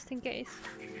 just in case.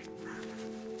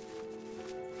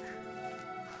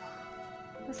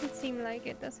 Doesn't seem like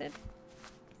it, does it?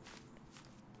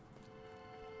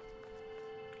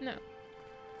 No.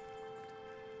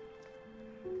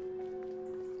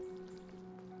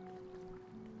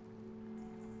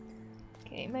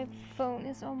 Okay, my phone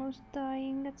is almost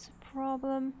dying, that's a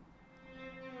problem.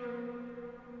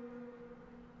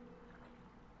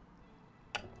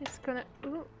 Just gonna,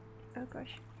 ooh, oh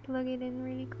gosh, plug it in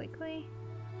really quickly.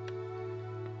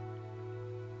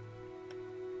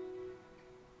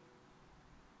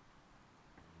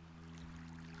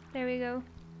 There we go.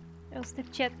 Else the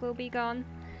chat will be gone.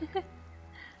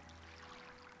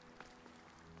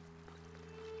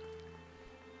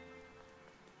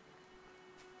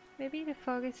 Maybe the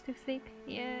fog is too thick.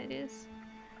 Yeah, it is.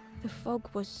 The fog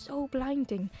was so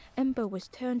blinding, Ember was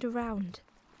turned around.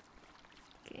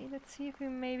 Okay, let's see if we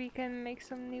maybe can make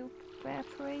some new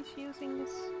pathways using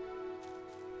this.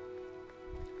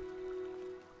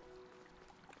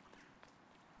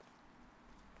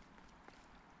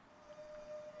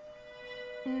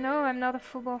 No, I'm not a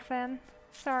football fan.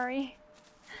 Sorry.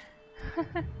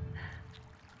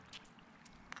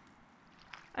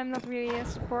 I'm not really a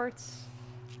sports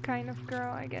kind of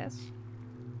girl, I guess.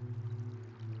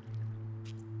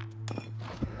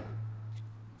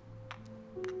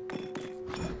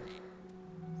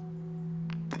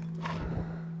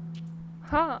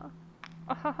 Aha!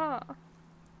 Ahaha!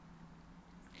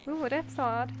 Who would have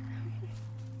thought?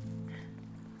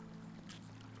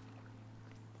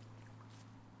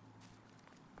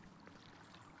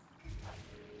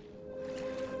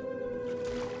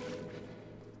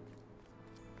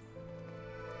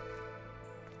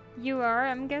 You are,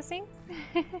 I'm guessing?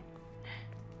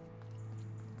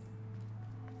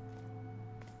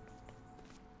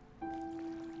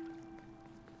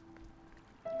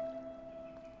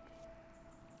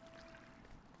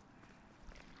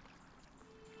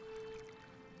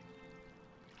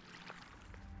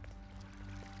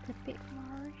 The big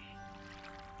marsh.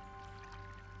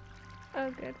 Oh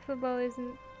good, football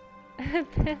isn't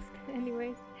best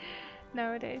anyways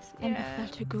nowadays. Ember Yeah.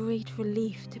 felt a great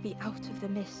relief to be out of the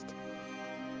mist.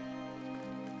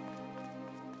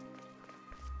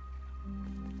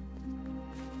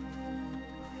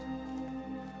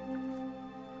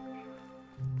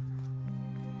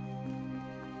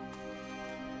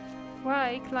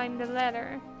 Why climb the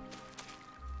ladder?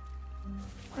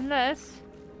 Unless...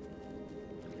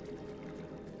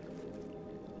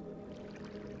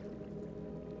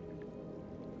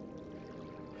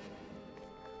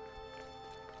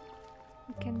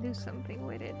 you can do something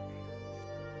with it.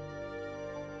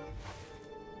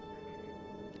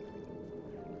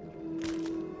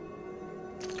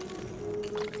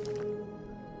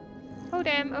 Oh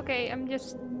damn, okay, I'm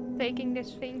just taking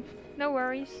this thing. No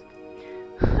worries.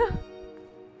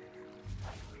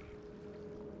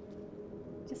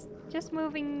 Just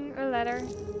moving a ladder.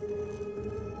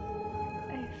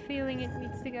 I have a feeling it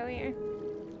needs to go here.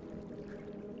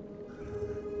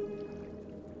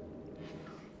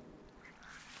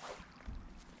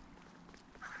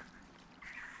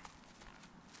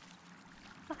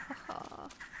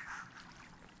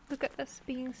 Look at us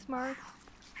being smart.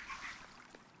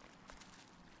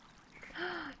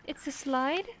 It's a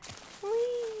slide?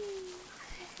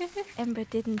 Whee! Ember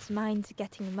didn't mind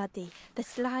getting muddy. The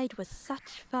slide was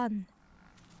such fun.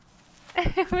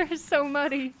 We're so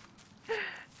muddy.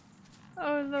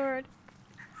 Oh lord.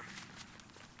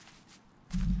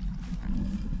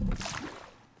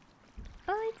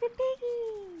 Oh, it's a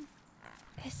piggy!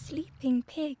 A sleeping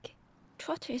pig.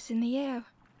 Trotters in the air.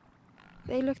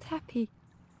 They looked happy.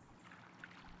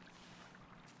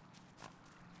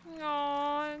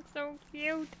 Oh, it's so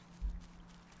cute.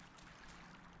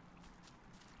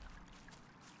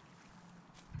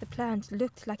 The plant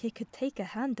looked like it could take a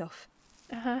hand off.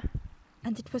 Uh-huh.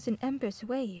 And it was in Ember's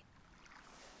way.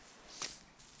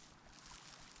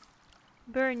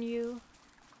 Burn you.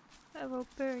 I will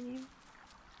burn you.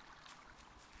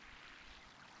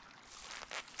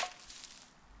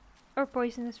 Or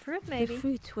poisonous fruit, maybe. The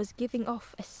fruit was giving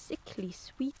off a sickly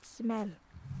sweet smell.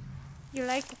 You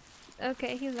like it?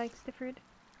 Okay, he likes the fruit.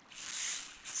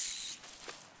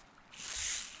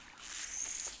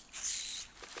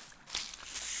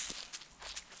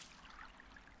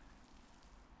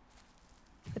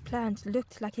 The plant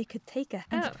looked like it could take a,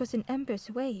 and it was in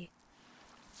Ember's way.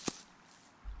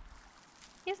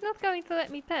 He's not going to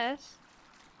let me pass.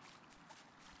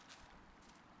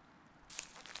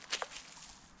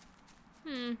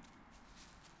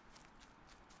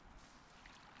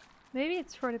 Maybe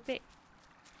it's for the pig.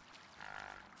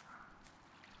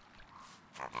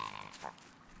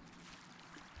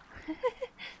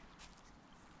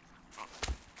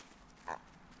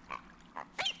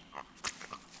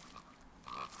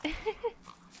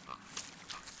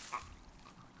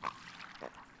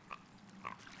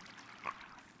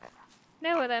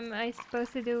 Now what am I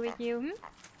supposed to do with you,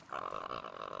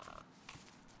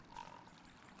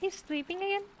 He's sleeping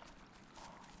again?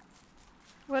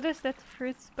 What is that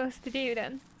fruit supposed to do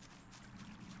then?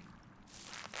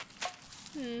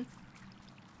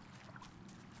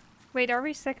 Wait, are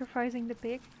we sacrificing the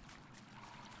pig?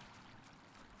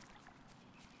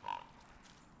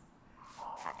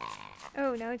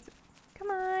 Oh, now it's... Come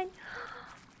on!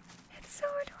 It's so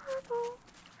adorable!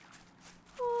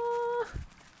 Aww.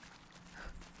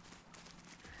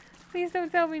 Please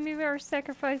don't tell me we are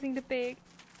sacrificing the pig.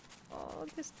 Oh,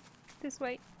 just this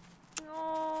way.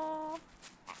 Oh,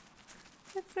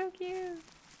 that's so cute.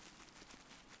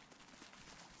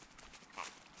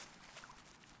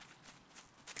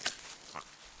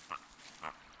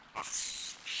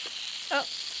 Oh.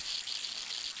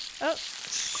 Oh.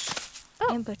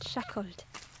 Oh. Ember chuckled.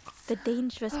 The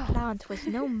dangerous plant was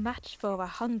no match for a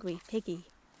hungry piggy.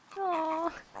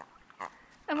 Oh.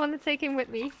 I want to take him with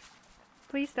me.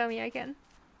 Please tell me I can.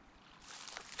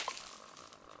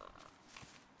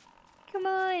 Come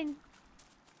on!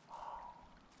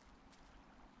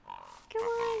 Come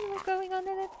on, we're going on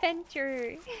an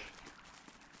adventure!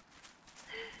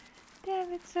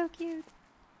 Damn, it's so cute.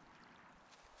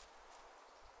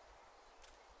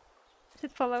 Is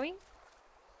it following?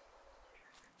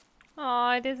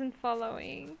 Oh, it isn't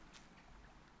following.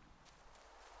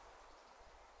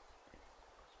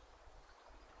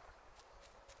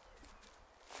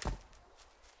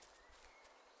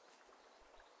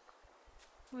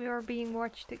 We are being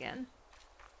watched again.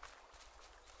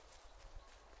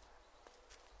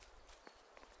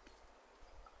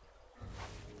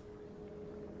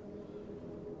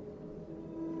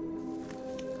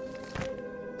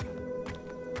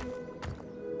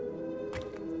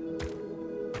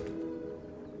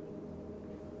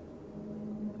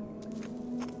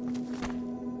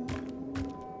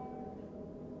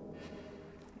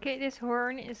 Okay, this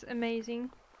horn is amazing.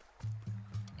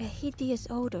 A hideous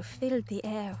odor filled the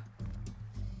air.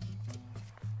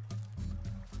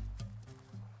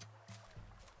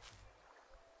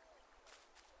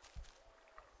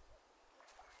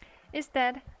 Is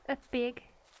that a pig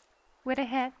with a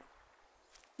hat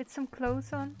with some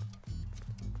clothes on?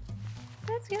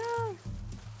 Let's go!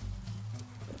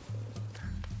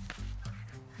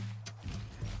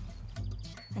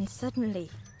 And suddenly,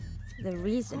 the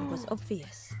reason was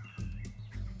obvious.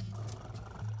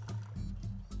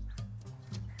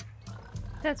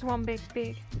 That's one big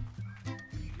pig.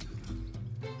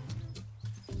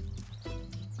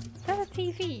 Is that a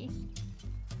TV?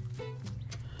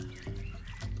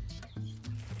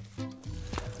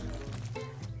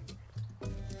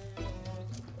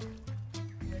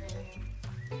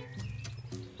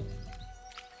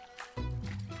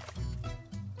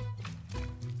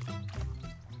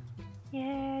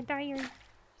 Yeah, diary.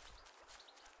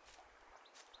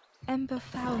 Ember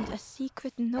found a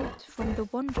secret note from the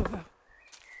Wanderer.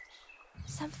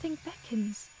 Something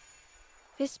beckons.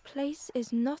 This place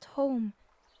is not home.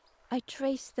 I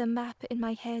trace the map in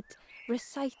my head,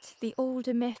 recite the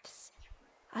older myths.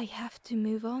 I have to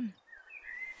move on.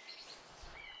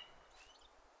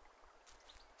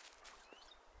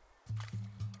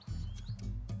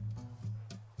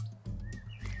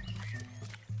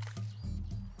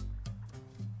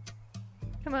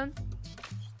 Come on.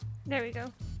 There we go.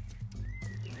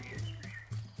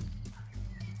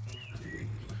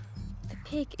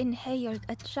 The pig inhaled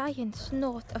a giant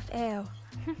snort of air.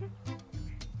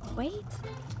 Wait,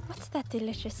 what's that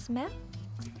delicious smell?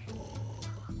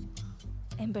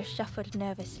 Ember shuffled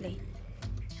nervously.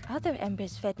 Other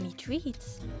embers fed me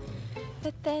treats,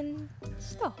 but then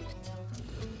stopped.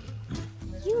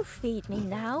 You feed me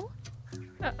now.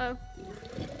 Uh-oh.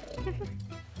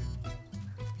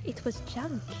 It was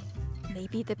junk.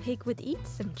 Maybe the pig would eat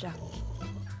some junk.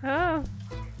 Oh.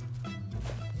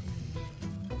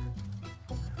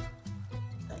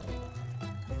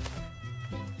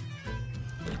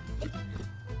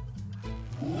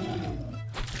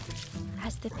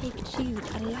 As the pig chewed,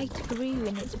 a light grew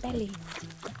in its belly.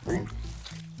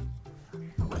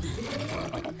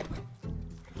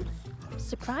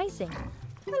 Surprising.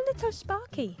 A little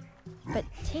sparky, but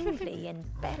tingly in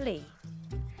belly.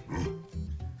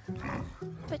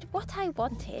 But what I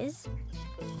want is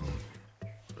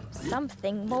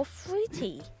something more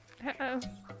fruity. Uh-oh.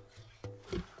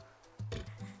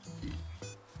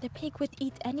 The pig would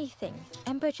eat anything.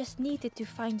 Ember just needed to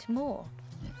find more.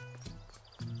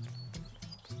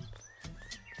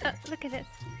 Oh, look at it.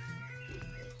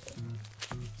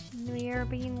 We are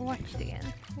being watched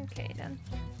again. Okay then.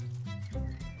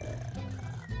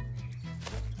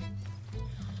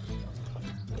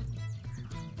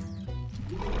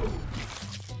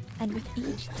 And with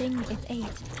each thing it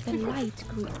ate, the light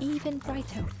grew even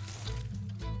brighter.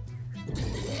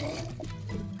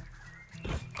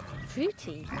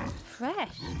 Fruity,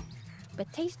 fresh,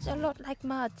 but tastes a lot like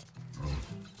mud.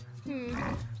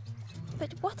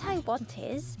 But what I want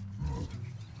is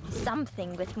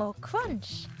something with more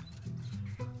crunch.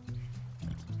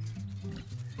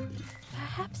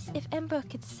 Perhaps if Ember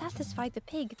could satisfy the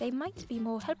pig, they might be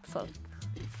more helpful.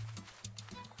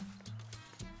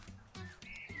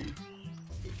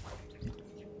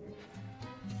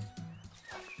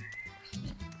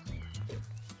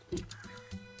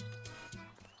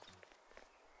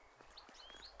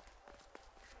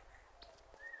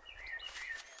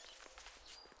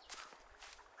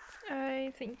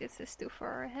 I think this is too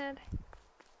far ahead.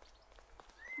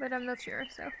 But I'm not sure,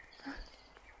 so.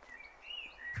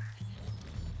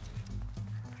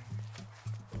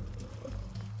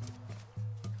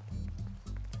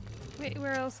 Wait,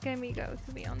 where else can we go,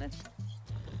 to be honest?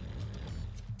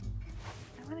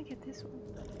 I wanna get this one.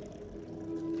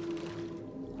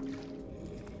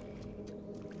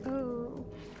 Oh.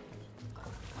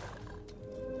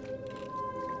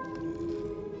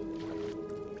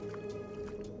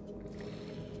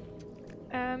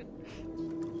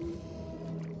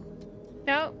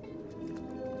 No.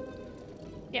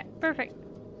 Yeah, perfect.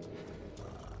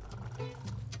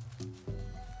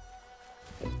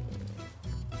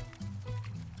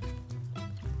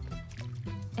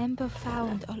 Ember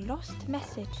found a lost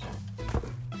message.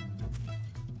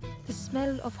 The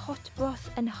smell of hot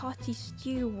broth and hearty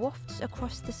stew wafts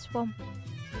across the swamp.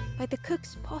 By the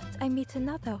cook's pot I meet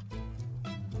another.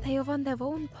 They are on their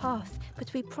own path,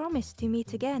 but we promise to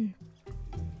meet again.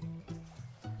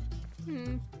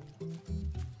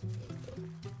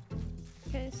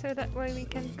 Okay, so that way we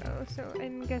can go. So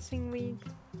I'm guessing we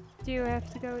do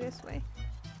have to go this way.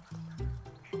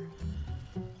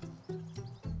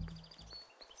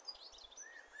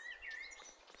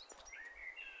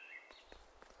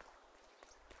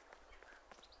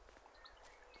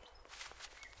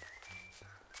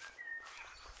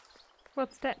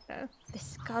 What's that though? The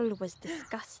skull was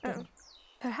disgusting. Oh.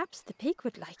 Perhaps the pig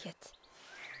would like it.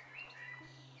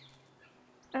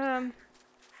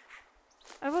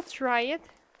 I will try it,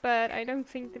 but I don't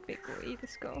think the pig will eat the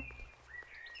skull.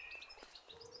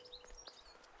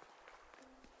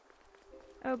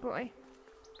 Oh boy.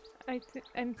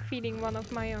 I'm feeding one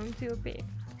of my own to a pig.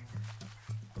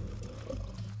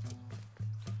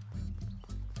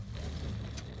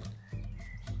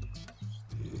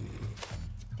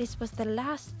 This was the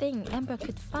last thing Ember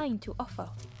could find to offer.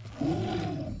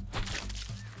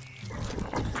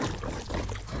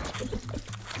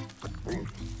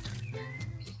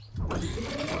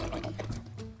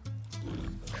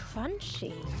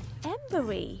 Crunchy,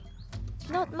 embery,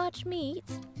 not much meat,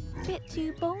 bit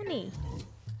too bony.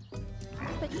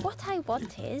 But what I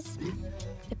want is...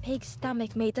 The pig's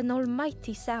stomach made an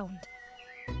almighty sound.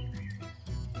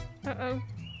 Uh-oh.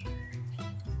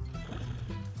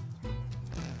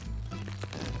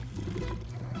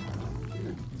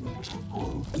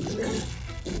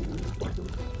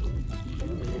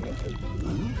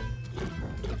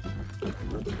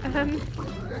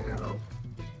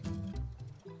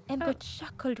 Ember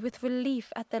chuckled with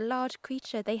relief at the large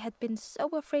creature they had been so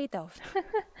afraid of.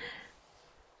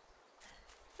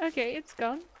 Okay, it's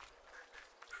gone.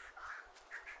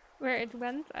 Where it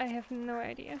went, I have no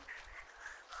idea.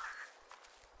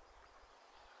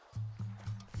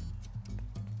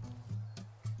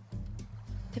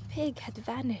 The pig had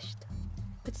vanished,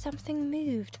 but something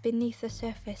moved beneath the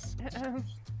surface. Uh-oh.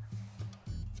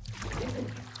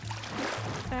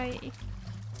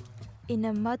 In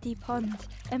a muddy pond,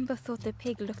 Ember thought the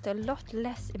pig looked a lot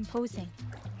less imposing.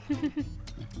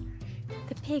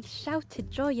 The pig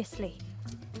shouted joyously.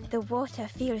 The water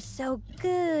feels so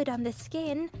good on the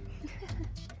skin.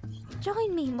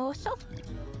 Join me, morsel.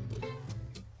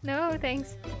 No,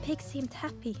 thanks. The pig seemed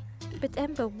happy, but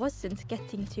Ember wasn't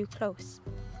getting too close.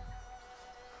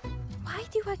 Why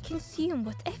do I consume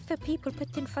whatever people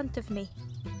put in front of me?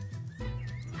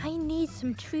 I need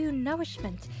some true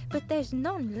nourishment, but there's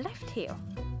none left here.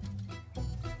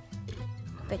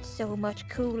 But so much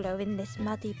cooler in this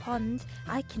muddy pond,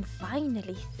 I can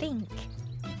finally think.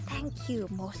 Thank you,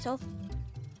 morsel.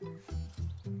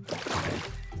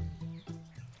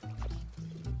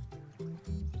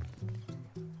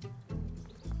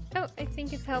 Oh, I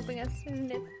think it's helping us,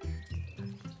 isn't it?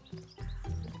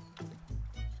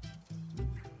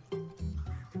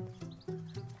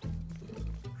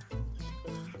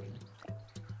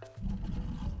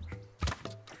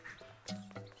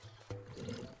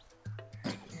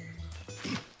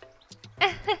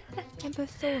 Ember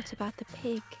thought about the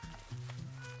pig.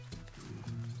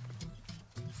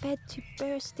 Fed to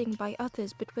bursting by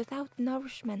others, but without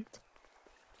nourishment.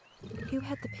 Who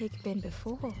had the pig been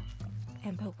before?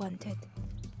 Ember wondered.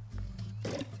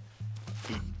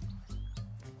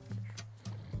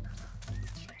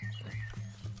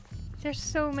 There's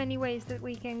so many ways that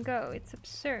we can go, it's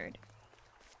absurd.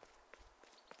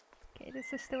 Okay,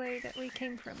 this is the way that we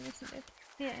came from, isn't it?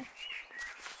 Yeah.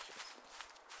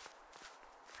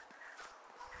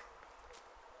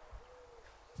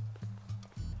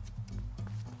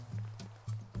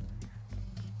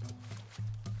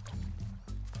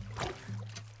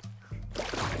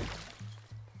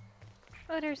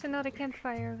 Oh, there's another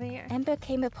campfire over here. Ember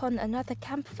came upon another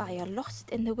campfire lost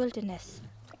in the wilderness.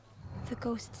 The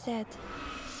ghost said,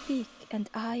 "Speak and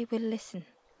I will listen."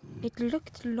 It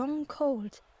looked long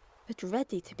cold, but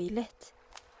ready to be lit.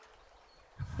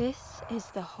 This is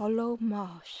the Hollow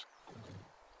Marsh.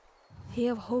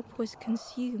 Here hope was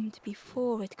consumed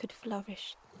before it could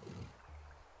flourish.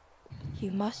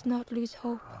 You must not lose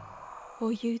hope,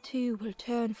 or you too will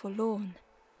turn forlorn.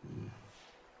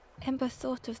 Ember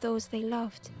thought of those they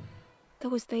loved,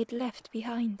 those they'd left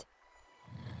behind.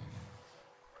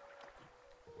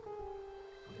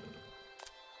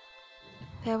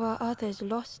 There are others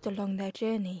lost along their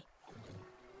journey.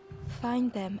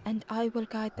 find them and I will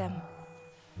guide them.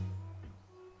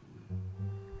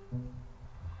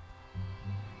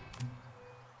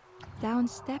 Down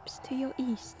steps to your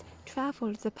east,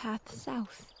 travel the path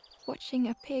south, watching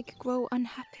a pig grow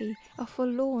unhappy, a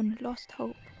forlorn lost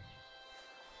hope.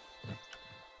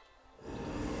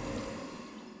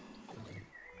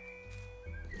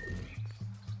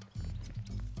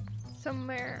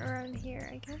 Somewhere around here,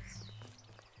 I guess.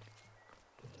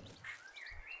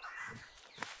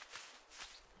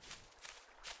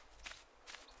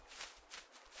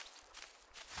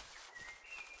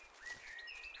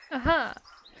 Aha!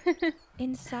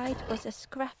 Inside was a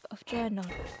scrap of journal.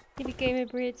 He became a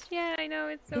bridge. Yeah, I know,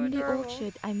 it's so In adorable. the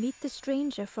orchard, I meet the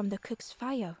stranger from the cook's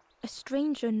fire. A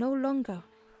stranger no longer.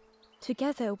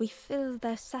 Together we fill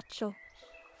their satchel.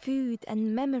 Food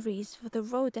and memories for the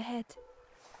road ahead.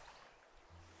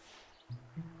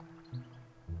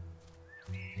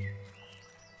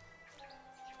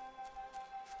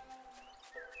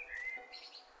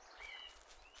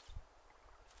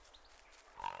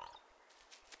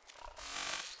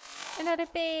 Another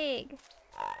pig!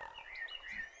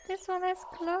 This one has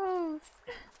clothes!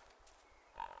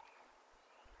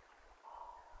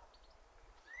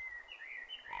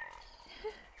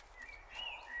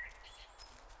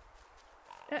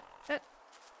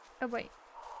 Oh wait.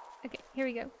 Okay, here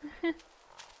we go.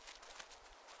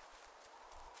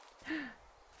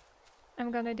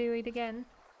 I'm gonna do it again.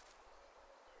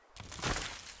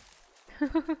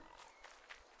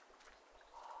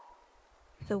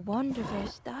 The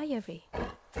Wanderer's Diary.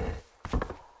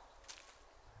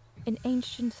 An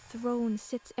ancient throne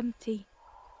sits empty.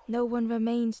 No one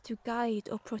remains to guide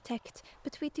or protect,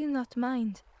 but we do not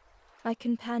mind. My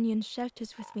companion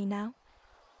shelters with me now.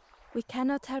 We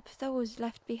cannot help those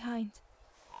left behind.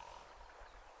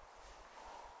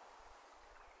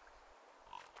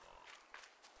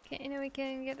 Okay, now we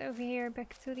can get over here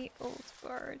back to the old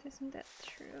part, isn't that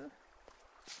true?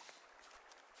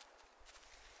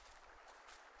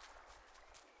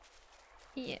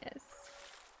 Yes.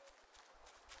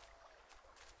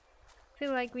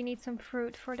 Feel like we need some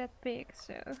fruit for that pig,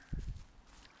 so...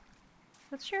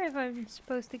 Not sure if I'm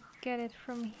supposed to get it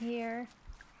from here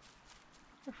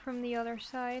or from the other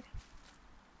side.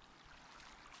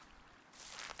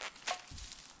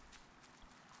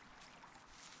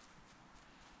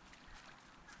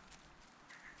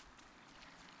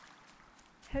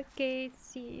 Okay,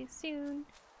 see you soon.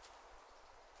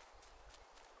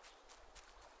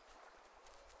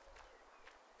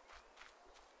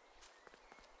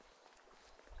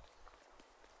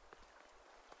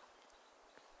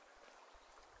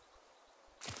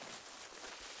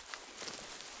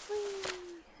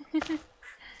 Whee!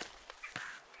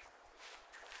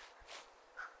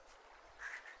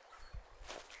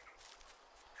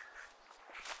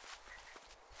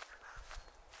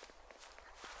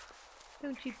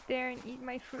 Don't you dare and eat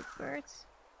my fruit birds.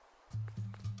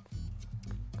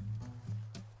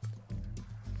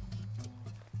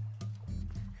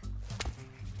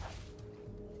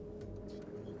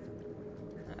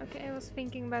 Okay, I was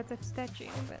thinking about that statue,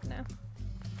 but no.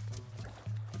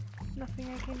 Nothing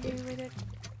I can do with it.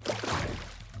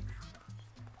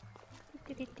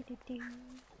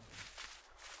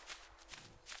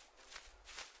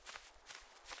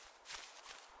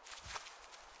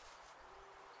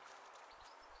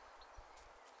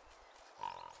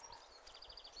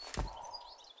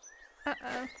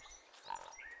 Uh-oh.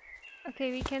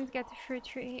 Okay, we can't get the fruit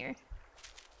tree here.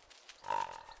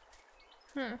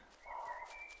 Huh.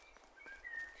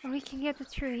 Oh, we can get it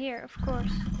through here, of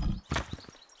course.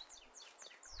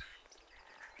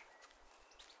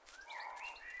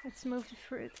 Let's move the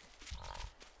fruit.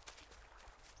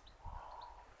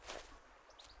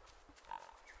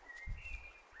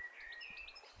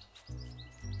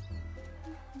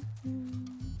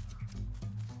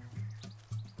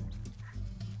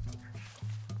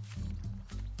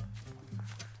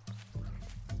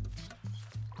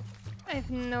 I have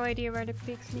no idea where the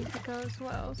pigs need to go as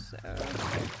well, so...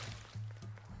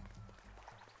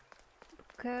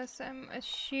 Because I'm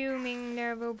assuming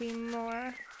there will be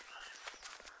more.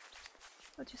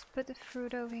 I'll just put the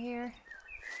fruit over here.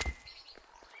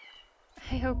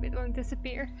 I hope it won't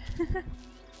disappear.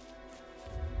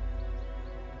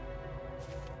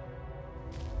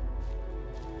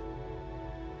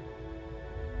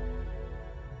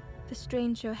 The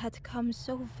stranger had come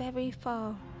so very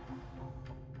far.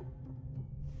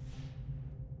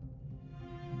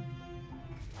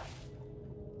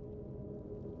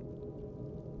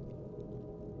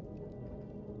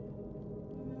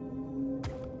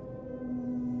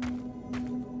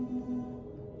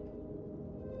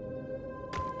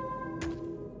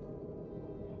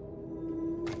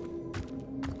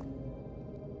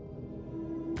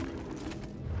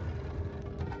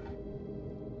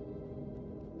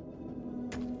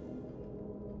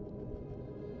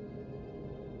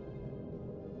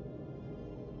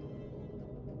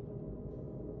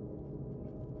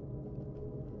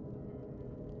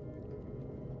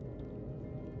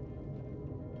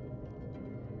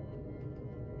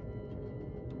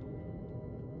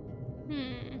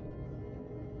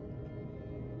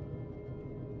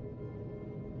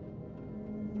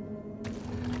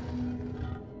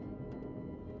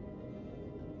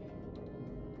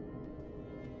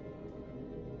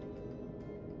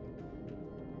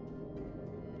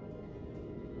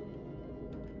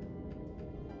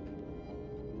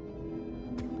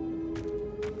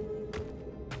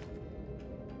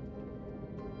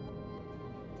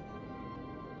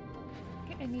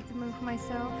 need to move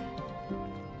myself.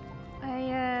 I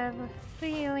have a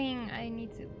feeling I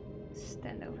need to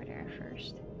stand over there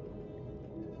first.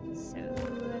 So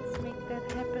let's make that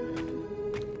happen.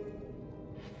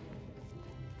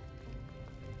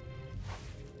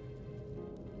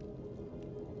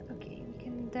 Okay, we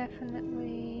can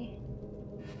definitely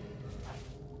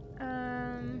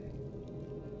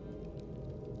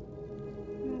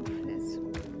move this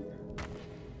one.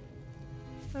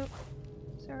 Oh,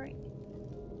 sorry.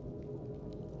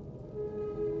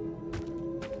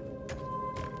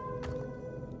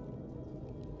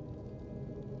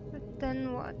 But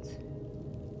then what?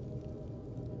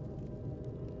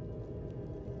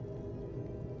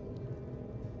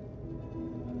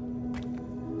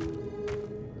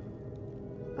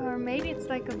 Or maybe it's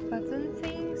like a button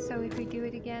thing, so if we do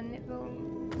it again it will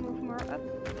move more up.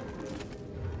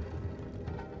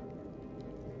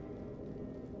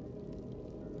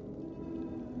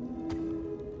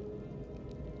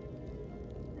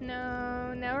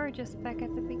 No, now we're just back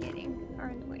at the beginning,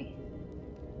 aren't we?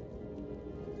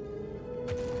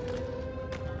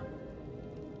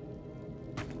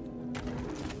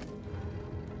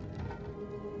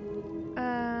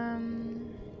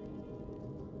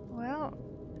 Well,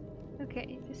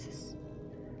 okay, this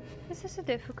is a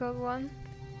difficult one.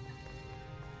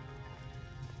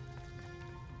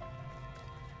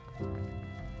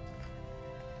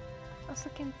 Also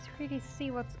can't really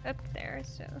see what's up there,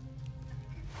 so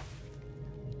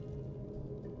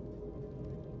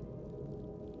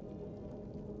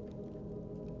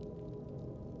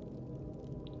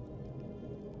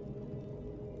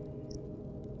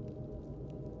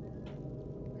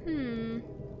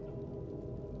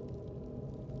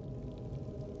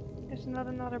there's not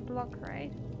another block,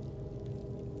 right?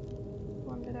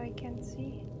 One that I can't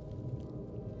see.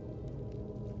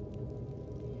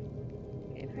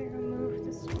 Okay, if I remove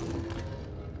this one.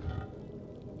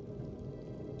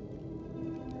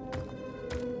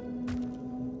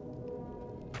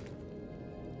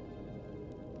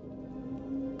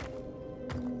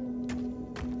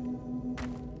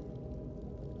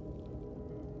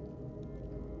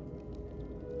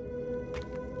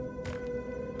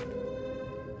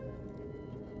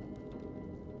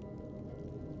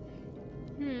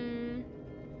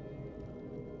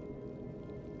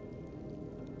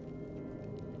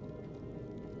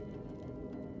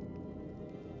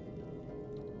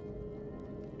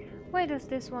 Why does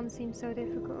this one seem so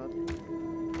difficult?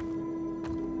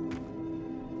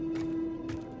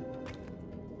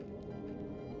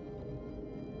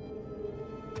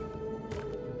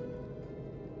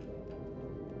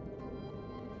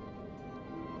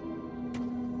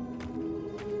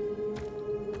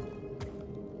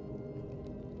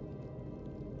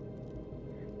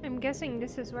 I'm guessing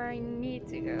this is where I need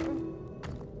to go.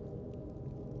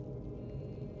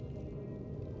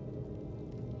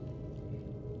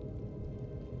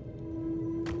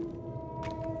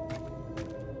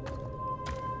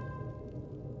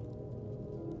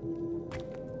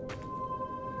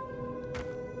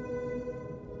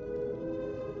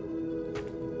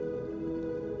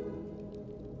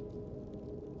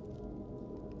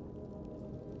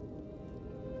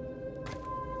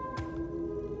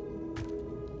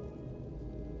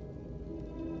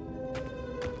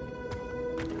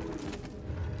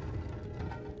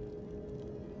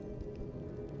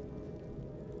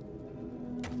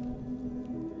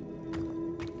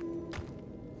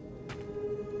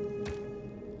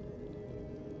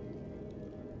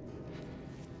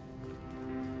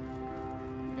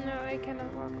 I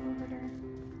cannot walk over there.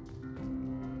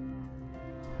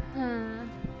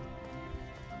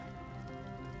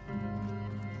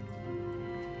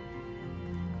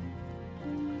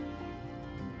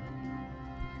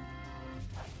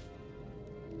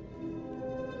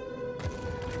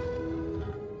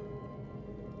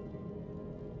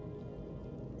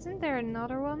 Isn't there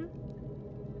another one?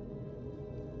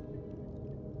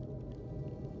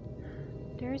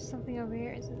 There is something over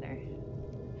here, isn't there?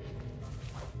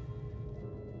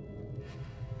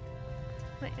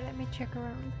 Wait, let me check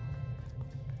around.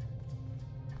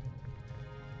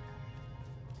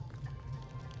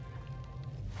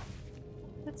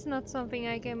 That's not something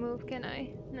I can move, can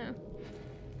I? No.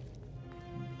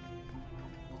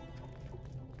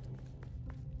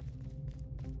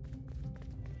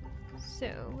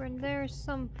 So, when there's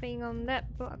something on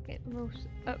that block, it moves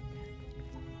up.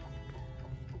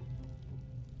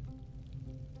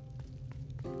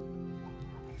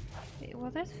 Okay,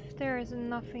 what if there is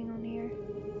nothing on here?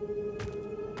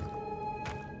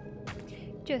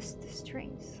 Just a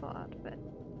strange thought, but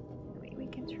wait, we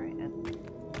can try that.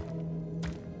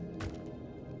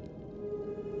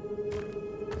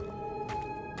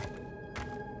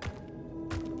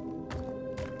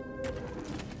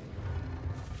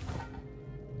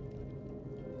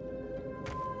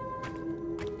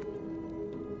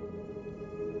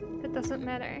 That doesn't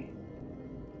matter.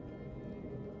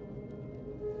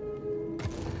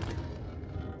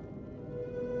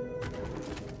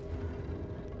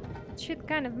 It should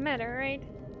kind of matter, right?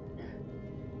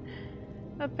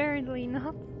 Apparently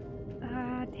not.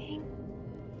 Ah, dang.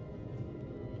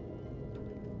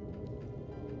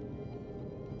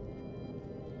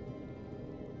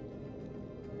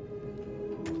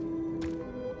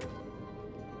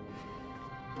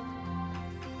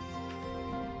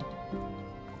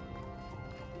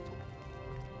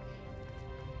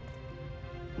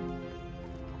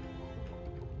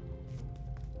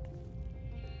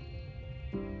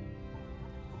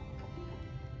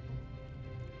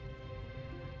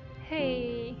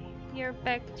 Hey, you're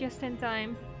back just in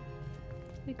time.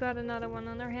 We got another one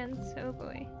on our hands, oh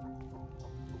boy.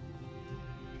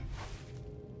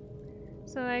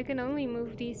 So I can only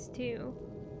move these two.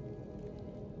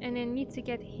 And I need to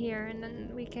get here and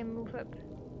then we can move up.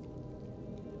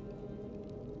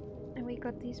 And we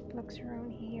got these blocks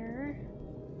around here.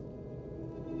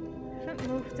 I haven't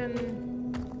moved them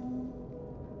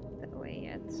that way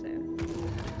yet, so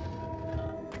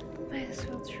might as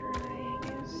well try, I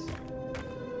guess.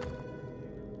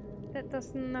 That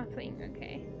does nothing.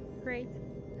 Okay, great.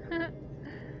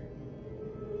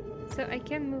 So I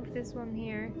can move this one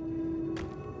here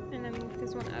and then move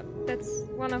this one up. That's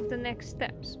one of the next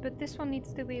steps, but this one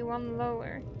needs to be one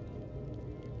lower.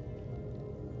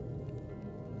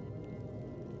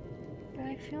 But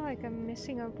I feel like I'm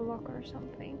missing a block or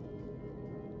something.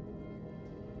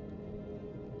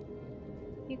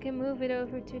 You can move it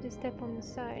over to the step on the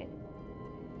side.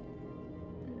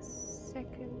 The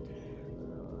second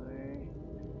floor.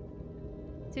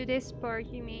 To this part,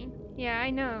 you mean? Yeah, I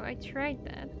know, I tried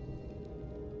that.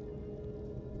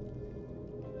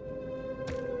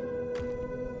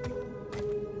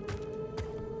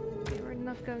 Okay, we're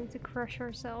not going to crush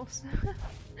ourselves.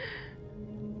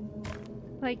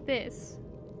 Like this.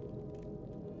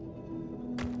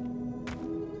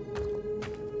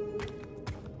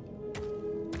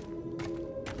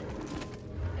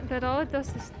 But all it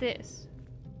does is this.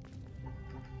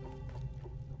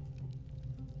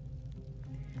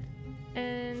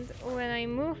 And when I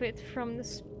move it from the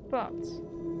spot,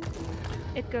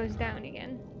 it goes down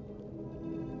again.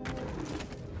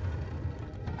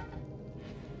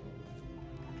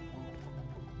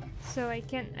 So I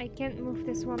can't move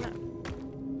this one up.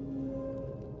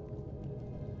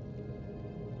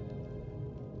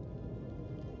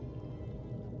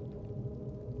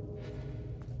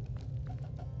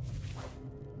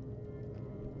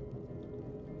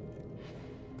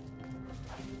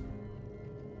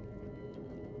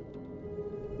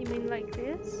 You mean like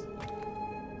this?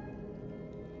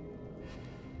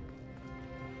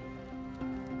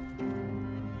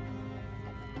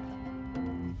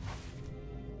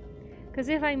 Because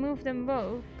if I move them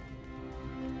both,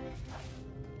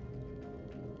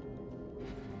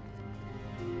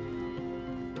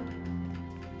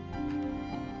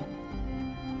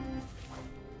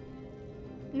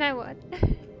 now what?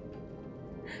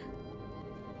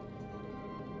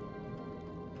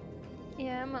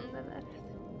 Yeah, I'm on the left.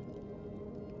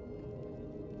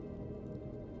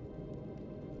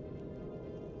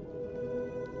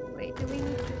 Wait, do we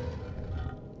need to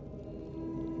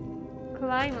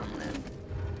climb on them?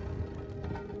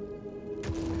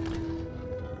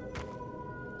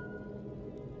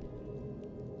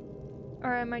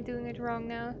 Or am I doing it wrong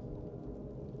now?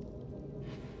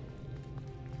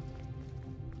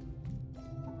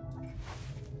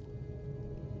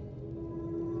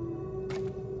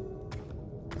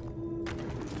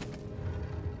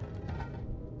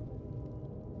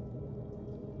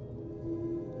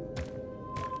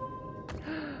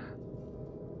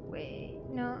 Wait,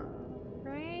 no,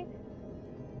 right?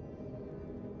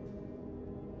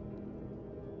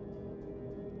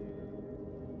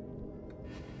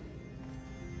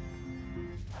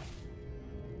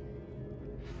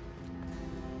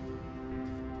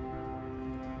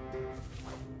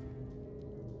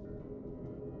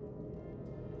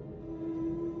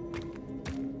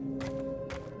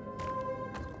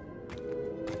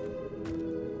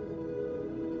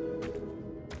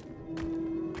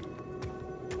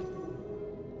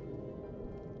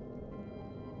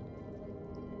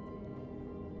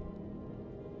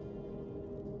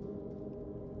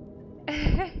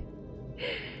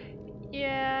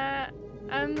 Yeah,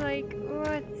 I'm like,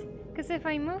 what? Because if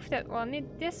I move that one,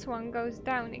 this one goes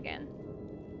down again.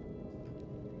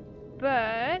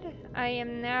 But I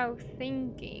am now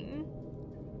thinking.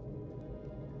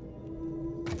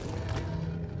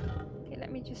 Okay,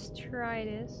 let me just try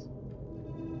this.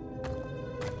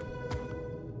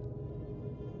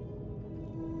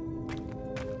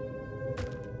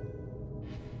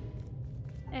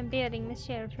 I'm building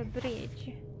myself a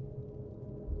bridge.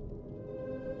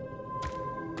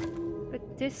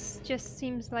 But this just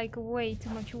seems like way too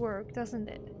much work, doesn't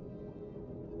it?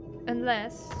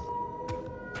 Unless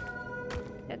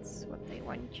that's what they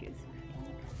want you to think.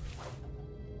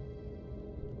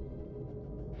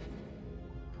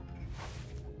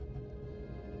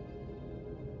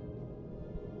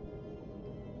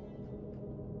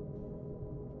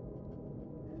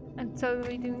 I'm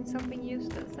totally doing something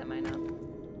useless, am I not?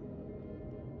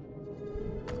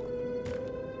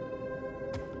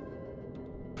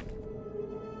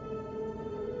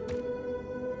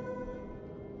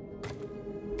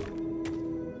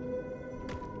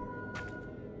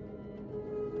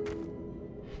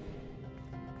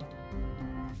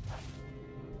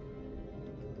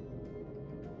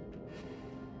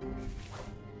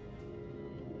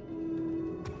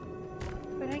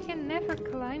 But I can never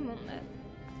climb on that.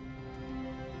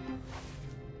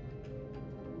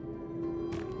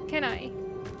 Can I?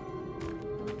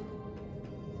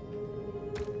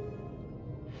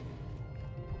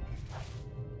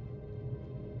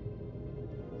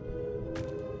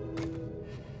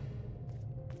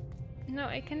 No,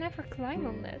 I can never climb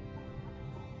on that.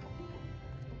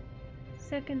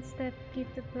 Second step,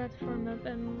 keep the platform up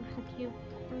and move the cube.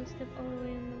 First step all the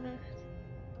way on the left.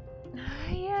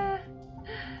 Yeah,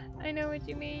 I know what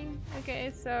you mean.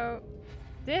 Okay, so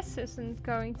this isn't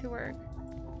going to work.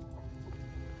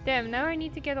 Damn, now I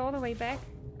need to get all the way back.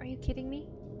 Are you kidding me?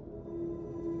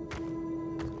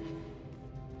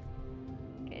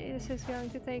 Okay, this is going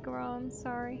to take a while, I'm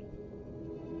sorry.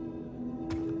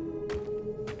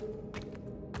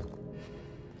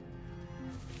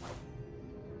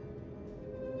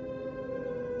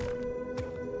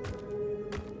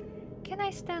 Can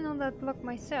I stand on that block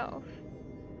myself?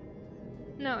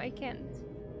 No, I can't.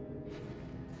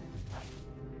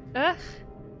 Ugh!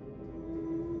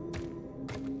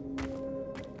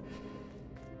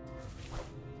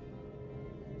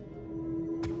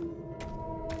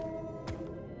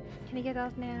 Can I get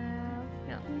off now?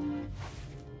 No.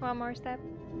 One more step.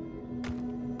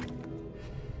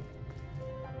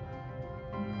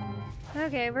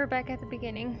 Okay, we're back at the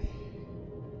beginning.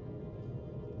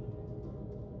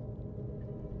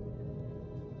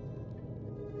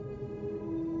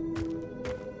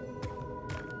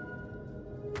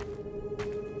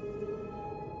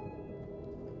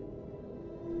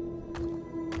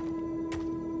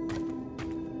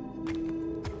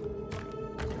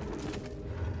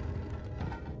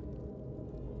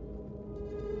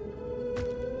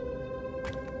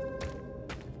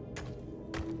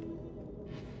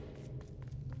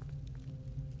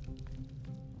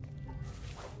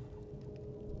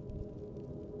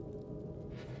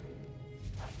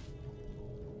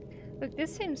 Look,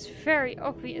 this seems very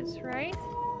obvious, right?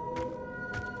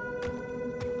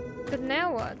 But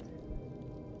now what?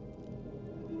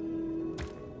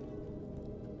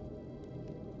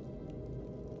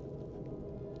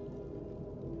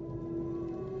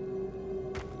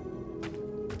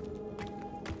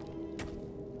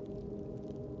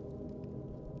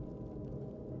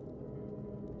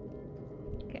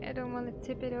 Okay, I don't want to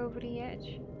tip it over the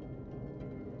edge.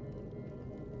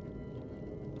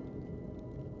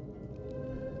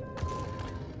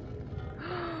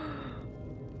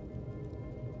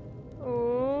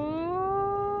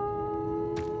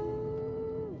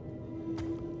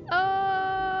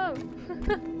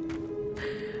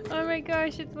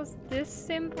 Gosh, it was this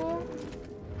simple.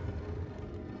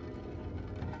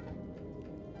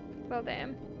 Well,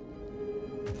 damn.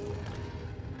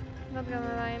 Not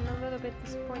gonna lie, I'm a little bit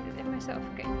disappointed in myself.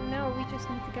 Okay, now we just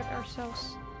need to get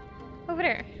ourselves over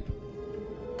there.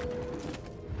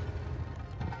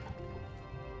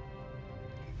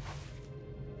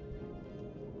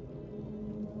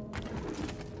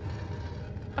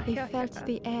 They felt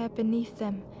the air beneath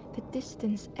them, the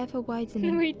distance ever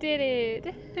widening. We did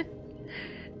it!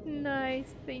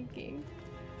 Nice thinking.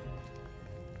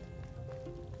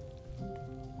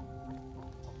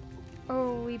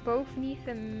 Oh, we both need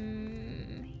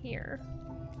them here.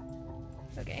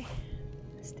 Okay,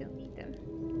 still need them.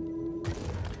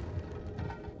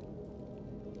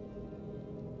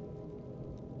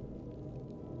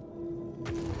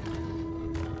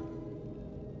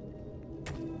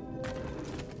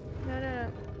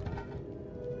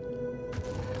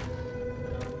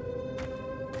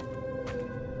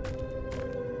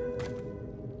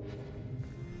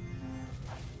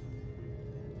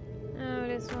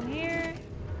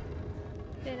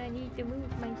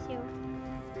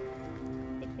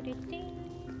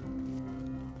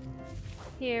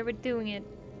 Here, we're doing it.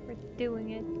 We're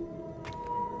doing it.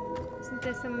 Isn't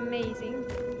this amazing?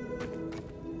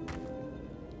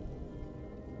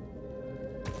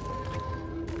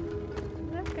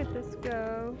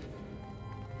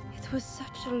 It was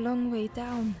such a long way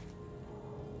down.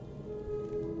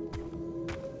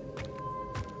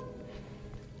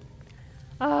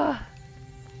 Ah!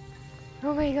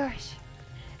 Oh my gosh.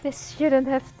 This shouldn't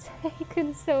have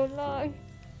taken so long.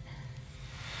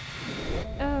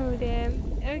 Oh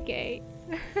damn. Okay.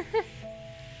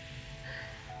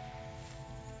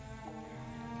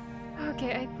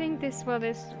 Okay, I think this was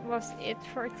it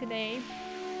for today.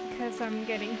 Because I'm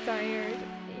getting tired,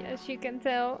 as you can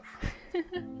tell.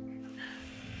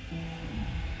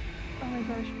 Oh my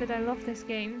gosh, but I love this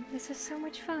game. This is so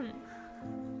much fun.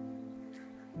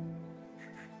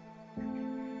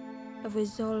 A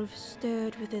resolve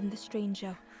stirred within the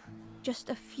stranger. Just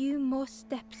a few more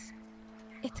steps.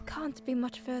 It can't be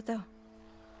much further.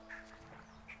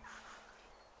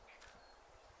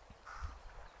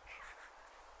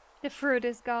 The fruit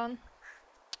is gone.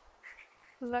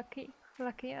 Lucky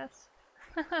us.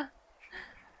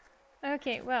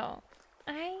 Okay, well,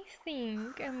 I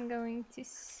think I'm going to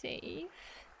save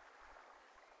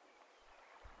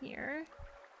here.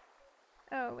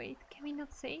 Oh wait, can we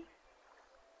not save?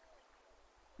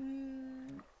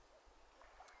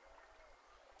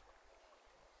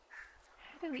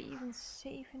 How do we even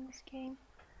save in this game?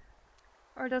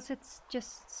 Or does it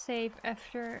just save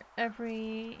after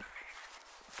every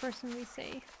person we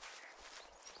save?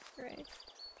 Right.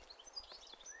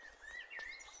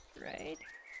 Right.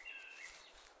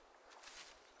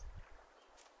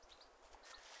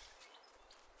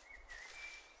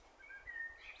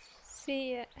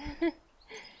 See ya.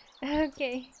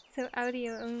 Okay, so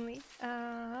audio only.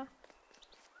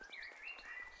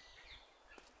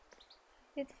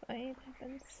 It's fine, it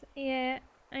happens. Yeah,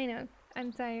 I know.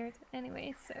 I'm tired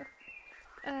anyway, so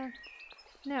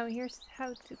now here's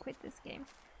how to quit this game.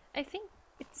 I think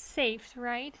it's saved,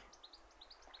 right?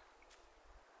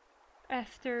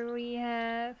 After we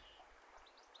have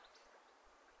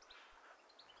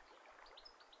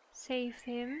saved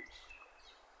him.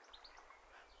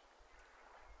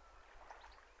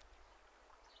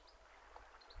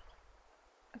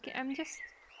 Okay, I'm just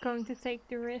going to take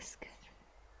the risk.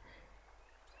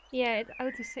 Yeah, it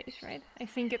autosaves, right? I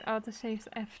think it autosaves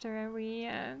after we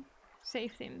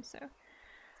saved him, so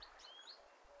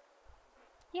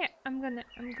yeah, I'm gonna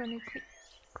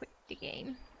quit the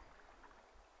game.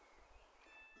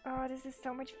 Oh, this is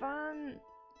so much fun!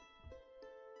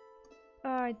 Oh,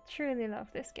 I truly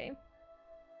love this game.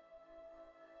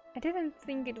 I didn't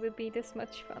think it would be this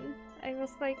much fun. I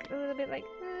was like a little bit like,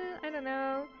 I don't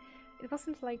know. It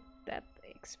wasn't like that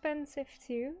expensive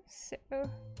too, so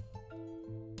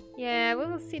yeah, we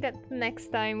will see that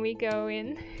next time we go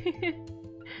in.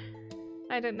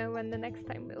 I don't know when the next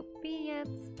time will be yet,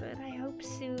 but I hope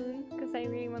soon, because I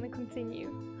really want to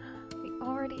continue. We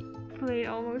already played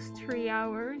almost 3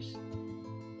 hours.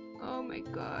 Oh my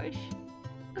gosh.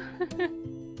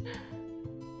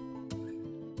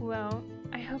 Well,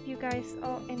 I hope you guys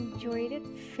all enjoyed it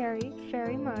very,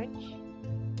 very much.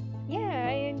 Yeah,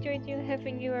 I enjoyed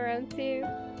having you around too.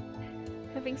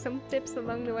 Having some tips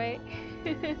along the way.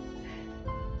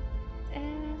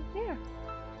 And yeah,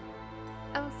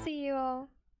 I'll see you all.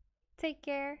 Take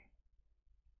care.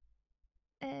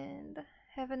 And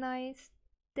have a nice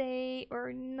day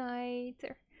or night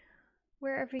or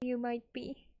wherever you might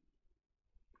be.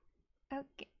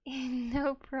 Okay,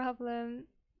 no problem.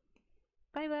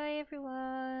 Bye bye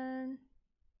everyone.